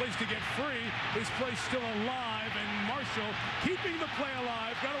looking for a place to get free. His play's still alive, and Marshall keeping the play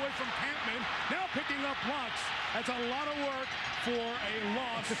alive. Got away from Campman. Now picking up blocks. That's a lot of work for a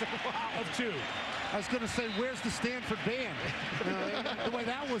loss of 2. I was going to say, where's the Stanford band? The way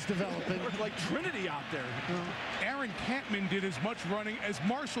that was developing. It looked like Trinity out there. Aaron Campman did as much running as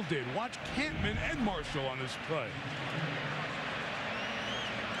Marshall did. Watch Campman and Marshall on this play.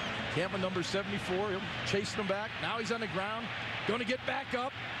 Campman, number 74, he'll chase them back. Now he's on the ground. Going to get back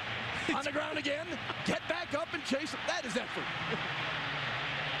up. On the ground again. Get back up and chase him. That is effort.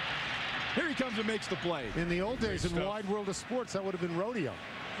 Here he comes and makes the play. In the old days, in the wide world of sports, that would have been rodeo.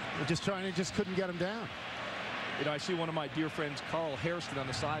 They're just couldn't get him down. You know, I see one of my dear friends, Carl Hairston, on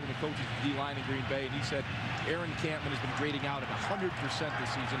the side of the coaches D-line in Green Bay, and he said Aaron Campman has been grading out at 100% this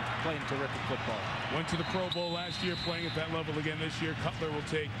season, playing terrific football. Went to the Pro Bowl last year, playing at that level again this year. Cutler will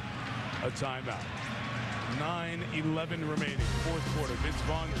take a timeout. 9:11 remaining, fourth quarter. Vince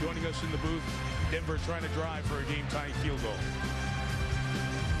Vaughn joining us in the booth. Denver trying to drive for a game-tying field goal.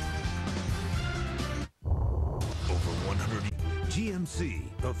 Over 100. GMC,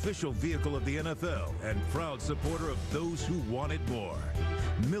 official vehicle of the NFL and proud supporter of those who want it more.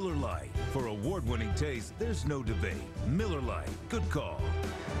 Miller Lite, for award-winning taste, there's no debate. Miller Lite, good call.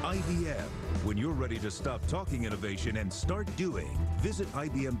 IBM, when you're ready to stop talking innovation and start doing, visit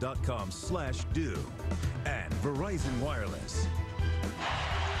IBM.com/do. And Verizon Wireless.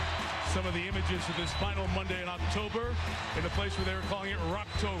 Some of the images of this final Monday in October in a place where they were calling it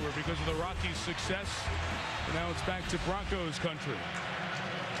Rocktober because of the Rockies' success. And now it's back to Broncos country.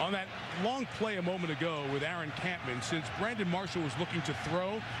 On that long play a moment ago with Aaron Campman, since Brandon Marshall was looking to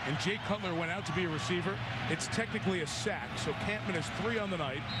throw and Jay Cutler went out to be a receiver, it's technically a sack. So Campman has 3 on the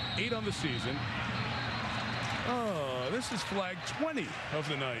night, 8 on the season. Oh, this is flag 20 of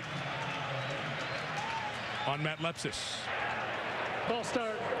the night on Matt Lepsis. Ball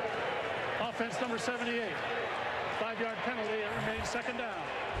start. Offense number 78. 5-yard penalty. It remains second down.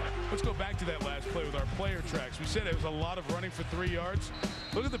 Let's go back to that last play with our player tracks. We said it was a lot of running for 3 yards.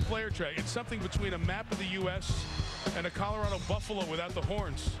 Look at the player track. It's something between a map of the U.S. and a Colorado buffalo without the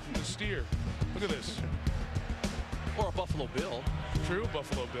horns, the steer. Look at this. Or a Buffalo Bill. True,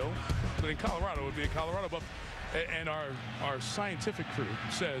 Buffalo Bill. But in Colorado, it would be a Colorado buffalo. And our scientific crew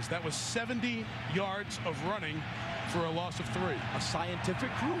says that was 70 yards of running for a loss of 3. A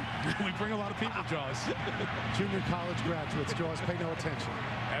scientific crew? We bring a lot of people, Jaws. Junior college graduates, Jaws, pay no attention.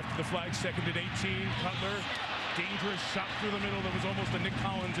 After the flag, second and 18, Cutler, dangerous shot through the middle. That was almost a Nick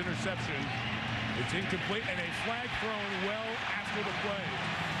Collins interception. It's incomplete, and a flag thrown well after the play.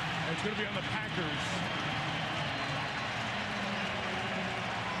 And it's going to be on the Packers.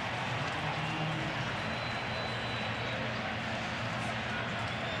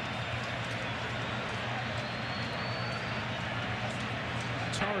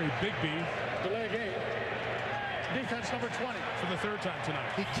 Tari Bigby. Delay game. Defense number 20. For the 3rd time tonight.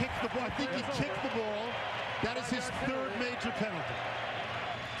 He kicked the ball. I think he kicked the ball. That is his 3rd major penalty.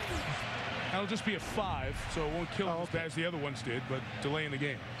 That'll just be a 5, so it won't kill him as bad as the other ones did, but delaying the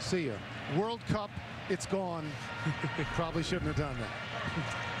game. See ya. World Cup, it's gone. Probably shouldn't have done that.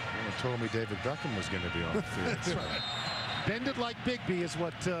 Someone told me David Beckham was going to be on the field. That's right. Bend It Like Bigby is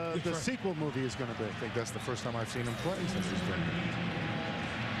what the sequel movie is going to be. I think that's the first time I've seen him play since he's been here.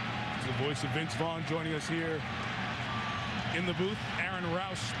 The voice of Vince Vaughn joining us here in the booth. Aaron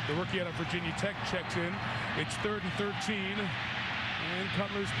Rouse, the rookie out of Virginia Tech, checks in. It's 3rd and 13. And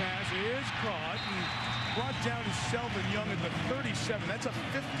Cutler's pass is caught and brought down to Selvin Young at the 37. That's a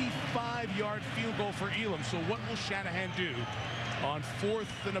 55-yard field goal for Elam. So what will Shanahan do on 4th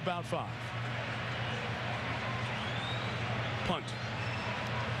and about 5? Punt.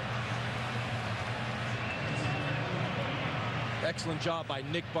 Excellent job by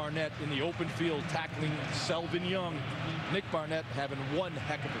Nick Barnett in the open field tackling Selvin Young. Nick Barnett having one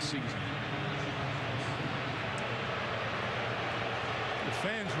heck of a season. The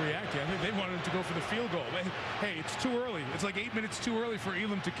fans reacting. I think they wanted him to go for the field goal. Hey, it's too early. It's like 8 minutes too early for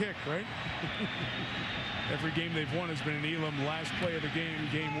Elam to kick, right? Every game they've won has been an Elam last play of the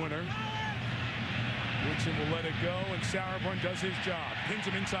game winner. Woodson will let it go, and Sauerbrunn does his job. Pins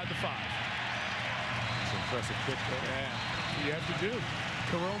him inside the 5. It's an impressive kick there. Yeah. You have to do.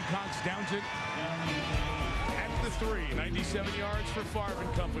 Jerome Cox downs it at the 3. 97 yards for Favre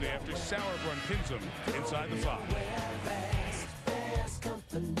and company after Sauerbrunn pins him inside the 5.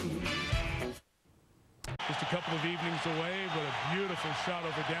 Just a couple of evenings away, but a beautiful shot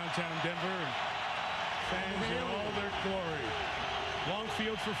over downtown Denver. And fans in all their glory. Long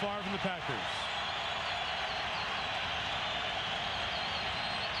field for Favre and the Packers.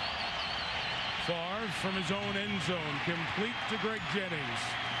 Favre from his own end zone, complete to Greg Jennings.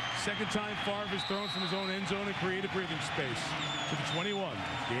 Second time Favre has thrown from his own end zone and created breathing space to the 21.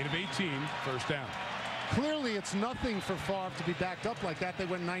 Gain of 18, 1st down. Clearly, it's nothing for Favre to be backed up like that. They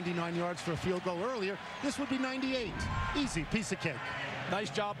went 99 yards for a field goal earlier. This would be 98. Easy, piece of cake. Nice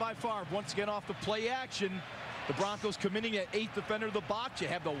job by Favre. Once again off the play action. The Broncos committing at 8th defender of the box. You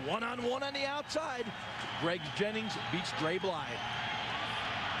have the one-on-one on the outside. Greg Jennings beats Dre Bly.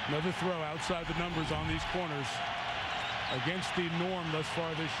 Another throw outside the numbers on these corners against the norm thus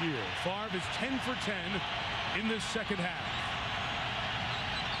far this year. Favre is 10 for 10 in this 2nd half.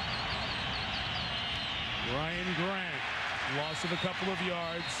 Ryan Grant, loss of a couple of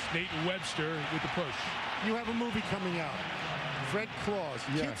yards. Nate Webster with the push. You have a movie coming out. Fred Claus,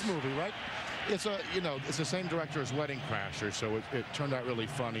 kids movie, right? It's it's the same director as Wedding Crashers, so it turned out really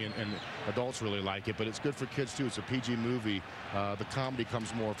funny, and adults really like it, but it's good for kids too. It's a PG movie. The comedy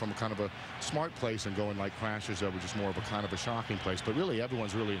comes more from kind of a smart place and going like Crashers, which is more of a kind of a shocking place, but really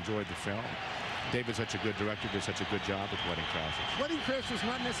everyone's really enjoyed the film. David's such a good director, did such a good job with Wedding Crashers. Wedding Crashers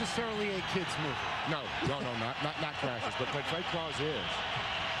not necessarily a kids movie. No, not Crashers, but Fred Claus is.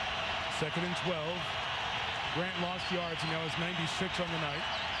 2nd and 12. Grant lost yards, and now is 96 on the night.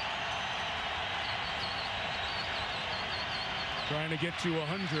 Trying to get to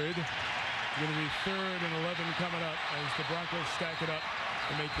 100. Going to be 3rd and 11 coming up as the Broncos stack it up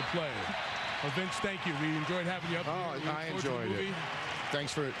and make the play. Well, Vince, thank you. We enjoyed having you up here. I enjoyed it.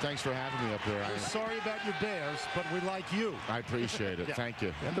 Thanks for having me up here. We're sorry about your Bears, but we like you. I appreciate it. Yeah. Thank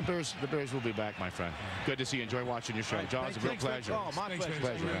you. And the Bears will be back, my friend. Good to see you. Enjoy watching your show. Right, John, it's a real pleasure. Oh, my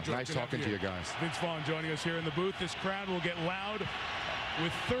pleasure. Nice talking to you guys. Vince Vaughn joining us here in the booth. This crowd will get loud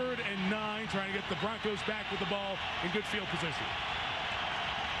with 3rd and 9, trying to get the Broncos back with the ball in good field position.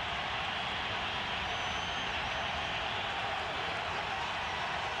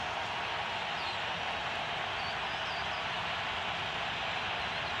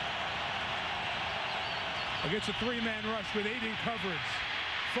 Against a 3-man rush with 8 in coverage.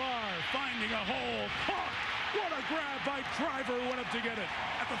 Favre finding a hole. Caught. What a grab by Driver, who went up to get it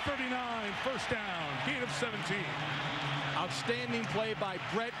at the 39. 1st down. Gain of 17. Outstanding play by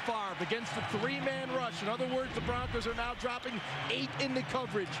Brett Favre against the three-man rush. In other words, the Broncos are now dropping 8 into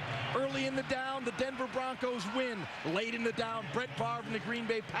coverage. Early in the down, the Denver Broncos win. Late in the down, Brett Favre and the Green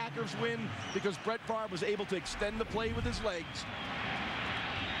Bay Packers win because Brett Favre was able to extend the play with his legs.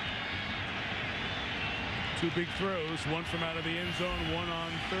 2 big throws, one from out of the end zone, one on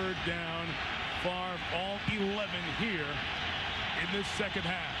 3rd down. Favre all 11 here in this second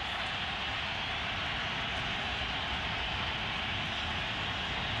half.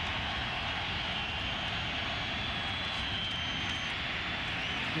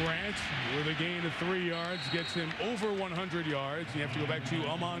 Grant, with a gain of 3 yards, gets him over 100 yards. You have to go back to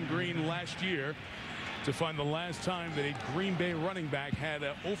Ahman Green last year to find the last time that a Green Bay running back had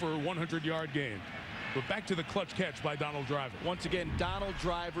an over 100-yard gain. But back to the clutch catch by Donald Driver. Once again, Donald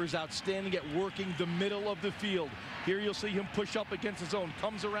Driver is outstanding at working the middle of the field. Here you'll see him push up against his own.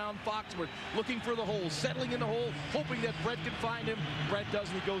 Comes around Foxworth, looking for the hole, settling in the hole, hoping that Brett can find him. Brett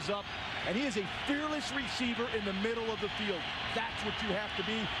doesn't. He goes up. And he is a fearless receiver in the middle of the field. That's what you have to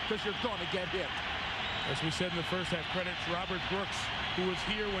be because you're going to get hit. As we said in the first half, credit to Robert Brooks, who was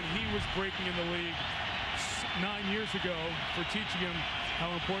here when he was breaking in the league 9 years ago, for teaching him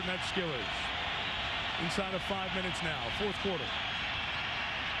how important that skill is. Inside of 5 minutes now, 4th quarter.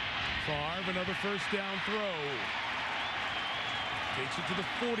 Favre, another first down throw. Takes it to the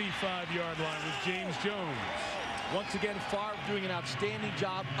 45-yard line with James Jones. Once again, Favre doing an outstanding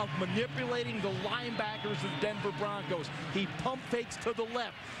job of manipulating the linebackers of the Denver Broncos. He pump fakes to the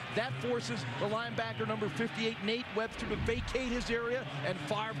left. That forces the linebacker number 58, Nate Webster, to vacate his area, and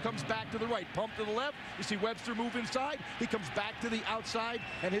Favre comes back to the right. Pump to the left. You see Webster move inside. He comes back to the outside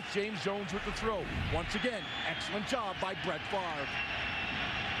and hits James Jones with the throw. Once again, excellent job by Brett Favre.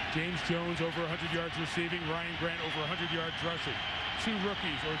 James Jones over 100 yards receiving. Ryan Grant over 100 yards rushing. 2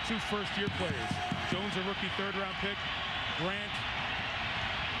 rookies, or 2 first-year players. Jones a rookie 3rd-round pick. Grant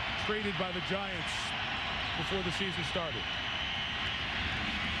traded by the Giants before the season started.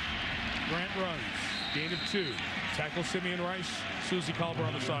 Grant runs, gain of 2. Tackle Simeon Rice, Susie Colbert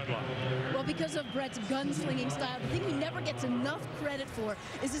on the sideline. Well, because of Brett's gunslinging style, the thing he never gets enough credit for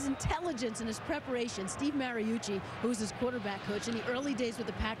is his intelligence and his preparation. Steve Mariucci, who was his quarterback coach in the early days with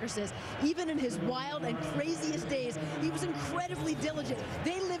the Packers, says even in his wild and craziest days, he was incredibly diligent.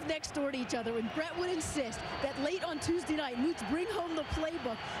 They lived next door to each other, and Brett would insist that late on Tuesday night, Moots bring home the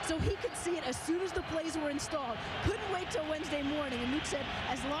playbook so he could see it as soon as the plays were installed. Couldn't wait till Wednesday morning, and Moots said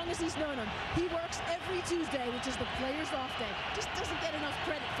as long as he's known him, he works every Tuesday, which is the player's off day. Just doesn't get enough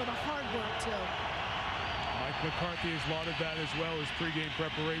credit for the hard work, too. Mike McCarthy has lauded that as well as pregame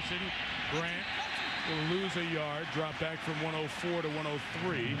preparation. Grant will lose a yard, drop back from 104 to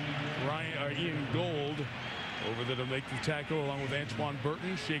 103. Ian Gold over there to make the tackle along with Antoine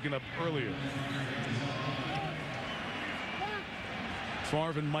Burton, shaken up earlier.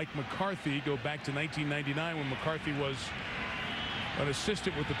 Favre and Mike McCarthy go back to 1999 when McCarthy was an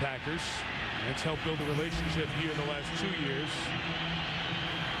assistant with the Packers. That's helped build a relationship here in the last 2 years.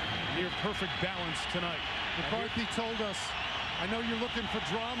 Near perfect balance tonight. McCarthy told us, I know you're looking for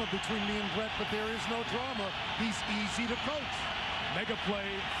drama between me and Brett, but there is no drama. He's easy to coach. Mega play,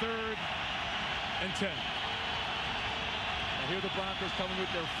 3rd and 10. And here the Broncos coming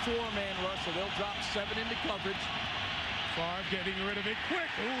with their 4-man rush, so they'll drop 7 into coverage. Favre getting rid of it quick.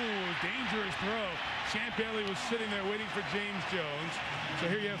 Ooh, dangerous throw. Champ Bailey was sitting there waiting for James Jones. So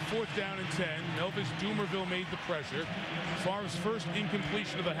here you have 4th down and 10. Elvis Dumerville made the pressure. Favre's first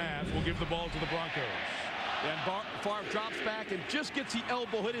incompletion of the half will give the ball to the Broncos. And Favre drops back and just gets the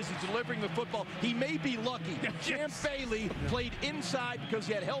elbow hit as he's delivering the football. He may be lucky. Champ Bailey played inside because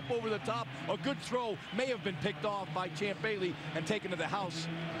he had help over the top. A good throw may have been picked off by Champ Bailey and taken to the house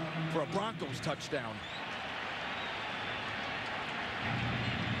for a Broncos touchdown.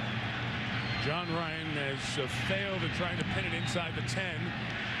 John Ryan has failed in trying to pin it inside the 10.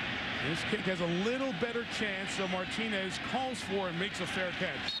 This kick has a little better chance, so Martinez calls for and makes a fair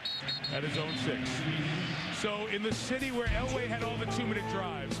catch at his own 6. So in the city where Elway had all the 2-minute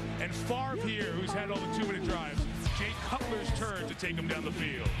drives, and Favre here, who's had all the 2-minute drives, Jay Cutler's turn to take him down the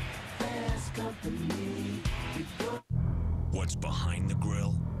field. What's behind the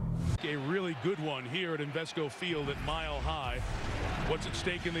grill? A really good one here at Invesco Field at Mile High. What's at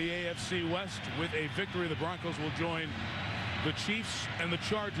stake in the AFC West? With a victory, the Broncos will join the Chiefs and the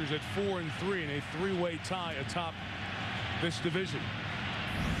Chargers at 4-3 in a 3-way tie atop this division.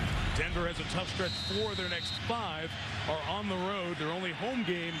 Denver has a tough stretch. 4 of their next 5 are on the road. Their only home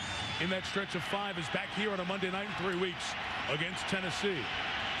game in that stretch of 5 is back here on a Monday night in 3 weeks against Tennessee.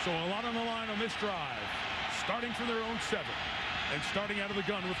 So a lot on the line on this drive. Starting from their own 7 and starting out of the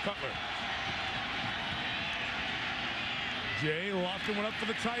gun with Cutler. Jay Lofton went up for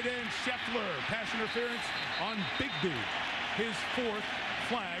the tight end. Scheffler, pass interference on Bigby. His 4th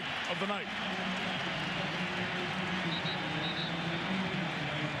flag of the night.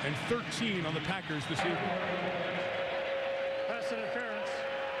 And 13 on the Packers this evening. Pass interference.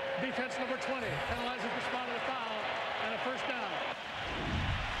 Defense number 20. Penalizing the spot of the foul and a first down.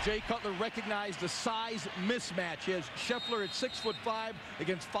 Jay Cutler recognized the size mismatch. He has Scheffler at 6'5"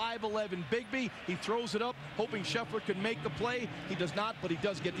 against 5'11" Bigby. He throws it up, hoping Scheffler can make the play. He does not, but he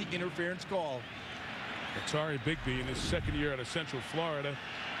does get the interference call. Atari Bigby, in his 2nd year out of Central Florida,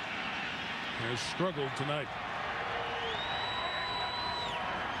 has struggled tonight.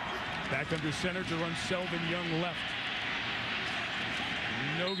 Back under center to run Selvin Young left.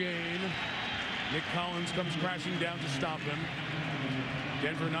 No gain. Nick Collins comes crashing down to stop him.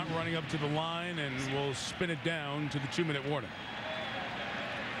 Denver not running up to the line and will spin it down to the 2-minute warning.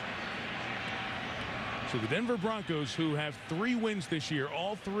 So the Denver Broncos, who have 3 wins this year,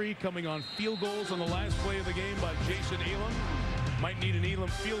 all 3 coming on field goals on the last play of the game by Jason Elam, might need an Elam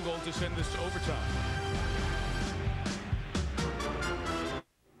field goal to send this to overtime.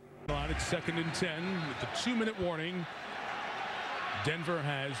 It's 2nd and 10 with the 2-minute warning. Denver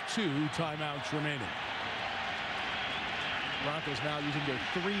has 2 timeouts remaining. Broncos now using their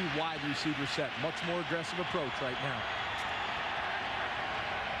 3 wide receiver set. Much more aggressive approach right now.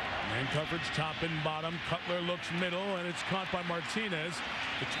 Man coverage top and bottom. Cutler looks middle, and it's caught by Martinez.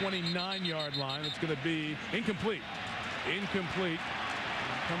 The 29-yard line. It's going to be incomplete. Incomplete.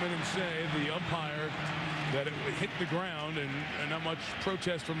 Come in and say the umpire that it hit the ground, and not much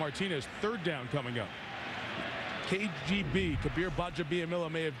protest from Martinez. 3rd down coming up. KGB, Kabir Bajabiamila,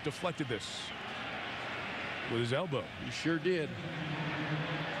 may have deflected this with his elbow. He sure did.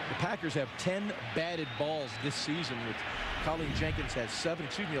 The Packers have 10 batted balls this season, with Colleen Jenkins has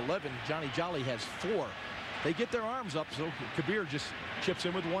 11. Johnny Jolly has 4. They get their arms up, so Kabir just chips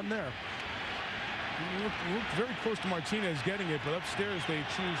in with 1 there. Look very close to Martinez getting it, but upstairs they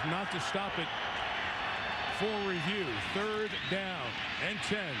choose not to stop it for review. 3rd down and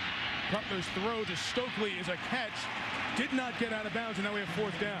 10. Cutler's throw to Stokely is a catch. Did not get out of bounds, and now we have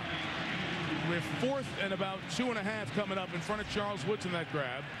 4th down. We have 4th and about 2.5 coming up in front of Charles Woods in that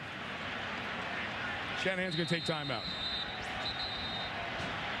grab. Shanahan's going to take timeout.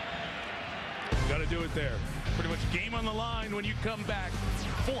 Got to do it there. Pretty much game on the line when you come back.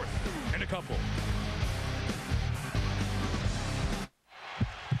 4th and a couple.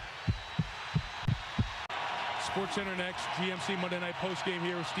 SportsCenter next. GMC Monday Night Postgame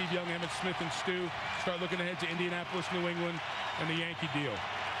here with Steve Young, Emmett Smith, and Stu. Start looking ahead to Indianapolis, New England, and the Yankee deal.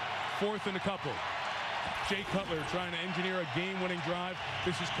 4th and a couple. Jay Cutler trying to engineer a game-winning drive.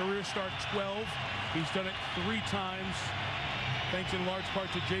 This is career start 12. He's done it 3 times, thanks in large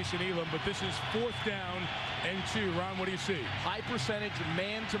part to Jason Elam. But this is 4th down and 2. Ron, what do you see? High percentage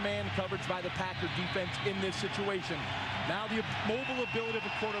man-to-man coverage by the Packer defense in this situation. Now the mobile ability of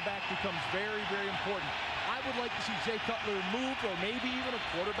a quarterback becomes very, very important. I would like to see Jay Cutler move, or maybe even a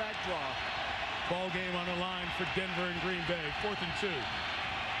quarterback draw. Ball game on the line for Denver and Green Bay. 4th and 2.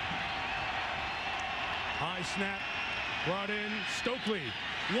 High snap, brought in. Stokely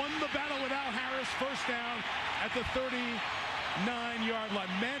won the battle without Harris. 1st down at the 39-yard line.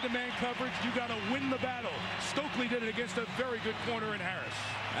 Man-to-man coverage, you got to win the battle. Stokely did it against a very good corner in Harris.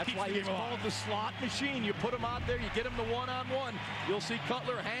 That's why he's called the slot machine. You put him out there, you get him the one-on-one. You'll see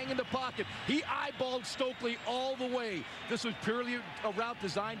Cutler hang in the pocket. He eyeballed Stokely all the way. This was purely a route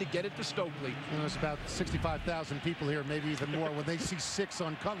designed to get it to Stokely. You know, there's about 65,000 people here, maybe even more. When they see 6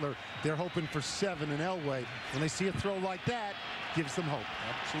 on Cutler, they're hoping for 7 in Elway. When they see a throw like that, gives them hope.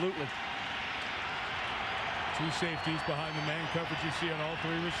 Absolutely. 2 safeties behind the man coverage you see on all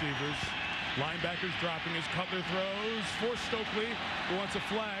 3 receivers. Linebackers dropping as Cutler throws for Stokely, who wants a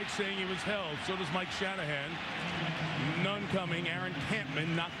flag saying he was held. So does Mike Shanahan. None coming. Aaron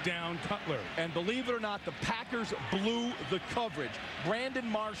Campman knocked down Cutler. And believe it or not, the Packers blew the coverage. Brandon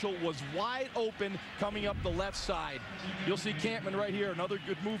Marshall was wide open coming up the left side. You'll see Campman right here. Another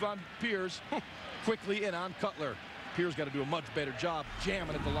good move on Pierce. Quickly in on Cutler. Pierce got to do a much better job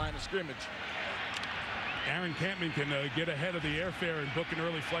jamming at the line of scrimmage. Aaron Campman can get ahead of the airfare and book an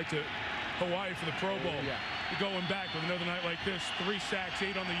early flight to Hawaii for the Pro Bowl. Yeah. Going back with another night like this. 3 sacks,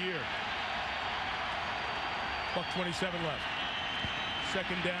 8 on the year. $1:27 left.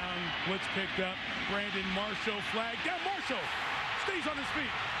 2nd down, blitz picked up. Brandon Marshall flag down. Marshall stays on his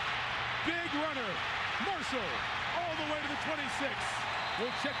feet. Big runner. Marshall all the way to the 26.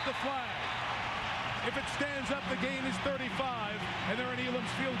 We'll check the flag. If it stands up, the gain is 35, and they're in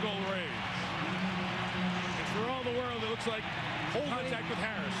Elam's field goal range. And for all the world, it looks like contact with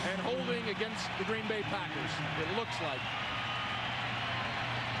Harris. And holding against the Green Bay Packers, it looks like.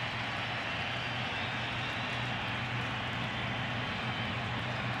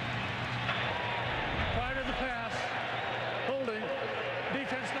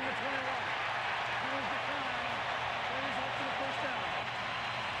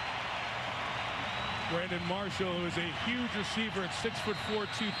 Brandon Marshall, who is a huge receiver at 6'4",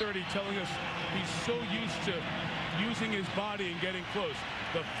 230, telling us he's so used to using his body and getting close.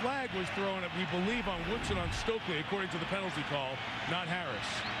 The flag was thrown, we believe, on Woodson on Stokely, according to the penalty call, not Harris.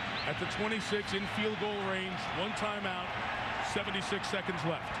 At the 26, in field goal range, 1 timeout, 76 seconds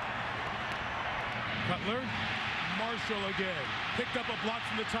left. Cutler, Marshall again. Picked up a block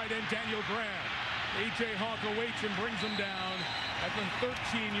from the tight end, Daniel Graham. A.J. Hawk awaits and brings him down at the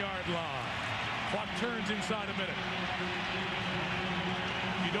 13-yard line. Clock turns inside a minute.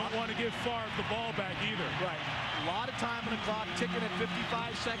 You don't want to give Favre the ball back either. Right. A lot of time on the clock, ticking at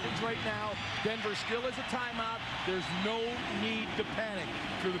 55 seconds right now. Denver still has a timeout. There's no need to panic.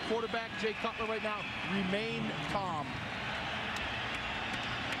 For the quarterback, Jay Cutler, right now, remain calm.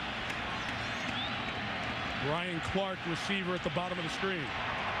 Ryan Clark, receiver at the bottom of the screen.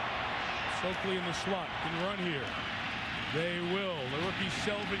 Stokely in the slot, can run here. They will. The rookie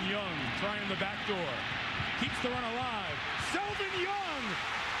Selvin Young trying the back door. Keeps the run alive. Selvin Young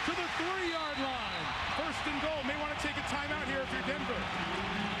to the 3-yard line. First and goal. May want to take a timeout here if you're Denver.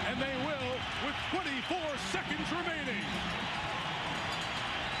 And they will with 24 seconds remaining.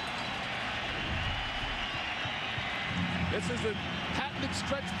 This is a patented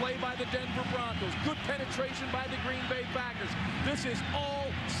stretch play by the Denver Broncos. Good penetration by the Green Bay Packers. This is all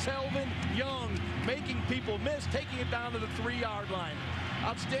Selvin Young, making people miss, taking it down to the 3-yard line.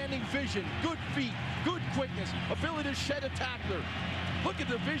 Outstanding vision, good feet, good quickness, ability to shed a tackler. Look at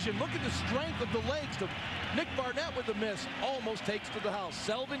the vision, look at the strength of the legs. Nick Barnett with the miss, almost takes to the house.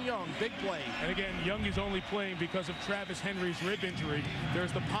 Selvin Young, big play. And again, Young is only playing because of Travis Henry's rib injury.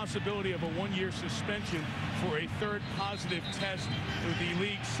 There's the possibility of a 1-year suspension for a 3rd positive test with the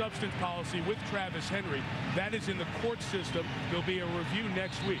league substance policy with Travis Henry. That is in the court system. There'll be a review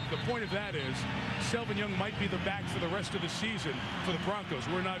next week. The point of that is Selvin Young might be the back for the rest of the season for the Broncos.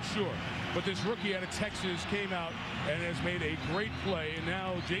 We're not sure. But this rookie out of Texas came out and has made a great play. And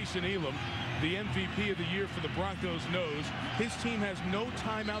now Jason Elam, the MVP of the year for the Broncos, knows his team has no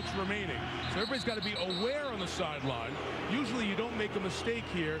timeouts remaining. So everybody's got to be aware on the sideline. Usually you don't make a mistake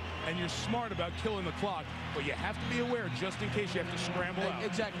here, and you're smart about killing the clock, but you have to be aware just in case you have to scramble out.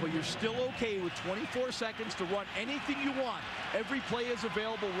 Exactly. You're still okay with 24 seconds to run anything you want. Every play is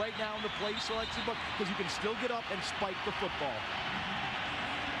available right now in the play selection book because you can still get up and spike the football.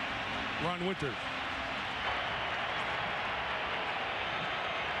 Ron Winters.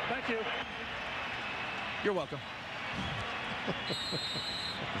 Thank you. You're welcome.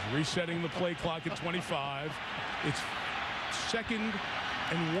 Resetting the play clock at 25. It's 2nd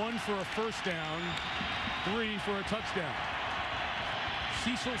and 1 for a first down, 3 for a touchdown.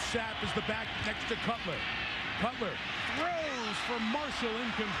 Cecil Sapp is the back next to Cutler. Cutler throws for Marshall,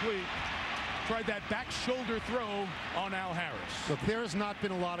 incomplete. Tried that back shoulder throw on Al Harris. Look, there has not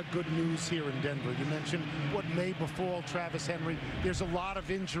been a lot of good news here in Denver. You mentioned what may befall Travis Henry. There's a lot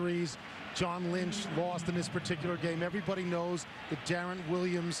of injuries. John Lynch lost in this particular game. Everybody knows that Darren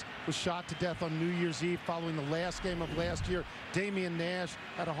Williams was shot to death on New Year's Eve following the last game of last year. Damian Nash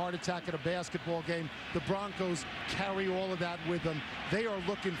had a heart attack at a basketball game. The Broncos carry all of that with them. They are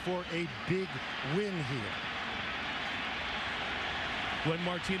looking for a big win here. Glenn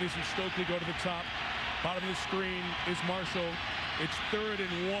Martinez and Stokely go to the top. Bottom of the screen is Marshall. It's 3rd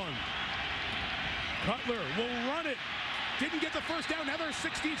and 1. Cutler will run it. Didn't get the first down. Now there's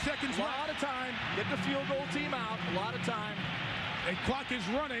 16 seconds left. A lot of time. Get the field goal team out. A lot of time. A clock is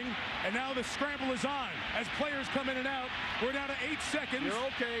running, and now the scramble is on. As players come in and out, we're down to 8 seconds. You're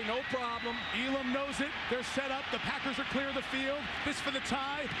okay, no problem. Elam knows it. They're set up. The Packers are clear of the field. This for the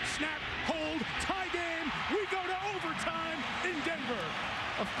tie. Snap, hold, tie game. We go to overtime in Denver.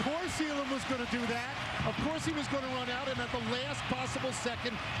 Of course Elam was going to do that. Of course he was going to run out and at the last possible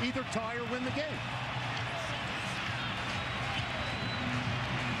second either tie or win the game.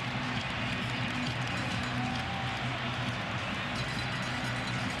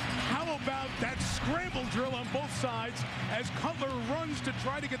 About that scramble drill on both sides as Cutler runs to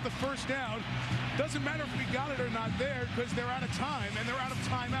try to get the first down. Doesn't matter if we got it or not there because they're out of time and they're out of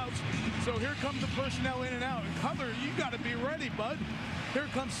timeouts. So here come the personnel in and out. And Cutler, you got to be ready, bud. Here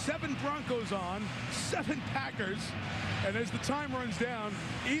comes 7 Broncos on, 7 Packers. And as the time runs down,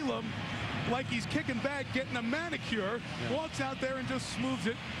 Elam, like he's kicking back, getting a manicure, walks out there and just smooths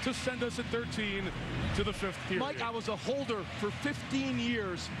it to send us at 13 to the 5th period. Mike, I was a holder for 15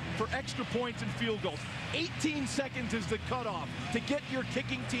 years for extra points and field goals. 18 seconds is the cutoff to get your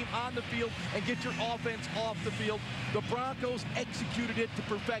kicking team on the field and get your offense off the field. The Broncos executed it to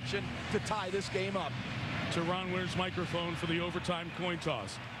perfection to tie this game up. To Ron Winter's microphone for the overtime coin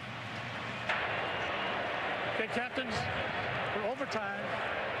toss. Okay, captains, for overtime,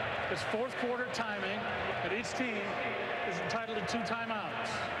 It's fourth quarter timing, and each team is entitled to 2 timeouts.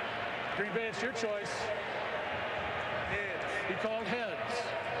 Green Bay, it's your choice. Heads. He called heads.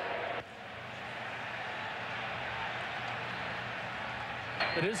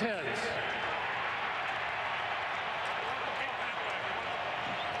 It is heads.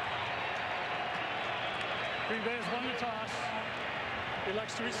 Green Bay has won the toss. He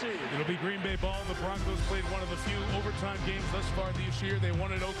likes to receive. It'll be Green Bay ball. The Broncos played one of the few overtime games thus far this year. They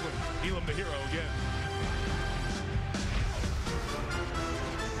won at Oakland. Elam the hero again.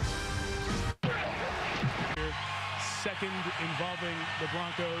 Second involving the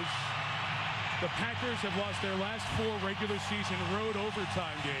Broncos. The Packers have lost their last 4 regular season road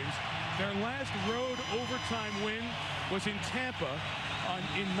overtime games. Their last road overtime win was in Tampa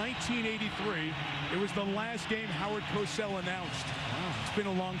in 1983. It was the last game Howard Cosell announced. It's been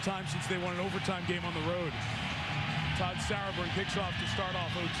a long time since they won an overtime game on the road. Todd Sauerbrunn kicks off to start off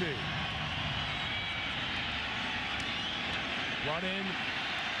OT. Run in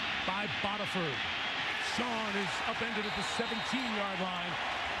by Bodiford. Sean is upended at the 17-yard line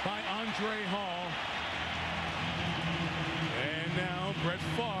by Andre Hall. And now Brett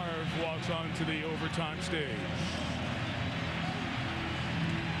Favre walks onto the overtime stage.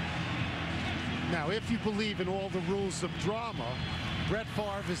 Now, if you believe in all the rules of drama, Brett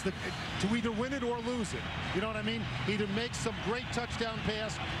Favre is to either win it or lose it. You know what I mean? Either make some great touchdown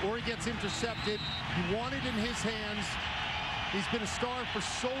pass or he gets intercepted. You want it in his hands. He's been a star for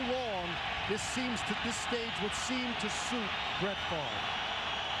so long. This stage would seem to suit Brett Favre.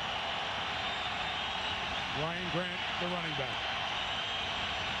 Ryan Grant, the running back.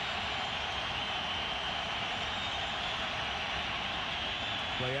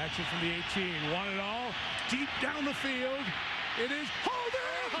 Play action from the 18. Want it all. Deep down the field. It is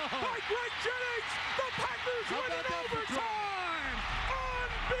holding by Greg Jennings. The Packers win in overtime.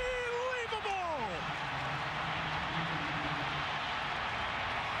 Unbelievable.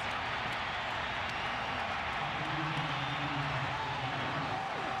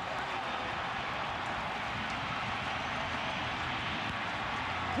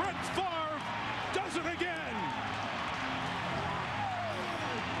 Brett Favre does it again.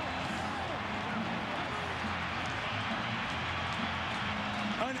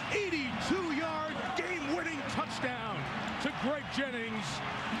 An 82-yard game-winning touchdown to Greg Jennings,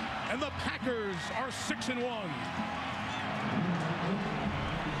 and the Packers are 6-1.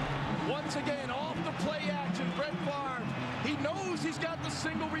 Once again, off the play action, Brett Favre. He knows he's got the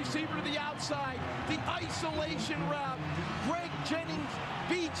single receiver to the outside, the isolation route. Greg Jennings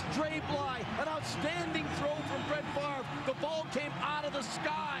beats Dre Bly. An outstanding throw from Brett Favre. The ball came out of the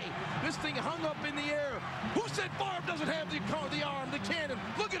sky. This thing hung up in the air. Who said Favre doesn't have the arm, the cannon?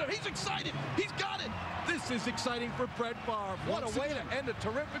 Look at him. He's excited. He's got it. This is exciting for Brett Favre. What a way to end a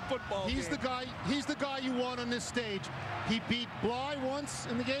terrific football game. He's the guy you want on this stage. He beat Bly once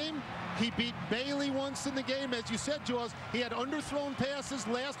in the game. He beat Bailey once in the game. As you said, Jaws, he had underthrown passes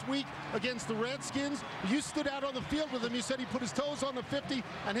last week against the Redskins. You stood out on the field with him. You said he put his toes on the 50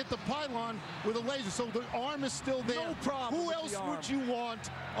 and hit the pylon with a laser. So the arm is still there. No problem. Who else would you want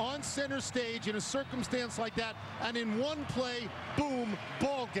on center stage in a circumstance like that? And in one play, boom,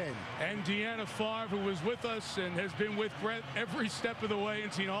 ball game. And Deanna Favre, who was with us and has been with Brett every step of the way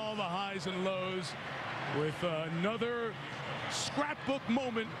and seen all the highs and lows, with another scrapbook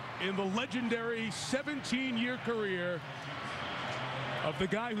moment in the legendary 17-year career of the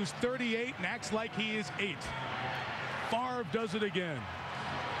guy who's 38 and acts like he is 8. Favre does it again.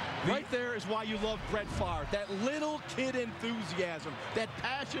 Right there is why you love Brett Favre. That little kid enthusiasm, that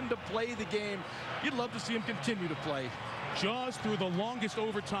passion to play the game. You'd love to see him continue to play. Jaws threw the longest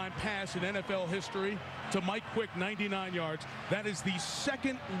overtime pass in NFL history to Mike Quick, 99 yards. That is the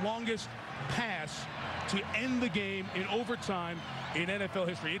second longest pass to end the game in overtime in NFL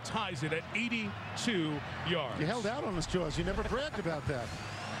history. It ties it at 82 yards. You held out on us, Jaws. You never bragged about that.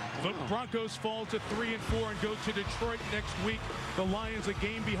 The Broncos fall to 3-4 and go to Detroit next week. The Lions a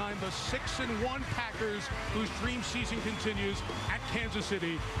game behind the 6-1 Packers, whose dream season continues at Kansas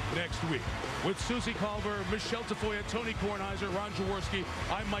City next week. With Susie Culver, Michelle Tafoya, Tony Kornheiser, Ron Jaworski,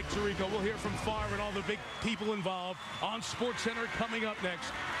 I'm Mike Tirico. We'll hear from Favre and all the big people involved on SportsCenter coming up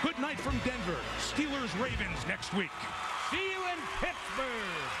next. Good night from Denver. Steelers-Ravens next week. See you in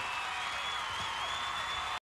Pittsburgh.